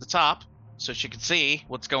go up to the top so she can see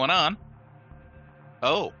what's going on.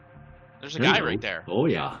 Oh, there's a guy right there. Oh,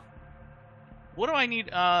 yeah. What do I need?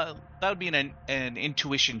 That would be an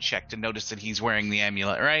intuition check to notice that he's wearing the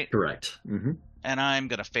amulet, right? Correct. Mm-hmm. And I'm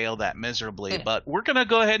going to fail that miserably, but we're going to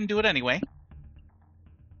go ahead and do it anyway.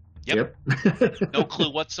 Yep. No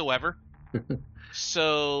clue whatsoever.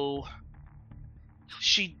 So,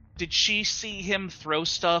 did she see him throw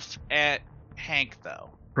stuff at Hank,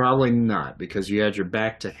 though? Probably not, because you had your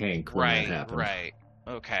back to Hank when that happened. Right.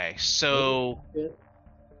 Okay, so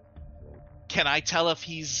can I tell if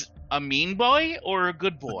he's a mean boy or a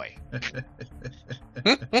good boy?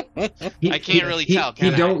 I can't really tell, can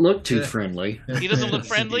He I? don't look too friendly. He doesn't look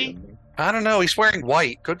friendly? I don't know. He's wearing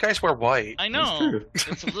white. Good guys wear white. I know.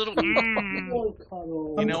 It's a little...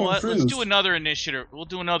 You know what? Let's do another initiative. We'll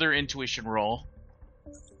do another intuition roll.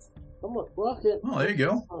 Come on, Rocket. Oh, there you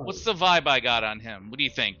go. What's the vibe I got on him? What do you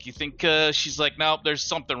think? You think she's like, nope, there's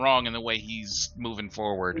something wrong in the way he's moving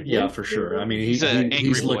forward? Yeah, for sure. I mean, He's an angry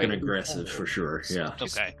he's boy. looking aggressive for sure. Yeah.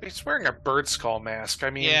 Okay. He's wearing a bird skull mask. I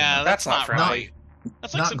mean, Yeah, that's that's not not friendly.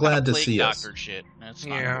 That's like Not some glad kind of to plague see us. doctor shit. That's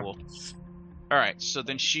not Yeah. cool. All right, so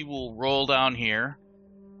then she will roll down here,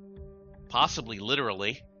 possibly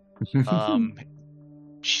literally. She's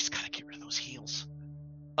got to get rid of those heels.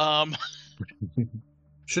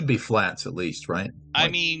 Should be flats at least, right? I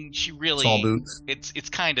Like mean, she really. tall boots. It's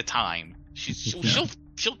kind of time. She'll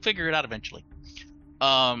figure it out eventually.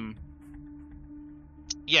 Yeah,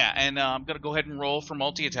 and I'm gonna go ahead and roll for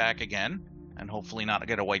multi-attack again, and hopefully not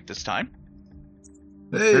get a white this time.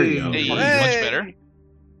 There you go. Hey, Hey! much better.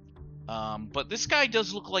 But this guy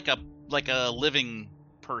does look like a living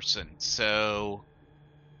person, so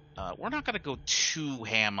we're not gonna go too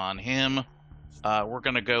ham on him. We're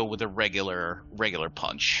gonna go with a regular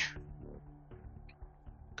punch,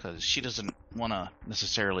 because she doesn't want to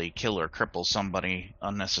necessarily kill or cripple somebody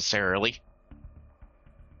unnecessarily.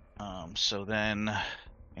 So then,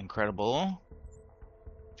 incredible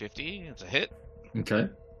 50. It's a hit, Okay.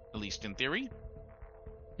 at least in theory.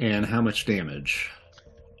 And how much damage?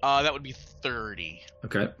 That would be 30.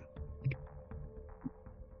 Okay. Which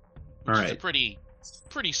All is right. a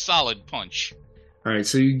pretty solid punch. All right.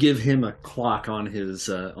 So you give him a clock on his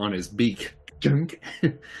beak,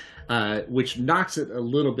 which knocks it a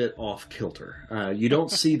little bit off kilter. You don't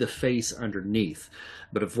see the face underneath,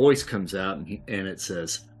 but a voice comes out and it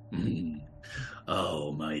says,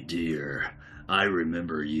 "Oh, my dear, I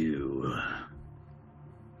remember you."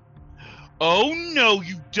 Oh no,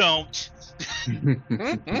 you don't.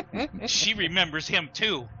 She remembers him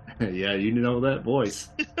too. Yeah, you know that voice.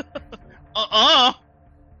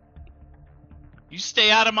 You stay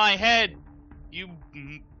out of my head, you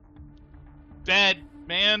bad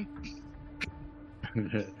man.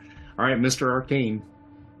 All right, Mr. Arcane.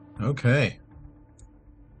 Okay.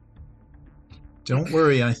 Don't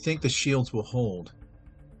worry, I think the shields will hold.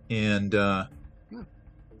 And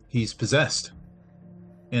he's possessed.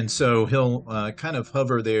 And so he'll kind of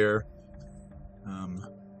hover there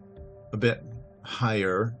a bit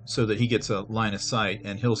higher so that he gets a line of sight,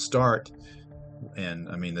 and he'll start, and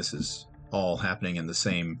I mean, this is all happening in the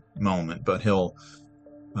same moment, but he'll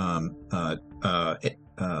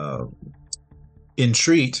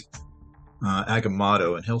entreat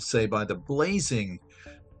Agamotto, and he'll say, by the blazing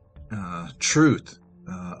truth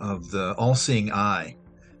of the all-seeing eye,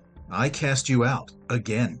 I cast you out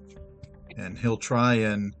again. And he'll try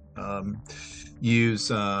and use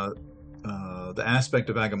the aspect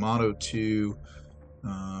of Agamotto to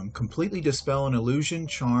completely dispel an illusion,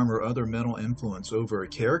 charm, or other mental influence over a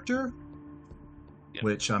character,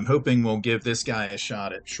 which I'm hoping will give this guy a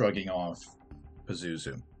shot at shrugging off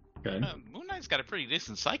Pazuzu. Okay. Moon Knight's got a pretty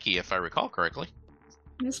decent psyche, if I recall correctly.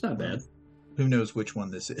 It's not bad. Who knows which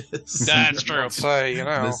one this is? That's true. Say, you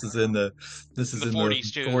know. This is in the The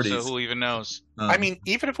 40s too, 40s. so who even knows? I mean,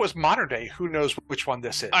 even if it was modern day, who knows which one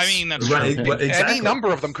this is? I mean, that's right, true. but exactly. Any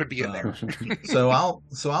number of them could be in there. So I'll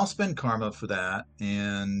spend karma for that,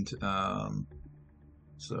 and all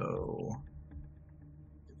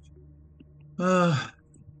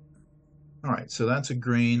right, so that's a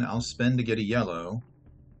green. I'll spend to get a yellow.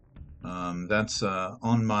 That's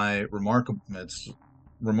on my remarkable. It's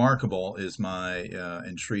remarkable is my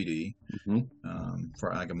entreaty Mhm.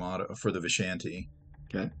 for Agamotto, for the Vishanti.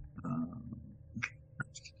 Okay.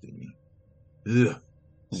 Let's see. Ugh.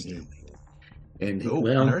 Mhm. And Oh,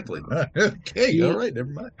 well, unearthly. Okay, he- all right, never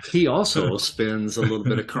mind. he also spends a little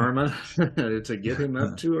bit of karma to get him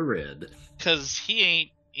up to a red. Because he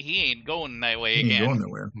ain't going that way He ain't again. going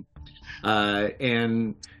nowhere.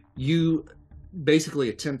 And you basically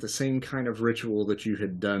attempt the same kind of ritual that you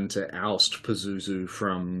had done to oust Pazuzu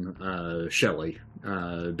from Shelley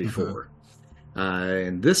before.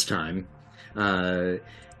 And this time,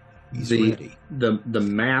 He's the ready. the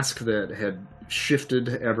mask that had shifted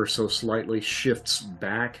ever so slightly shifts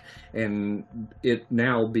back, and it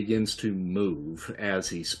now begins to move as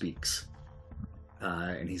he speaks.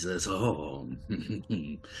 And he says, "Oh,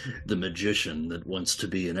 the magician that wants to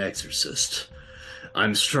be an exorcist.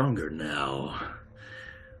 I'm stronger now.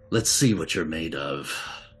 Let's see what you're made of."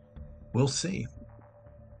 We'll see.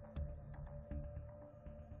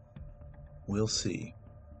 We'll see.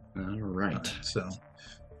 All All right. right, so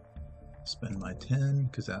spend my 10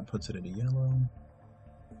 because that puts it at a yellow.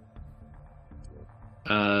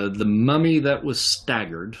 The mummy that was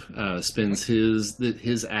staggered spends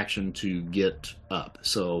his action to get up,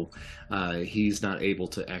 so he's not able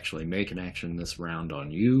to actually make an action this round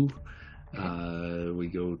on you. We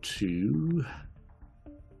go to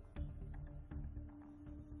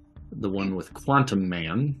the one with Quantum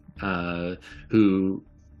Man, who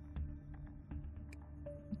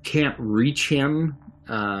can't reach him,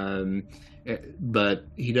 but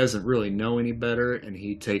he doesn't really know any better, and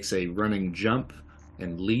he takes a running jump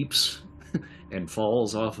and leaps and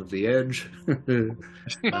falls off of the edge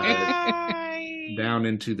down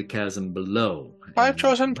into the chasm below. I've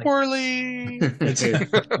chosen poorly.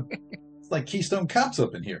 It's like Keystone Cops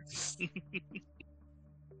up in here.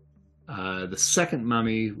 The second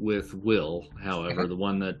mummy with Will, however, the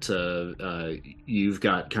one that you've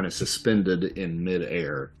got kind of suspended in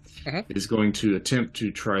midair, is going to attempt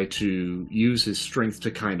to try to use his strength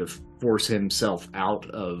to kind of force himself out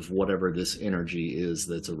of whatever this energy is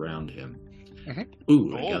that's around him.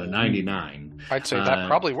 Ooh, I got a 99. I'd say that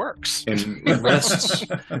probably works. And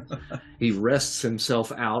he rests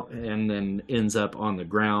himself out and then ends up on the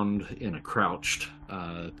ground in a crouched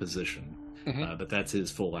position. But that's his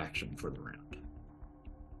full action for the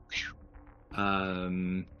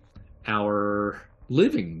round. Our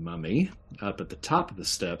living mummy up at the top of the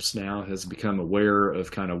steps now has become aware of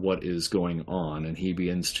kind of what is going on, and he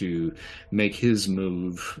begins to make his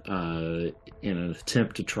move in an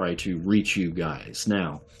attempt to try to reach you guys.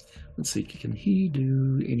 Now, let's see, can he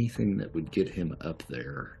do anything that would get him up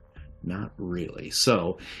there? Not really.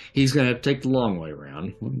 So he's going to have to take the long way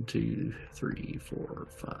around. 1, 2, 3, 4,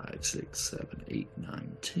 5, 6, 7, 8,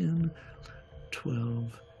 9, 10,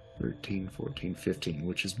 12, 13, 14, 15,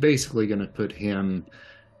 which is basically going to put him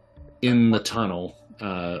in the tunnel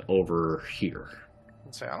over here.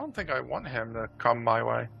 Say, I don't think I want him to come my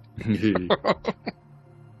way.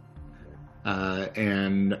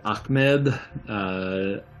 And Ahmed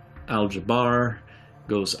Al-Jabbar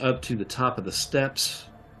goes up to the top of the steps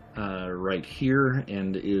right here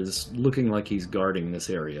and is looking like he's guarding this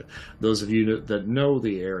area. Those of you that know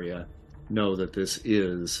the area know that this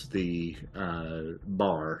is the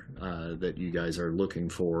bar that you guys are looking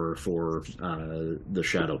for the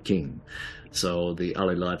Shadow King. So the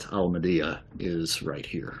Alilat Al-Madiyah is right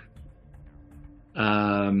here.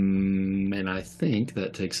 And I think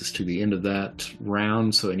that takes us to the end of that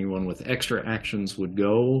round, so anyone with extra actions would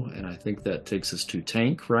go, and I think that takes us to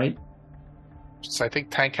Tank, right? So I think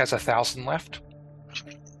Tank has 1,000 left.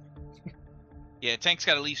 Yeah, Tank's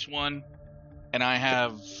got at least one, and I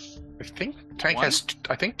have. I think Tank one?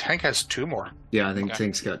 has 2 more. Yeah, I think Okay.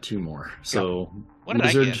 Tank's got 2 more. So, What did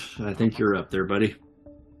Wizard, I get? I think you're up there, buddy.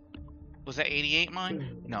 Was that 88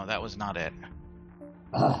 mine? No, that was not it.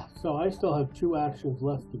 So I still have 2 actions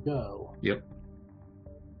left to go. Yep.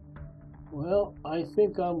 Well, I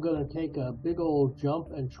think I'm going to take a big old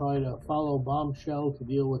jump and try to follow Bombshell to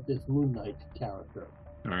deal with this Moon Knight character.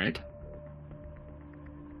 All right.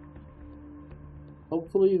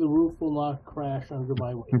 Hopefully the roof will not crash under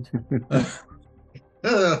my weight.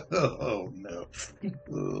 Oh no.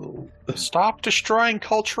 Oh. Stop destroying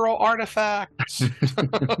cultural artifacts.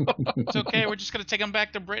 It's okay. We're just gonna take him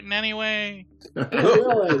back to Britain anyway.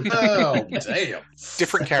 Really? Oh, damn.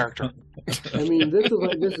 Different character. I mean, this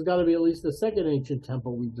has got to be at least the second ancient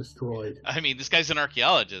temple we've destroyed. I mean, this guy's an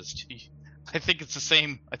archaeologist. I think it's the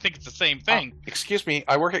same. I think it's the same thing. Excuse me,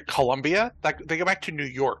 I work at Columbia. They go back to New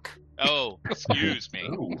York. Oh, excuse me.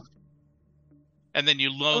 Oh. And then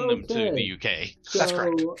you loan them to Okay. the UK. That's So,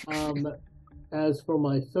 correct. as for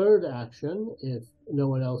my third action, if no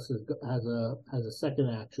one else has a second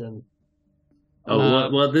action.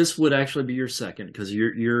 Well, this would actually be your second because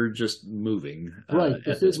you're just moving. Right,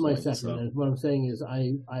 this is my point, second. so. And what I'm saying is,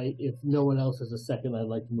 if no one else has a second, I'd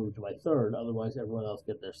like to move to my third. Otherwise, everyone else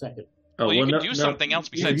get their second. Well, you can do something else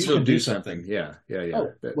besides you can do something. Yeah.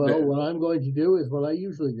 Oh, well, what I'm going to do is what I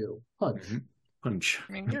usually do: punch. Mm-hmm. Punch.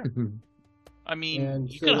 I mean, yeah. I mean,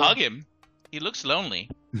 And you so could that- hug him. He looks lonely.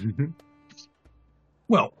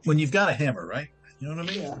 Well, when you've got a hammer, right? You know what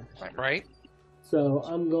I mean? Yeah. Right? So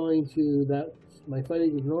I'm going to that. My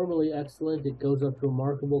fighting is normally excellent. It goes up to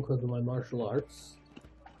remarkable because of my martial arts.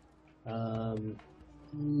 Yeah,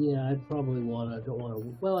 I probably don't want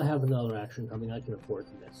to. Well, I have another action coming. I can afford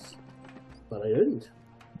to miss, but I didn't.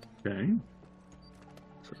 Okay.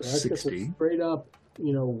 So that's just a 60. straight up,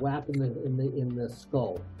 whack in the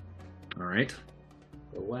skull. All right.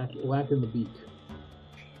 A whack in the beak.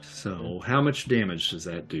 So how much damage does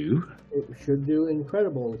that do? It should do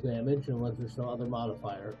incredible damage unless there's some other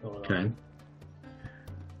modifier going Okay. on.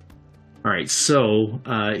 All right, so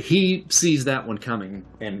he sees that one coming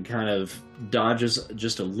and kind of dodges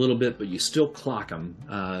just a little bit, but you still clock him.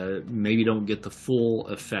 Maybe don't get the full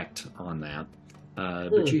effect on that,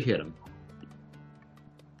 but you hit him.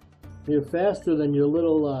 You're faster than your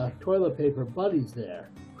little toilet paper buddies there.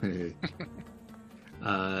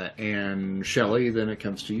 And Shelly, then it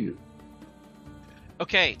comes to you.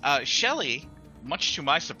 Okay, Shelly, much to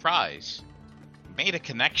my surprise, made a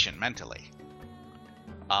connection mentally.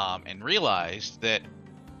 And realized that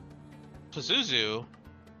Pazuzu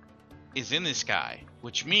is in the sky,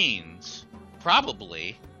 which means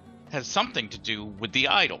probably has something to do with the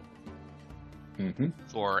idol. Mm-hmm.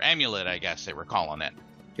 Or amulet, I guess they were calling it.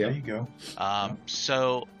 Yeah. There you go.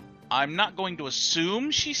 So I'm not going to assume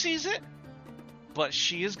she sees it, but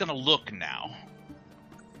she is going to look now.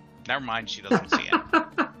 Never mind, she doesn't see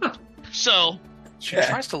it. So She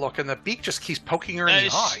tries to look, and the beak just keeps poking her in the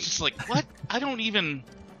it's eye. just like, what? I don't even...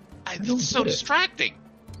 don't it's so get it. distracting.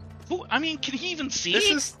 I mean, can he even see?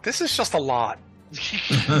 This is just a lot.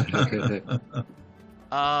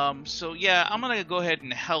 So yeah, I'm gonna go ahead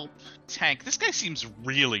and help Tank. This guy seems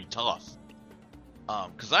really tough.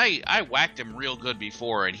 Because I whacked him real good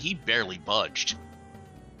before, and he barely budged.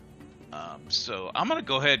 So I'm gonna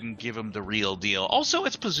go ahead and give him the real deal. Also,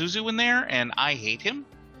 it's Pazuzu in there, and I hate him.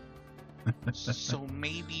 So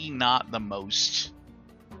maybe not the most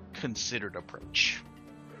considered approach.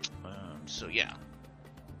 So yeah,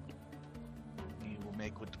 we will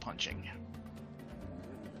make with the punching.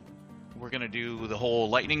 We're gonna do the whole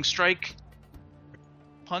lightning strike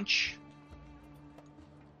punch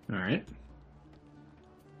All right.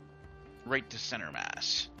 right to center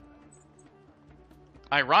mass.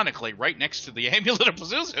 Ironically, right next to the amulet of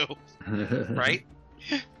Pazuzu. Right?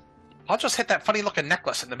 I'll just hit that funny looking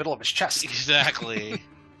necklace in the middle of his chest. Exactly.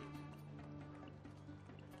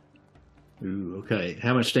 Ooh, okay.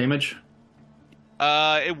 How much damage?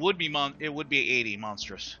 It would be 80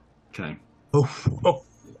 monstrous. Okay. Oh,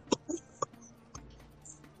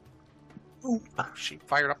 She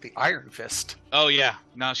fired up the Iron Fist. Oh yeah,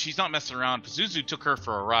 no, she's not messing around. Pazuzu took her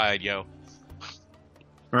for a ride, yo.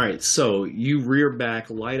 All right, so you rear back,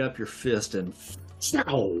 light up your fist, and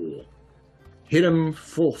hit him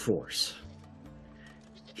full force.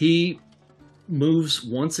 He moves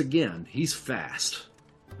once again. He's fast.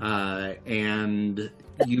 And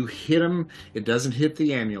you hit him. It doesn't hit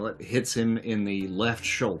the amulet. It hits him in the left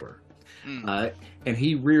shoulder. And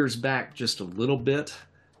he rears back just a little bit.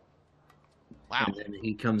 Wow. And then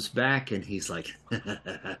he comes back and he's like,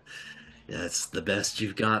 that's the best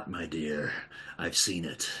you've got, my dear. I've seen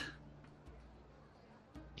it.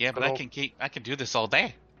 Yeah, but I can do this all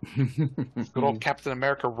day. Good old Captain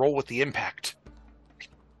America roll with the impact.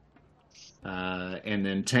 And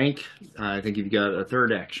then Tank, I think you've got a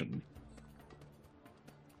third action.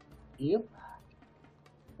 Yep.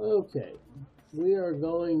 Okay. We are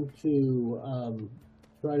going to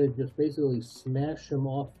try to just basically smash him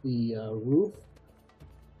off the roof.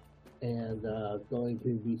 And going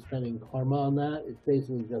to be spending karma on that. It's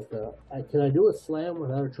basically just can I do a slam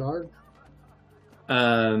without a charge?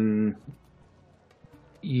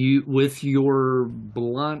 You with your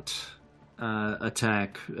blunt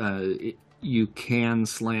attack, you can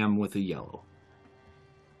slam with a yellow.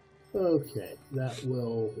 Okay, that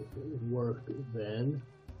will work then.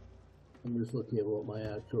 I'm just looking at what my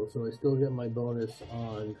actual. So I still get my bonus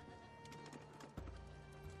on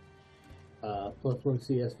 +1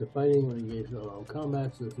 CS to fighting when engaged in unarmed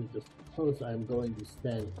combat. So this is just post. I'm going to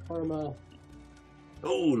spend karma.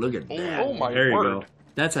 Oh, look at that! Oh my there you word. go.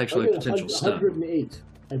 That's actually a potential stun. 108.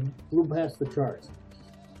 I blew past the charts.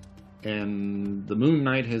 And the Moon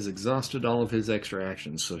Knight has exhausted all of his extra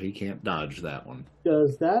actions, so he can't dodge that one.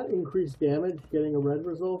 Does that increase damage getting a red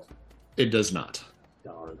result? It does not.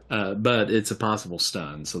 Darn. But it's a possible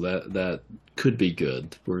stun, so that could be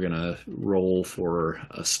good. We're going to roll for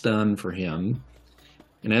a stun for him.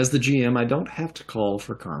 And as the GM, I don't have to call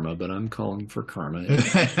for karma, but I'm calling for karma.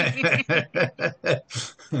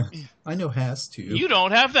 I know has to. You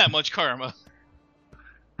don't have that much karma.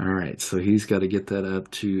 All right, so he's got to get that up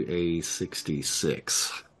to a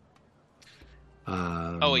 66.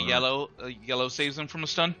 A yellow saves him from a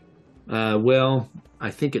stun? Well, I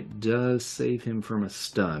think it does save him from a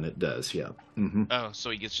stun. It does, yeah. Mm-hmm. Oh, so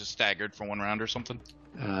he gets just staggered for 1 round or something?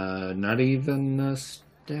 Not even a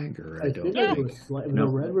stagger, I don't think. The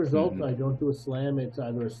red result, I don't do a slam. It's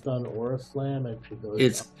either a stun or a slam.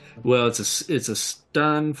 It's a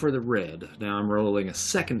stun for the red. Now I'm rolling a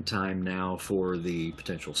second time now for the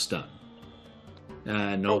potential stun.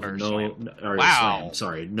 Wow. Slam.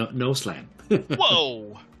 Sorry, no slam.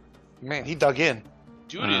 Whoa! Man, he dug in.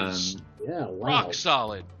 Dude is wow. rock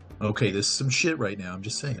solid. Okay, this is some shit right now. I'm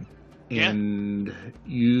just saying. And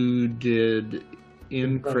you did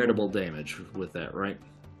incredible damage with that, right?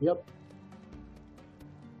 Yep.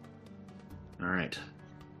 All right.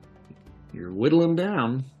 You're whittling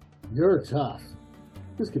down. You're tough.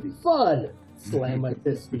 This could be fun. Slam my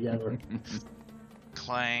fists together.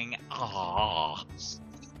 Clang. Ah.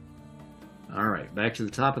 All right, back to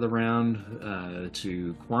the top of the round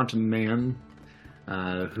to Quantum Man,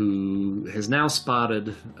 who has now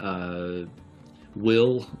spotted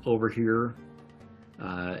Will over here,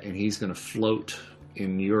 and he's going to float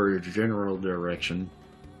in your general direction.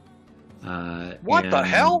 What the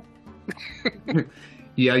hell?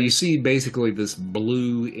 Yeah, you see basically this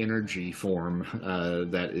blue energy form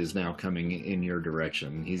that is now coming in your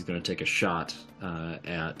direction. He's going to take a shot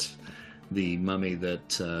at the mummy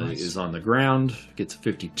that is on the ground. Gets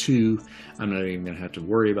 52. I'm not even going to have to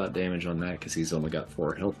worry about damage on that because he's only got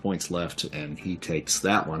 4 health points left, and he takes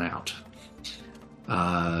that one out.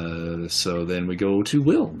 So then we go to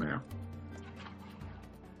Will now.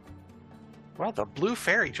 Well, the blue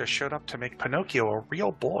fairy just showed up to make Pinocchio a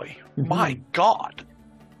real boy. My God.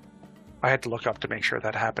 I had to look up to make sure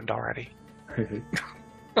that happened already.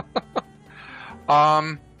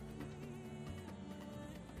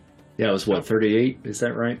 Yeah, it was what, 38? Is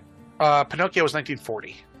that right? Pinocchio was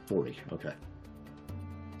 1940. 40, okay.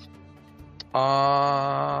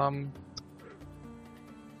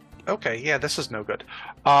 Okay, yeah, this is no good.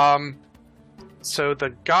 So the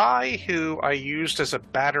guy who I used as a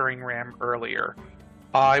battering ram earlier,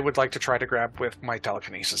 I would like to try to grab with my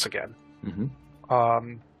telekinesis again. Mm-hmm.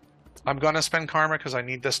 I'm going to spend karma because I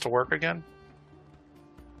need this to work again.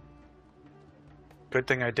 Good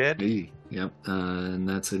thing I did. Yep, and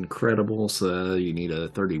that's incredible, so you need a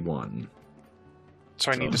 31.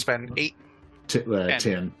 So I need to spend 8. 10.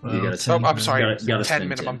 You got a 10. Oh, I'm sorry. Gotta 10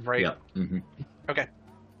 minimum, 10. right? Yep. Mm-hmm. Okay.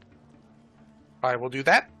 I will do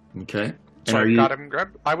that. Okay. So I've got him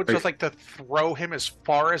grabbed. I would just like to throw him as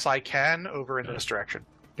far as I can over in this direction.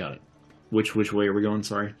 Got it. Which way are we going?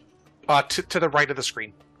 Sorry. To the right of the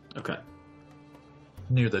screen. Okay.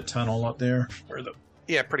 Near the tunnel up there? Or the...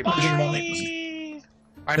 Yeah, pretty much.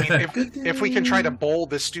 I mean, if we can try to bowl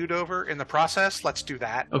this dude over in the process, let's do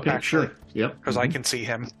that. Okay, actually, sure. Yep. Because I can see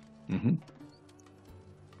him. Mm-hmm.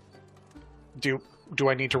 Do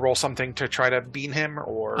I need to roll something to try to beat him,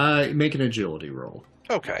 or make an agility roll?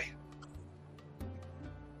 Okay.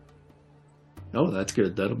 Oh, that's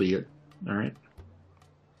good. That'll be it. All right.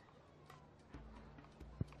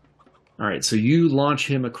 All right. So you launch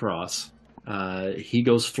him across. He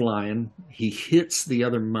goes flying. He hits the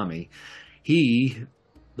other mummy. He,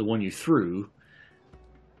 the one you threw,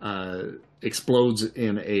 explodes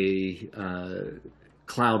in a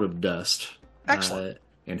cloud of dust. Excellent.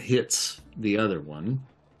 And hits the other one.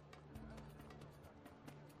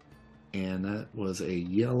 And that was a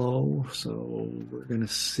yellow, so we're going to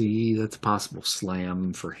see that's a possible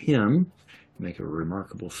slam for him. Make a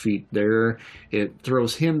remarkable feat there. It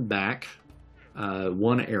throws him back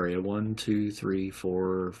one area, 1, 2, 3,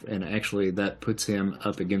 4, and actually that puts him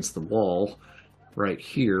up against the wall right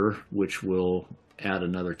here, which will add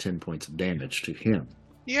another 10 points of damage to him.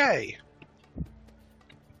 Yay!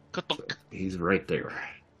 So he's right there.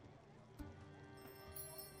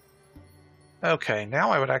 Okay,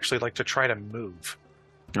 now I would actually like to try to move.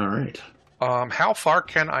 All right. How far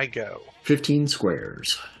can I go? 15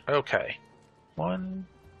 squares. Okay. 1.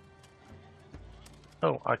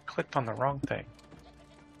 Oh, I clicked on the wrong thing.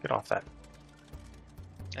 Get off that.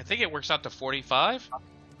 I think it works out to 45.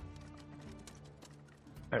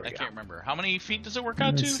 There we I go. can't remember. How many feet does it work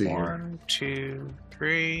out Let's to? see. 1, 2,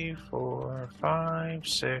 3, 4, 5,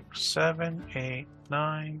 6, 7, 8,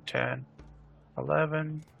 9, 10,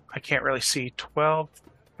 11. I can't really see. 12,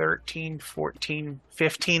 13, 14,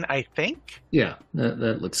 15, I think. Yeah,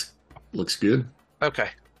 that looks good. Okay.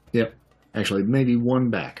 Yep. Actually, maybe one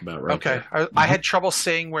back, about right Okay. there. I had trouble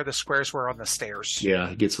seeing where the squares were on the stairs. Yeah,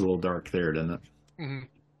 it gets a little dark there, doesn't it?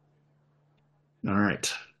 Mm-hmm. All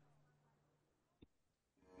right.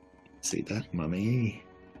 See that, mummy?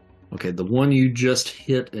 Okay, the one you just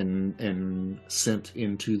hit and sent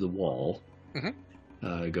into the wall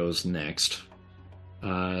goes next.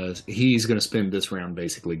 He's going to spend this round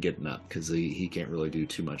basically getting up because he can't really do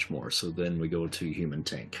too much more. So then we go to human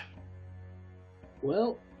tank.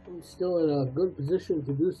 Well, I'm still in a good position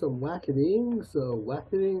to do some whacketing, so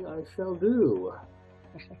whacketing I shall do.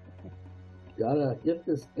 Gotta get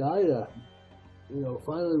this guy to,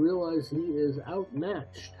 finally realize he is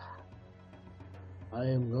outmatched. I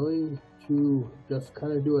am going to just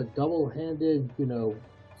kind of do a double-handed,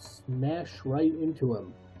 smash right into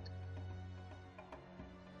him.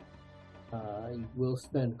 I will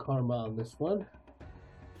spend karma on this one.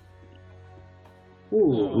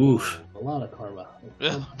 Oof. A lot of karma.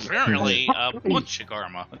 Apparently, a bunch of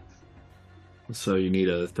karma. So you need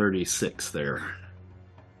a 36 there.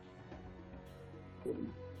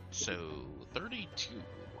 So, 32.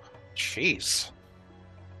 Jeez.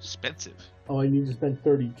 Expensive. Oh, I need to spend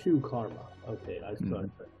 32 karma. Okay, I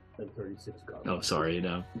started spend 36 karma. Oh, sorry,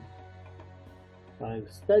 no. I've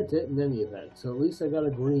spent it in any event, so at least I got a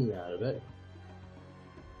green out of it.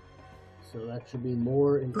 So that should be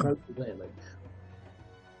more incredible damage.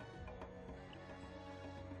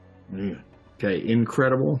 Okay,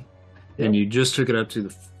 incredible. Yep. And you just took it up to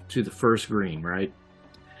the first green, right?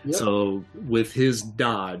 Yep. So with his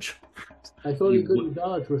dodge, I thought he couldn't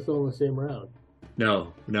dodge. We're still in the same round.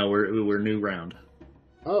 no, we're new round.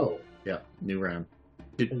 Oh. Yeah, new round.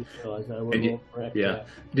 I didn't realize that. I would roll for extra Yeah.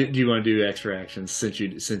 action. Do you want to do extra actions since you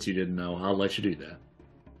didn't know? I'll let you do that.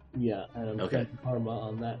 Yeah, and I'm Okay. spending karma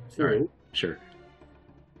on that too. All right. Sure.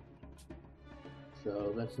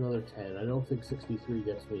 So that's another 10. I don't think 63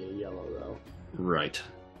 gets me a yellow though. Right.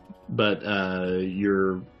 But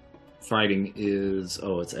your fighting is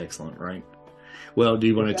it's excellent, right? Well, do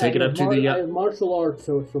you want to take it up to the I have martial arts,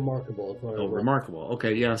 so it's remarkable. It's remarkable.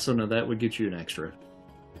 Okay, yeah, so no, that would get you an extra.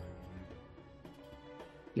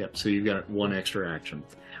 Yep, so you've got one extra action.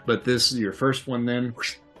 But your first one then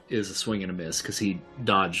is a swing and a miss because he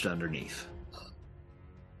dodged underneath.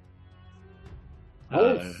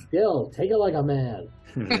 Hold still. Take it like a man.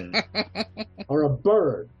 Or a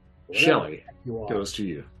bird. Whatever Shelly you are. goes to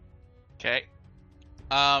you. Okay.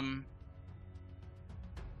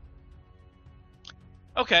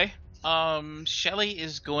 Okay. Shelly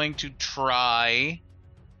is going to try.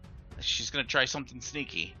 She's going to try something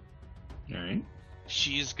sneaky. All right.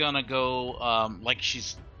 She's going to go,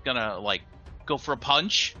 she's going to, go for a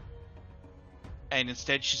punch. And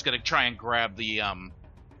instead, she's going to try and grab the,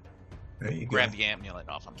 There you grab go. the amulet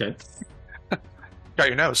off him. Okay. Got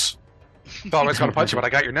your nose. Thought I was going to punch you, but I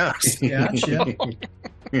got your nose. Gotcha.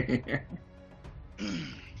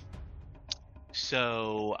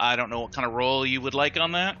 So, I don't know what kind of roll you would like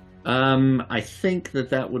on that. I think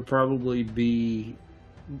that would probably be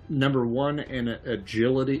number one in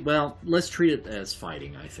agility. Well, let's treat it as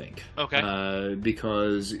fighting, I think. Okay.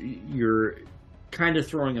 Because you're kind of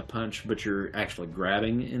throwing a punch, but you're actually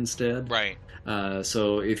grabbing instead. Right.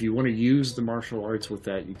 So if you want to use the martial arts with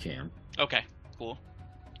that, you can. Okay, cool.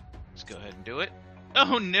 Let's go ahead and do it.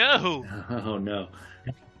 Oh, no! Oh, no.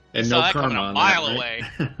 And Saw no that coming karma a on mile that, away.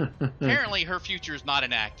 right? Apparently, her future is not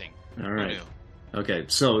in acting. All Who right. knew? Okay,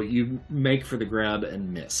 so you make for the grab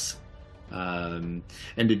and miss. And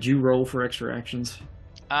did you roll for extra actions?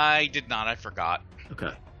 I did not. I forgot.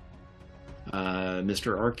 Okay.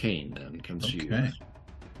 Mr. Arcane then comes to you. Okay.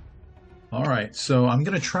 All right, so I'm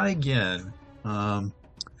going to try again. And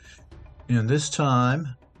this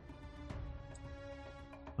time,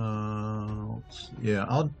 let's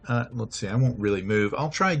see. I won't really move. I'll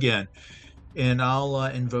try again, and I'll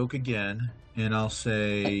invoke again, and I'll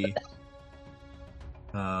say,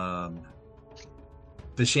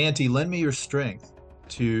 Vishanti, lend me your strength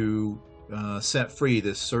to set free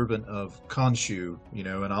this servant of Khonshu,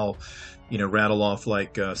 and I'll, rattle off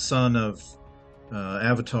like son of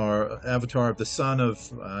Avatar of the son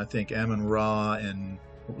of I think Amun-Ra, and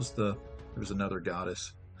there was another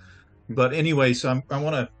goddess. But anyway, so I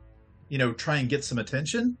want to, try and get some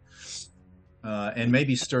attention, and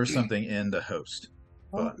maybe stir something in the host.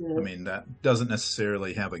 But Okay. I mean, that doesn't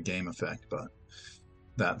necessarily have a game effect, but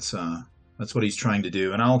that's what he's trying to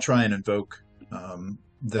do. And I'll try and invoke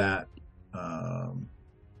that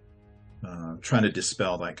trying to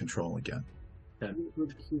dispel that control again. Okay.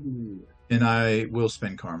 And I will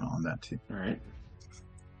spend karma on that too. All right.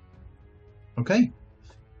 Okay.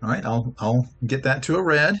 All right. I'll get that to a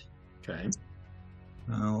red. Okay.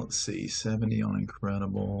 Let's see. 70 on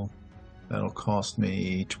incredible. That'll cost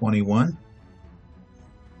me 21.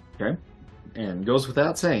 Okay. And goes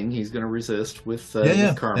without saying, he's going to resist with, Yeah.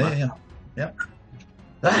 with karma. Yeah.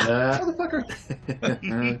 Motherfucker.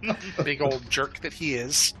 Big old jerk that he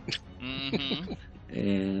is. Mm-hmm.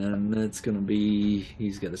 And that's going to be,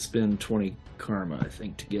 he's got to spend 20 karma, I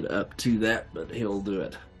think, to get up to that, but he'll do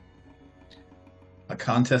it. A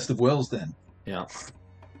contest of wills, then. Yeah.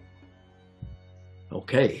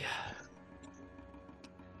 Okay.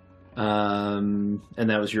 And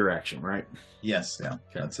that was your action, right? Yes. Yeah.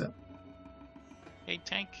 That's it. Hey,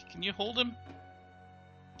 Tank, can you hold him?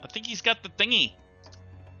 I think he's got the thingy.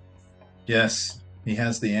 Yes. He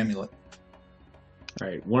has the amulet. All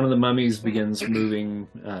right. One of the mummies begins moving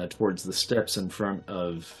towards the steps in front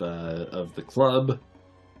of the club.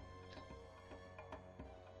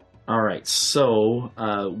 All right. So,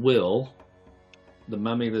 Will, the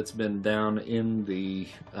mummy that's been down in the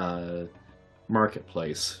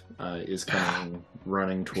marketplace, is coming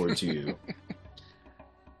running towards you.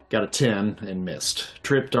 Got a 10 and missed.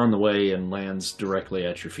 Tripped on the way and lands directly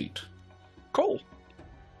at your feet. Cool.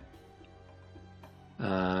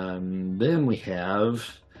 Then we have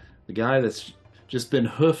the guy that's just been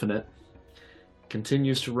hoofing it.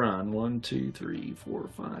 Continues to run. 1, 2, 3, 4,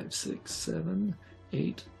 5, 6, 7,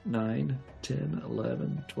 8, 9, 10,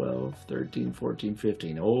 11, 12, 13, 14,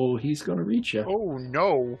 15. Oh, he's going to reach you. Oh,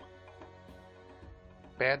 no.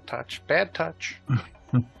 Bad touch. Bad touch.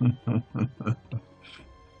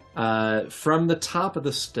 From the top of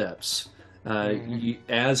the steps,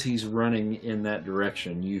 as he's running in that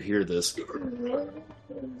direction, you hear this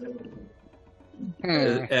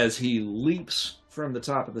as he leaps from the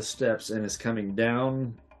top of the steps and is coming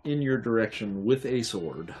down in your direction with a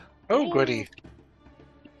sword. Oh, goody.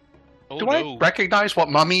 Oh, Do no. I recognize what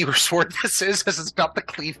mummy or sword this is, as it's about to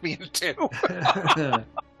cleave me in two?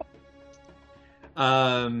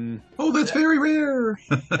 Oh, that's very rare.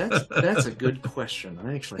 That's a good question.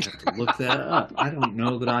 I actually have to look that up. I don't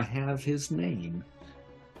know that I have his name.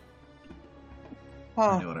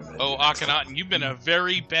 I know what I'm gonna Oh, do. Akhenaten, you've been a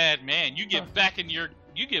very bad man. You get back in your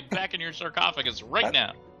sarcophagus right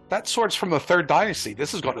now. That sword's from the 3rd Dynasty.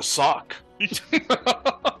 This is going to suck.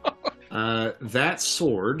 That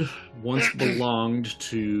sword once belonged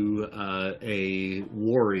to a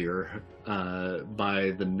warrior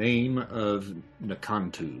by the name of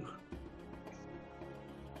Nakantu.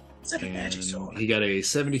 And he got a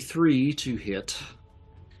 73 to hit,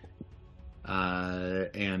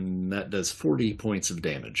 and that does 40 points of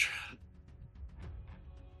damage.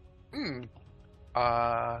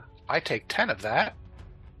 I take 10 of that,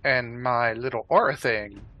 and my little aura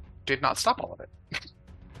thing did not stop all of it.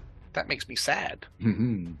 That makes me sad.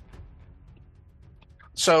 Mm-hmm.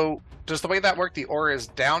 So, does the way that work, the aura is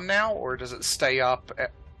down now, or does it stay up?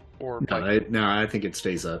 I think it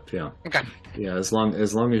stays up. Yeah. Okay. Yeah, as long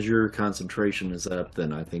as your concentration is up,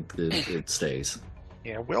 then I think that it stays.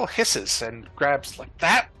 Yeah, Will hisses and grabs like,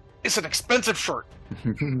 that is an expensive shirt.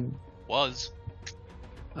 Was.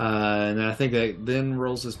 And I think that then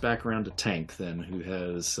rolls us back around to Tank, then, who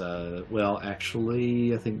has,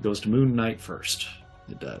 actually, I think it goes to Moon Knight first.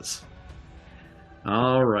 It does.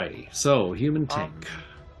 Alrighty. So, Human Tank.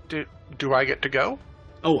 Do I get to go?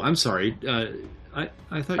 Oh, I'm sorry. I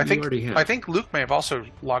thought you already had. I think Luke may have also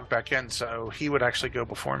logged back in, so he would actually go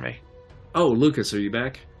before me. Oh, Lucas, are you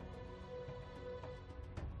back?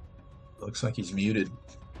 Looks like he's muted.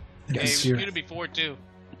 Yeah, he was muted before, too.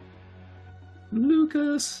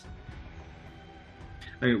 Lucas.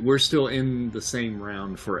 I mean, we're still in the same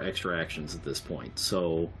round for extra actions at this point,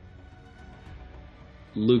 so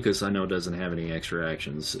Lucas, I know, doesn't have any extra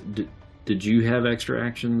actions. Did you have extra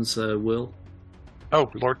actions, Will?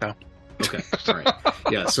 Oh, Lord, no. Okay, all right.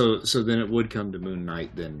 Yeah, so then it would come to Moon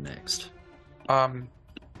Knight then next.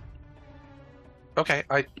 Okay,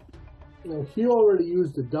 He already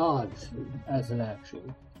used a dodge as an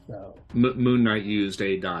action, so... Moon Knight used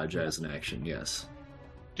a dodge as an action, yes.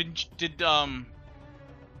 Did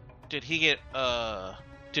he get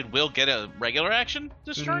did Will get a regular action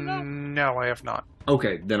this turn now? No, I have not.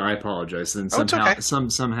 Okay, then I apologize. Then Oh, it's somehow okay.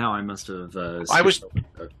 somehow I must have I was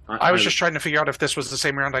I just trying to figure out if this was the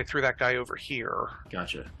same round I threw that guy over here.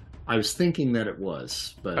 Gotcha. I was thinking that it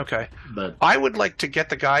was, but Okay. But I would like to get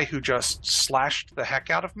the guy who just slashed the heck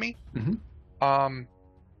out of me. Mhm.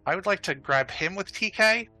 I would like to grab him with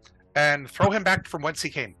TK and throw him back from whence he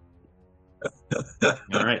came.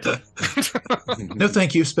 All right. No,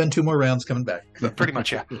 thank you. Spend 2 more rounds coming back. Pretty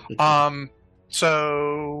much, yeah.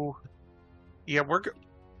 So yeah, we're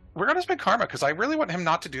gonna spend karma because I really want him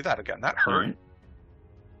not to do that again. That All hurt. right.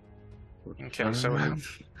 Okay, so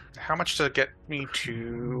how much to get me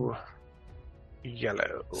to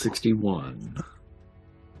yellow? 61.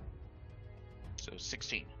 So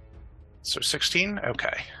 16. So 16?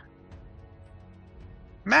 Okay.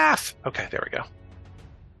 Math! Okay, there we go.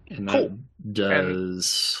 And that Cool.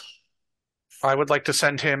 does... I would like to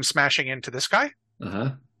send him smashing into this guy.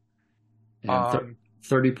 Uh-huh. And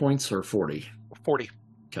 30 points or 40? 40.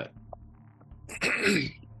 Okay.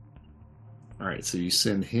 All right, so you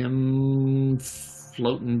send him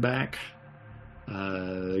floating back. Go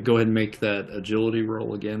ahead and make that agility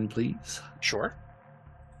roll again, please. Sure.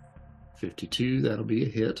 52, that'll be a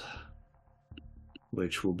hit,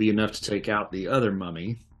 which will be enough to take out the other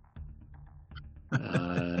mummy.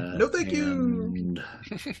 No, thank you.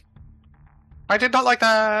 I did not like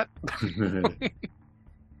that.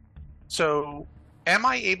 So, am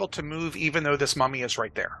I able to move even though this mummy is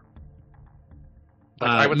right there?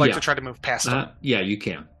 Like, I would like yeah. to try to move past him. Yeah, you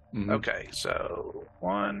can. Mhm. Okay, so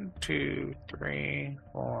 1, 2, 3,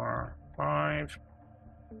 4, 5.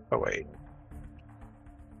 Oh, wait.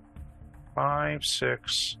 5,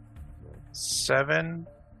 6, 7,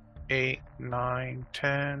 8, 9,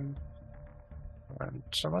 10.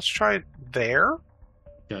 So let's try there.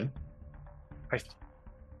 Okay. I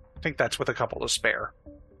think that's with a couple to spare.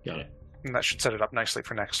 Got it. And that should set it up nicely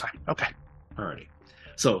for next time. Okay. Alrighty.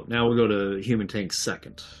 So now we'll go to Human Tank's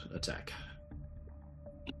second attack.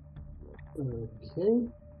 Okay.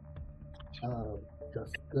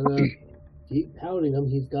 Just gonna keep pounding him.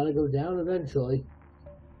 He's gotta go down eventually.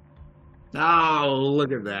 Oh,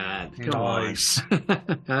 look at that. Come Nice.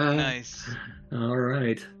 on. Nice. All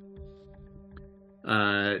right.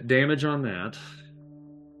 Damage on that.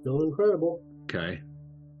 Still incredible. Okay.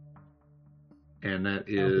 And that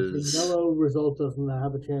The is... yellow result doesn't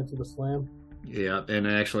have a chance of a slam. Yeah, and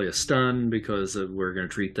actually a stun because we're going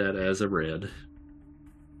to treat that as a red.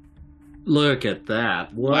 Look at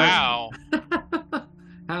that. What? Wow.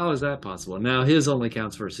 How is that possible? Now, his only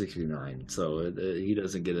counts for 69, so he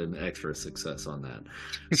doesn't get an extra success on that.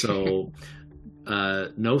 So,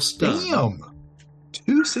 no stun. Damn!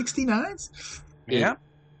 2 69s? Yeah.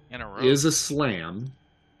 In a row. Is a slam.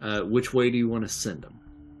 Which way do you want to send him?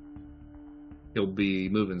 He'll be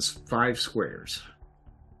moving 5 squares.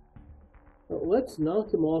 Let's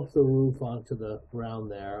knock him off the roof onto the ground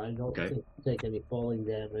there. I don't Okay. think he'll take any falling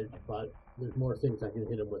damage, but there's more things I can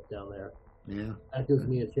hit him with down there. Yeah. That gives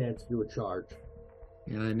me a chance to do a charge.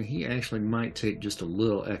 Yeah, and he actually might take just a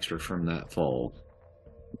little extra from that fall.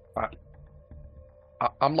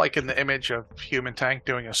 I'm liking the image of Human Tank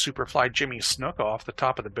doing a Superfly Jimmy Snook off the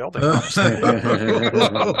top of the building. I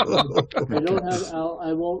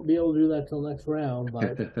won't be able to do that till next round,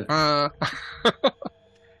 but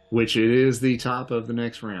Which it is the top of the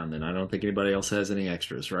next round, then. I don't think anybody else has any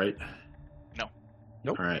extras, right? No.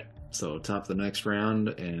 Nope. All right. So top of the next round,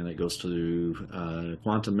 and it goes to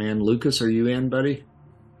Quantum Man. Lucas, are you in, buddy?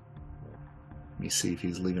 Let me see if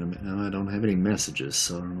he's leaving a... No, I don't have any messages,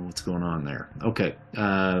 so I don't know what's going on there. Okay.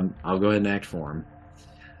 I'll go ahead and act for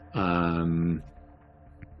him.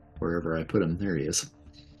 Wherever I put him, there he is.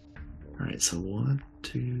 All right, so 1,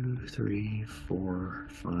 2, 3, 4,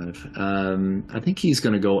 5. I think he's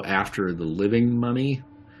going to go after the living mummy.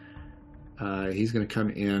 He's going to come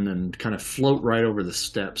in and kind of float right over the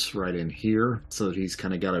steps right in here, so that he's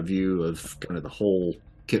kind of got a view of kind of the whole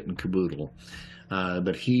kit and caboodle.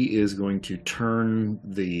 But he is going to turn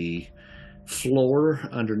the floor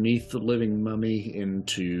underneath the living mummy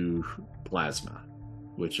into plasma,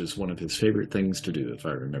 which is one of his favorite things to do, if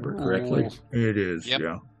I remember correctly. It is, Yep.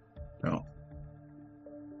 yeah.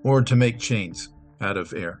 Or to make chains out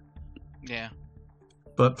of air. Yeah.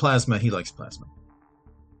 But plasma, he likes plasma.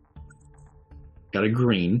 Got a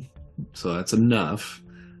green, so that's enough.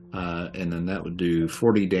 And then that would do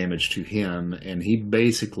 40 damage to him. And he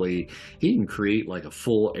can create like a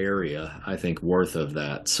full area, I think, worth of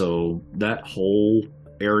that. So that whole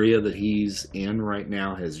area that he's in right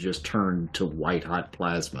now has just turned to white hot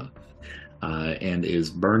plasma and is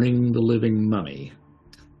burning the living mummy.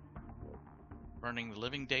 Burning the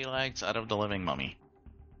living daylights out of the living mummy.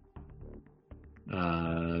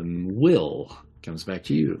 Will, comes back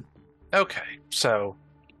to you. Okay, so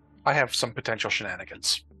I have some potential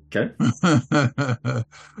shenanigans. Okay.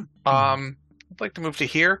 I'd like to move to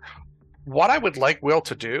here. What I would like Will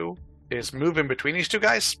to do is move in between these two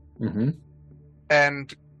guys. Mm-hmm.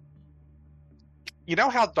 And you know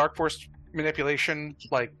how Dark Force manipulation,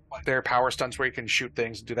 like their power stunts where you can shoot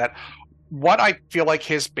things and do that? what I feel like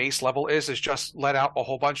his base level is just let out a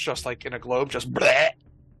whole bunch, just like in a globe, just bleh.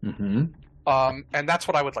 Mm-hmm. And that's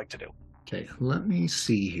what I would like to do. Okay, let me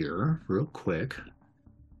see here real quick.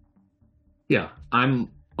 Yeah, I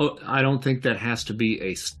don't think that has to be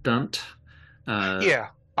a stunt. Yeah,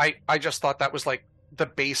 I just thought that was like the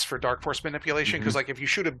base for Dark Force manipulation, because like if you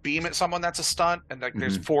shoot a beam at someone, that's a stunt, and like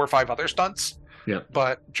there's 4 or 5 other stunts. Yep.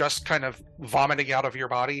 But just kind of vomiting out of your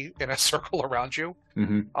body in a circle around you,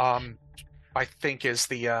 I think is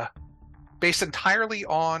the based entirely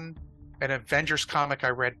on an Avengers comic I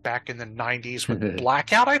read back in the 90s with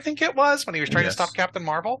Blackout, I think it was, when he was trying to stop Captain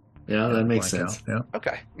Marvel. Yeah, that makes Blackout, sense. Yeah.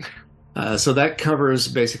 Okay. So that covers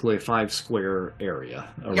basically a 5 square area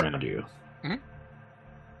around you. Mm-hmm.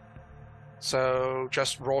 So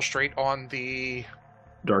just roll straight on the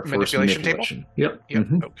Dark Force manipulation. Yep.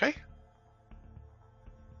 Okay.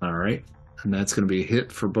 All right. And that's going to be a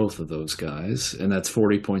hit for both of those guys. And that's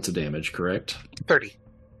 40 points of damage, correct? 30.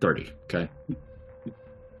 30, okay.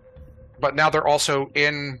 But now they're also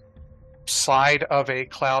inside of a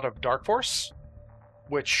cloud of Dark Force,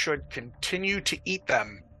 which should continue to eat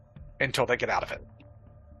them until they get out of it.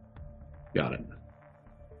 Got it.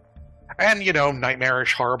 And,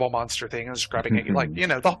 nightmarish, horrible monster things grabbing at you, like,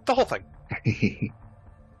 the whole thing.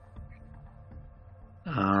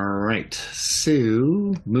 All right.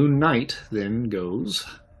 So Moon Knight then goes,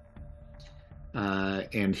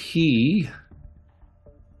 and he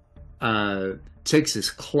takes his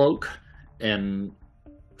cloak and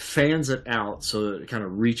fans it out so that it kind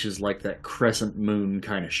of reaches like that crescent moon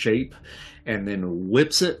kind of shape, and then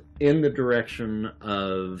whips it in the direction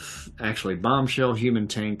of actually Bombshell, Human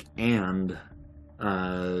Tank, and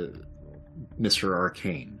Mr.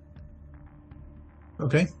 Arcane.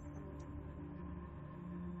 Okay.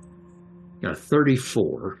 Got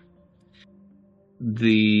 34.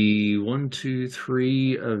 The 1, 2,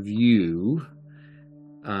 3 of you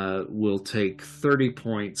will take 30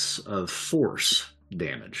 points of force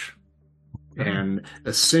damage. And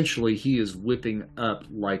essentially he is whipping up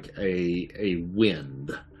like a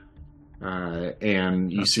wind.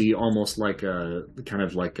 And you see almost like a kind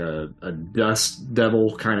of like a dust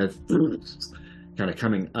devil kind of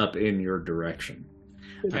coming up in your direction.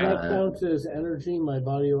 If that counts as energy, my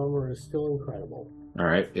body armor is still incredible. All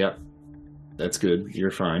right, yep. That's good.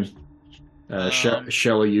 You're fine.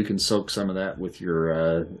 Shelly, you can soak some of that with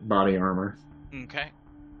your body armor. Okay.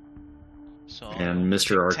 So And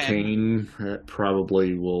Mr. Arcane, that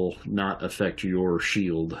probably will not affect your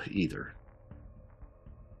shield either.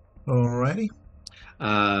 Alrighty.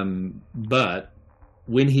 But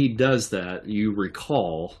when he does that, you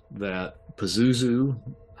recall that Pazuzu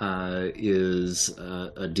is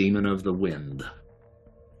a demon of the wind.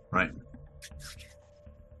 Right.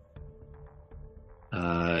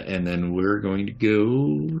 And then we're going to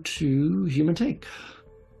go to Human Tank.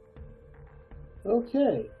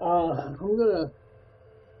 Okay, I'm gonna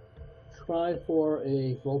try for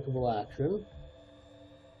a multiple action,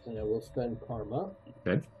 and I will spend karma.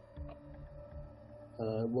 Okay.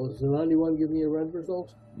 Was the 91 give me a red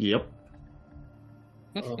result? Yep.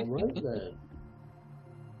 All right then.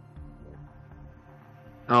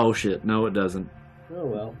 Oh shit! No, it doesn't. Oh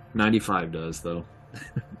well. 95 does though.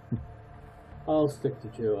 I'll stick to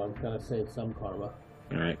 2. I'm gonna save some karma.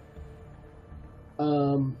 All right.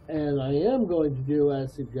 And I am going to do,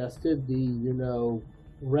 as suggested, the,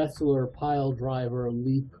 wrestler pile driver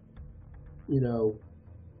leap,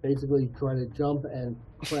 basically try to jump and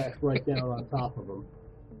crash right down on top of him.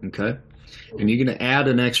 Okay. And you're going to add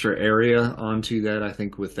an extra area onto that, I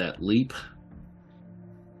think, with that leap.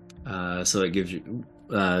 So it gives you,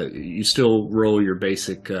 you still roll your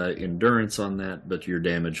basic endurance on that, but your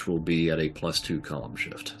damage will be at a +2 column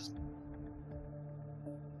shift.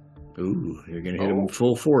 Ooh, you're going to hit him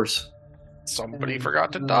full force. Somebody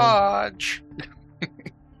forgot to dodge.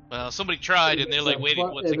 Well, somebody tried, and they're like, wait,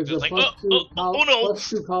 what's it? If it's a Like, +2 oh no!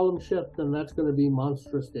 +2 column shift, then that's going to be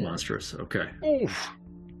monstrous damage. Monstrous, okay. Oof.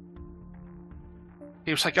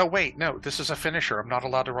 He was like, oh, wait, no, this is a finisher. I'm not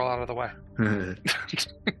allowed to roll out of the way.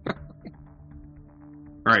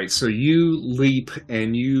 All right, so you leap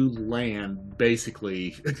and you land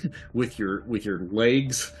basically with your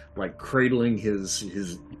legs like cradling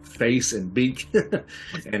his face and beak,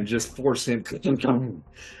 and just force him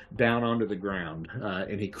down onto the ground,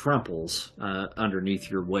 and he crumples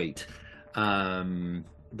underneath your weight.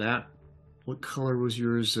 What color was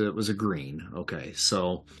yours? It was a green. Okay,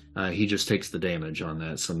 so he just takes the damage on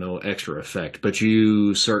that, so no extra effect. But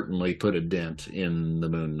you certainly put a dent in the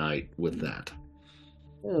Moon Knight with that.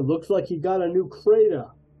 Yeah, it looks like he got a new crater.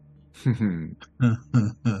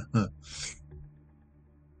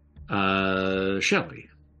 Shelley.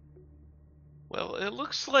 Well, it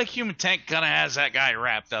looks like Human Tank kind of has that guy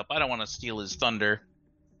wrapped up. I don't want to steal his thunder.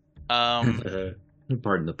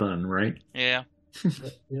 Pardon the pun, right? Yeah.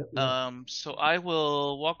 Yep. So I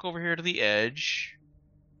will walk over here to the edge.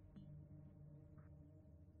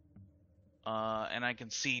 And I can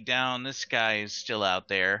see down. This guy is still out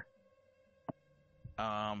there.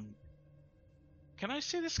 Can I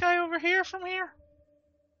see this guy over here from here?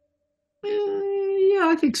 Yeah,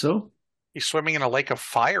 I think so. He's swimming in a lake of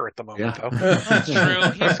fire at the moment, Yeah. though. That's true.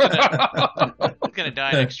 He's gonna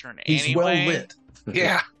die next turn He's anyway. well lit.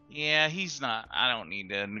 Yeah. Yeah, he's not. I don't need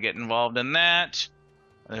to get involved in that.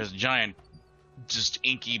 There's giant, just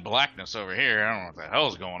inky blackness over here. I don't know what the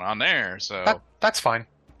hell's going on there. So That's fine.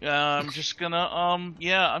 I'm just gonna I'm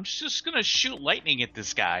just gonna shoot lightning at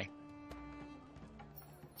this guy.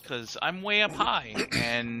 Because I'm way up high,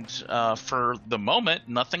 and for the moment,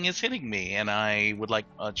 nothing is hitting me, and I would like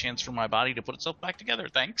a chance for my body to put itself back together,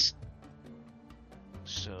 thanks.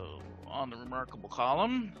 So, on the remarkable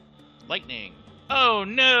column, lightning. Oh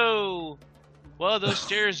no! Well, those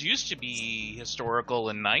stairs used to be historical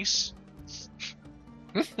and nice.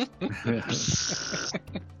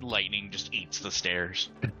 Lightning just eats the stairs.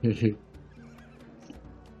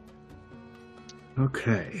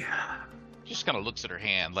 Okay. Just kind of looks at her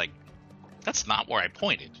hand like, that's not where I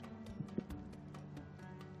pointed.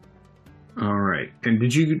 All right. And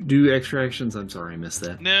did you do extra actions? I'm sorry, I missed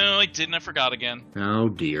that. No, I didn't. I forgot again. Oh,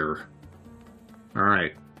 dear. All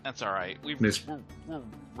right. That's all right. We're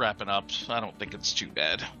wrapping up. So I don't think it's too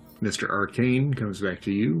bad. Mr. Arcane comes back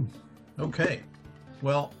to you. Okay.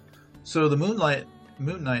 Well, so the Moon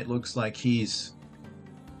Knight looks like he's,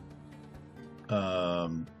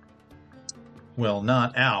 well,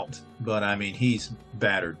 not out, but I mean, he's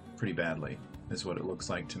battered pretty badly, is what it looks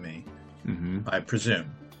like to me. Mm-hmm. I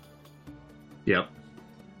presume. Yep.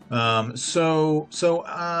 So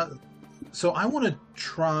I want to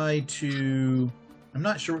try to. I'm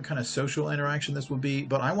not sure what kind of social interaction this would be,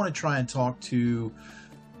 but I want to try and talk to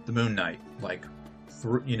the Moon Knight. Like,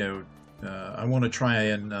 I want to try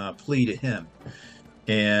and plead to him,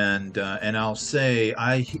 and I'll say,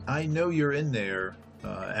 I know you're in there,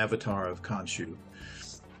 Avatar of Khonshu.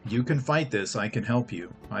 You can fight this. I can help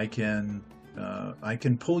you. I can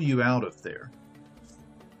pull you out of there.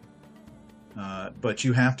 But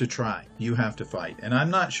you have to try. You have to fight. And I'm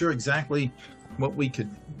not sure exactly what we could,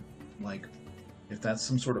 like, if that's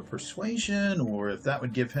some sort of persuasion or if that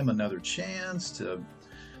would give him another chance to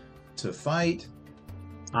fight.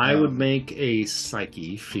 I would make a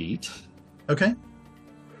psyche feat. Okay.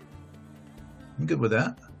 I'm good with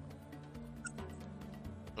that.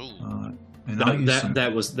 Ooh. And I'll use some...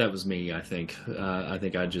 that was me, I think. I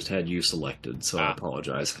think I just had you selected, so I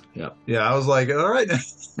apologize. Yep. Yeah, I was like, all right.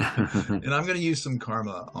 And I'm going to use some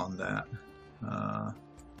karma on that.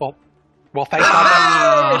 Well, thank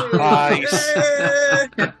God. Nice.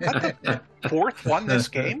 Fourth one this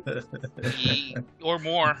game? Or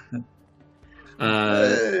more.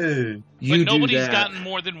 Hey. You But nobody's do that, gotten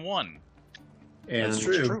more than one. and That's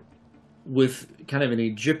true. with kind of an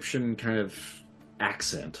Egyptian kind of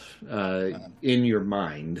accent in your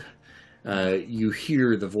mind, you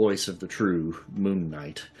hear the voice of the true Moon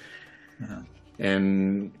Knight. Uh-huh.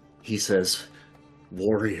 And he says,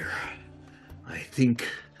 "Warrior, I think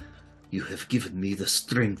you have given me the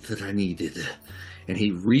strength that I needed." And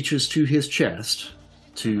he reaches to his chest,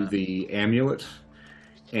 to the amulet,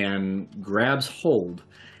 and grabs hold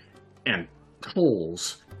and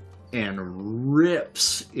pulls and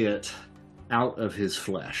rips it out of his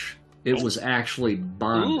flesh. It was actually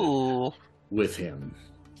bonded with him.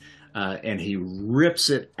 And he rips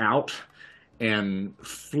it out and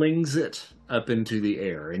flings it up into the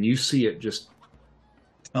air. And you see it just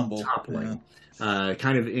toppling,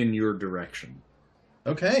 kind of in your direction.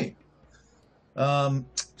 Okay.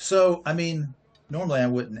 So, I mean, normally I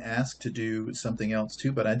wouldn't ask to do something else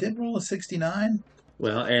too, but I did roll a 69.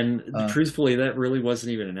 Well, and truthfully, that really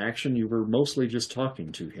wasn't even an action. You were mostly just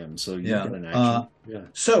talking to him, so you got an action.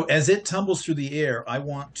 So as it tumbles through the air, I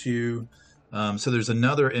want to... so there's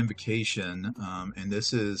another invocation, and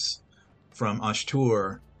this is from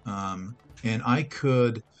Ashtur, and I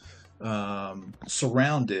could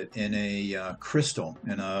surround it in a crystal,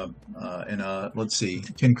 in a let's see,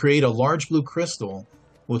 can create a large blue crystal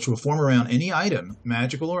which will form around any item,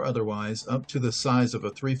 magical or otherwise, up to the size of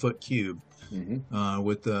a 3-foot cube,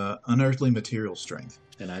 with unearthly material strength.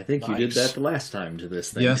 And I think you did that the last time to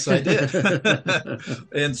this thing. Yes, I did.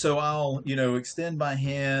 And so I'll, extend my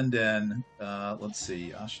hand and let's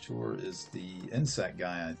see, Ashtur is the insect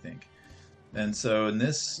guy, I think. And so in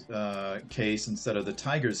this case, instead of the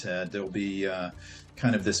tiger's head, there'll be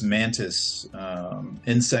kind of this mantis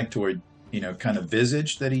insectoid kind of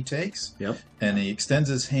visage that he takes. Yep. And he extends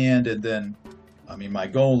his hand, and then, my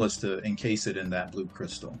goal is to encase it in that blue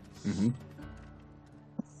crystal. Mm-hmm.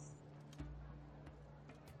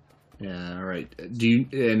 Yeah. All right.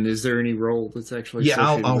 And is there any roll that's actually? Yeah,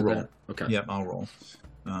 I'll associated with roll. that? Okay. Yep, I'll roll.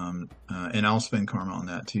 And I'll spend karma on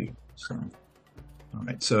that too. So, all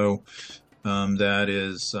right. So, that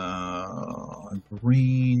is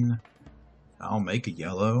green. I'll make a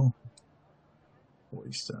yellow.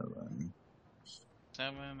 47.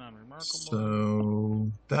 7 unremarkable.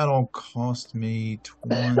 So that'll cost me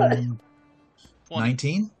 20.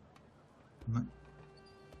 19?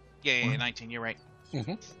 Yeah, 19. You're right.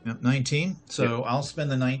 Mm-hmm. Yep, 19. So I'll spend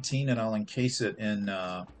the 19 and I'll encase it in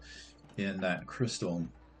that crystal.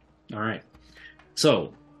 All right.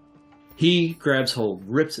 So he grabs hold,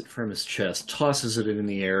 rips it from his chest, tosses it in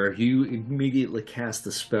the air. You immediately cast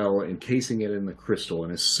the spell, encasing it in the crystal.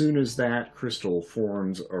 And as soon as that crystal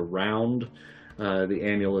forms around the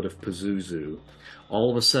amulet of Pazuzu, all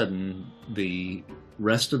of a sudden the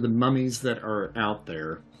rest of the mummies that are out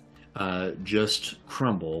there just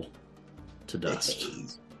crumble to dust.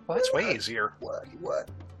 Well, that's way easier. What?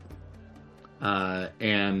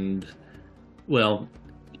 And, well,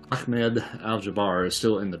 Ahmed Al-Jabbar is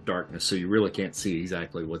still in the darkness, so you really can't see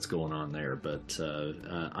exactly what's going on there. But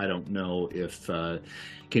I don't know if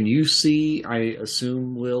can you see? I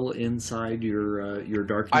assume, Will, inside your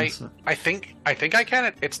darkness. I think I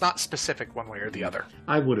can. It's not specific one way or the other.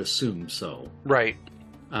 I would assume so. Right.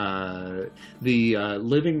 The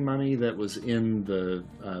living mummy that was in the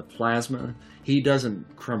plasma, he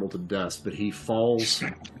doesn't crumble to dust, but he falls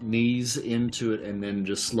knees into it and then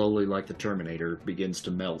just slowly, like the Terminator, begins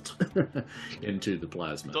to melt into the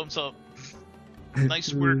plasma. Thumbs up.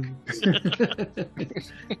 Nice work.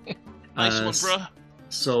 Nice one, bruh.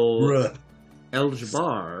 So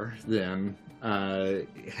El-Jabbar then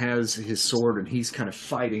has his sword, and he's kind of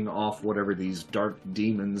fighting off whatever these dark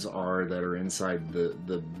demons are that are inside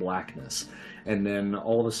the blackness. And then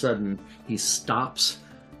all of a sudden, he stops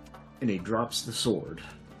and he drops the sword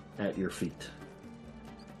at your feet.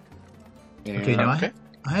 And, Okay, now I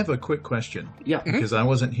have a quick question. Yeah. Because I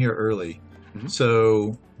wasn't here early. Mhm.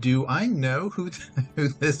 So, do I know who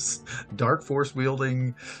this dark force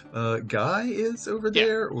wielding guy is over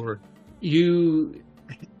there? Or You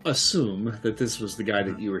assume that this was the guy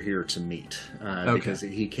that you were here to meet, because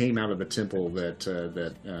he came out of the temple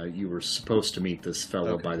that you were supposed to meet this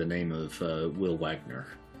fellow by the name of Will Wagner.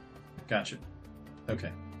 Gotcha.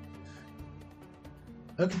 Okay.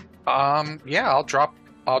 Yeah, I'll drop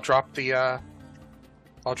the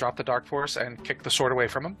dark force and kick the sword away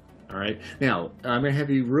from him. All right. Now I'm going to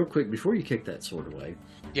have you real quick before you kick that sword away.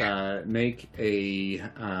 Yeah. Make a.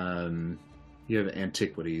 You have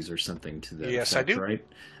antiquities or something to that Yes, effect, I do. right?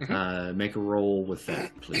 Mhm. Make a roll with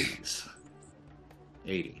that, please.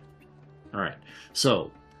 80. All right.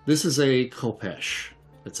 So this is a khopesh.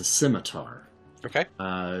 It's a scimitar. Okay.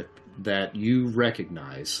 That you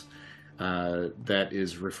recognize. That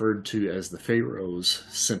is referred to as the Pharaoh's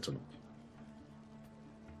Sentinel.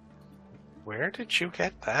 Where did you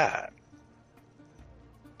get that?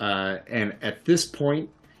 And at this point,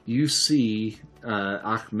 you see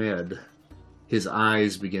Ahmed, his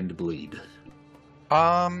eyes begin to bleed.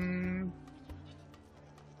 And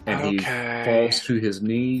he falls to his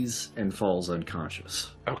knees and falls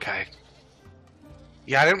unconscious. Okay.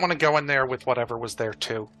 Yeah, I didn't want to go in there with whatever was there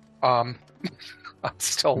too. I'm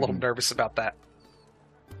still a little nervous about that.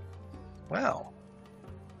 Well,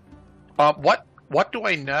 what do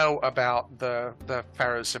I know about the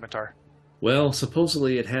Pharaoh's scimitar? Well,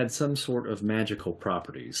 supposedly it had some sort of magical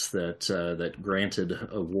properties that granted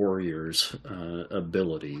a warrior's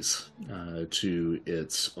abilities to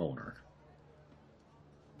its owner.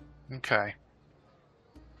 Okay.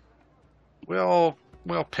 We'll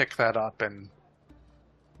pick that up and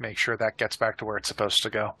make sure that gets back to where it's supposed to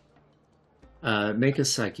go. Make a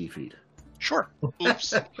psyche feat. Sure.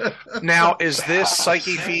 Oops. Now, is this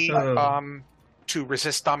psyche feat to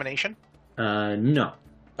resist domination? No.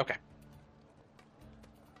 Okay.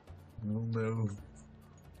 Oh no.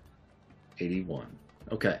 81.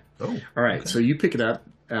 Okay. Oh. All right. Okay. So you pick it up,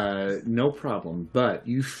 no problem, but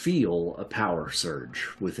you feel a power surge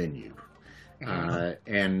within you.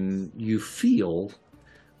 And you feel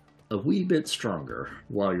a wee bit stronger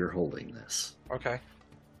while you're holding this. Okay.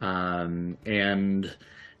 And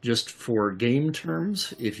just for game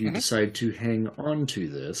terms, if you decide to hang on to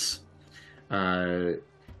this,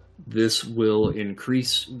 this will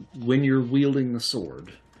increase, when you're wielding the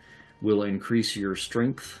sword, will increase your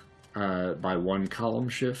strength by 1 column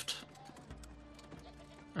shift,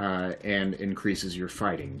 and increases your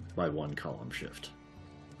fighting by 1 column shift.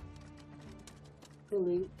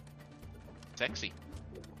 Really? Sexy.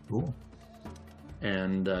 Cool.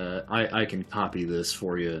 And I can copy this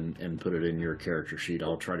for you and put it in your character sheet.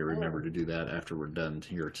 I'll try to remember to do that after we're done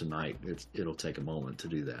here tonight. It'll take a moment to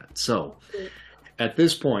do that. So at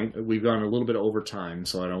this point, we've gone a little bit over time,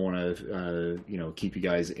 so I don't want to keep you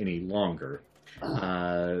guys any longer.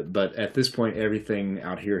 But at this point, everything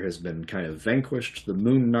out here has been kind of vanquished. The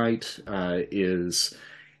Moon Knight is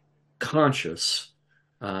conscious.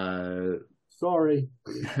 Sorry.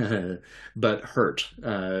 But hurt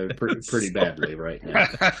pretty badly right now.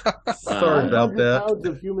 Sorry about that. Pounds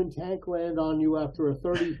of human tank land on you after a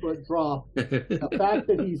 30-foot drop. The fact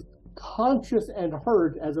that he's conscious and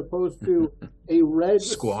hurt as opposed to a red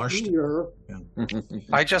Squashed. sphere.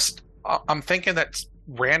 I'm thinking that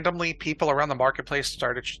randomly people around the marketplace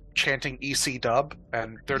started chanting EC dub,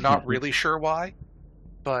 and they're not really sure why,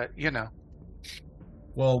 but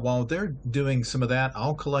Well, while they're doing some of that,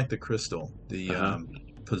 I'll collect the crystal, the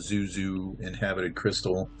Pazuzu inhabited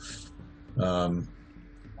crystal,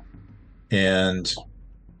 and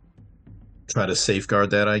try to safeguard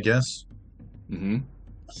that, I guess. Mm-hmm.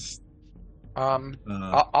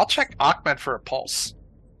 I'll check Ahmed for a pulse.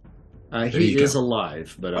 He is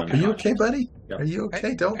alive, but Okay. Are you okay, buddy? Yep. Are you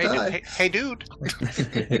okay? Don't Hey, die. hey, dude.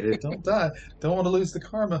 Don't die. Don't want to lose the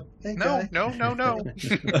karma. Hey, No. guy. I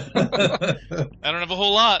don't have a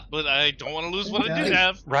whole lot, but I don't want to lose what I do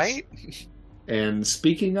have. Right? And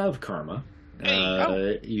speaking of karma,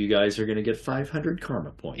 Hey, you guys are going to get 500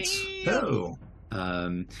 karma points. Oh.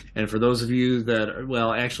 And for those of you that,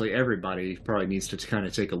 well, actually everybody probably needs to kind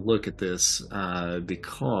of take a look at this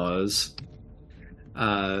because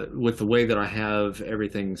with the way that I have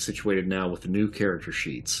everything situated now with the new character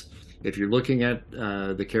sheets, if you're looking at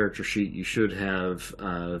the character sheet, you should have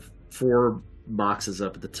 4 boxes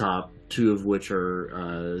up at the top, 2 of which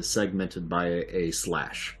are segmented by a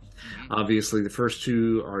slash. Obviously, the first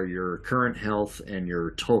 2 are your current health and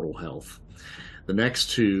your total health. The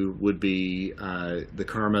next 2 would be the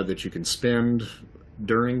karma that you can spend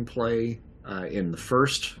during play in the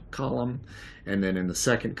first column, and then in the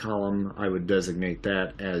second column, I would designate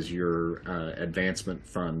that as your advancement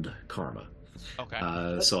fund karma. Okay.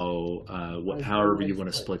 However you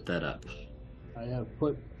want to split that up. I've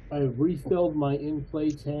refilled my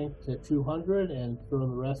in-play tank to 200 and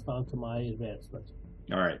thrown the rest onto my advancement.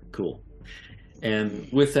 All right, cool.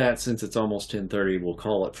 And with that, since it's almost 10:30, we'll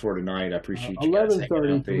call it for tonight. I appreciate you guys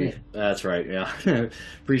hanging out. That's right, yeah.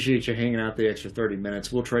 Appreciate you hanging out the extra 30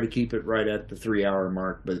 minutes. We'll try to keep it right at the 3-hour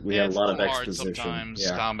mark, but we had a lot of exposition.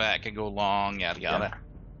 Sometimes combat can go long, yada yada.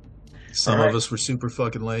 Some of us were super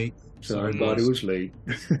fucking late. So everybody was late.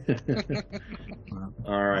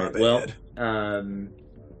 All right. Well,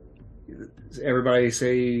 everybody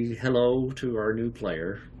say hello to our new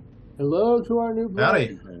player. Hello to our new player.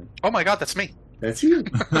 Howdy. Oh my god, that's me. That's you.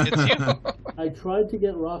 It's you. I tried to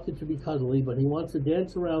get Rocket to be cuddly, but he wants to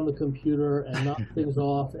dance around the computer and knock things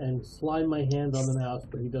off and slide my hand on the mouse,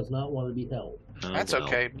 but he does not want to be held. That's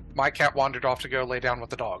okay. My cat wandered off to go lay down with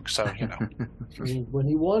the dog, so I mean, when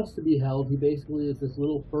he wants to be held, he basically is this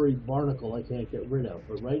little furry barnacle I can't get rid of.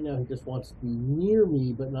 But right now, he just wants to be near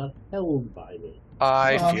me, but not held by me.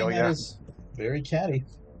 I feel that ya. is very catty.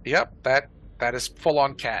 Yep, that is full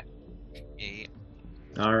on cat. Yeah.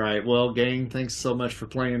 All right. Well, gang, thanks so much for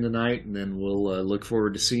playing tonight, and then we'll look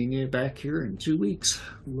forward to seeing you back here in 2 weeks.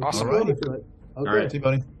 Look Awesome. forward to it. Okay. All right. See you,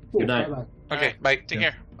 buddy. Cool. Good night. Bye-bye. Okay, bye. Take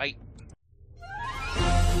care. Bye.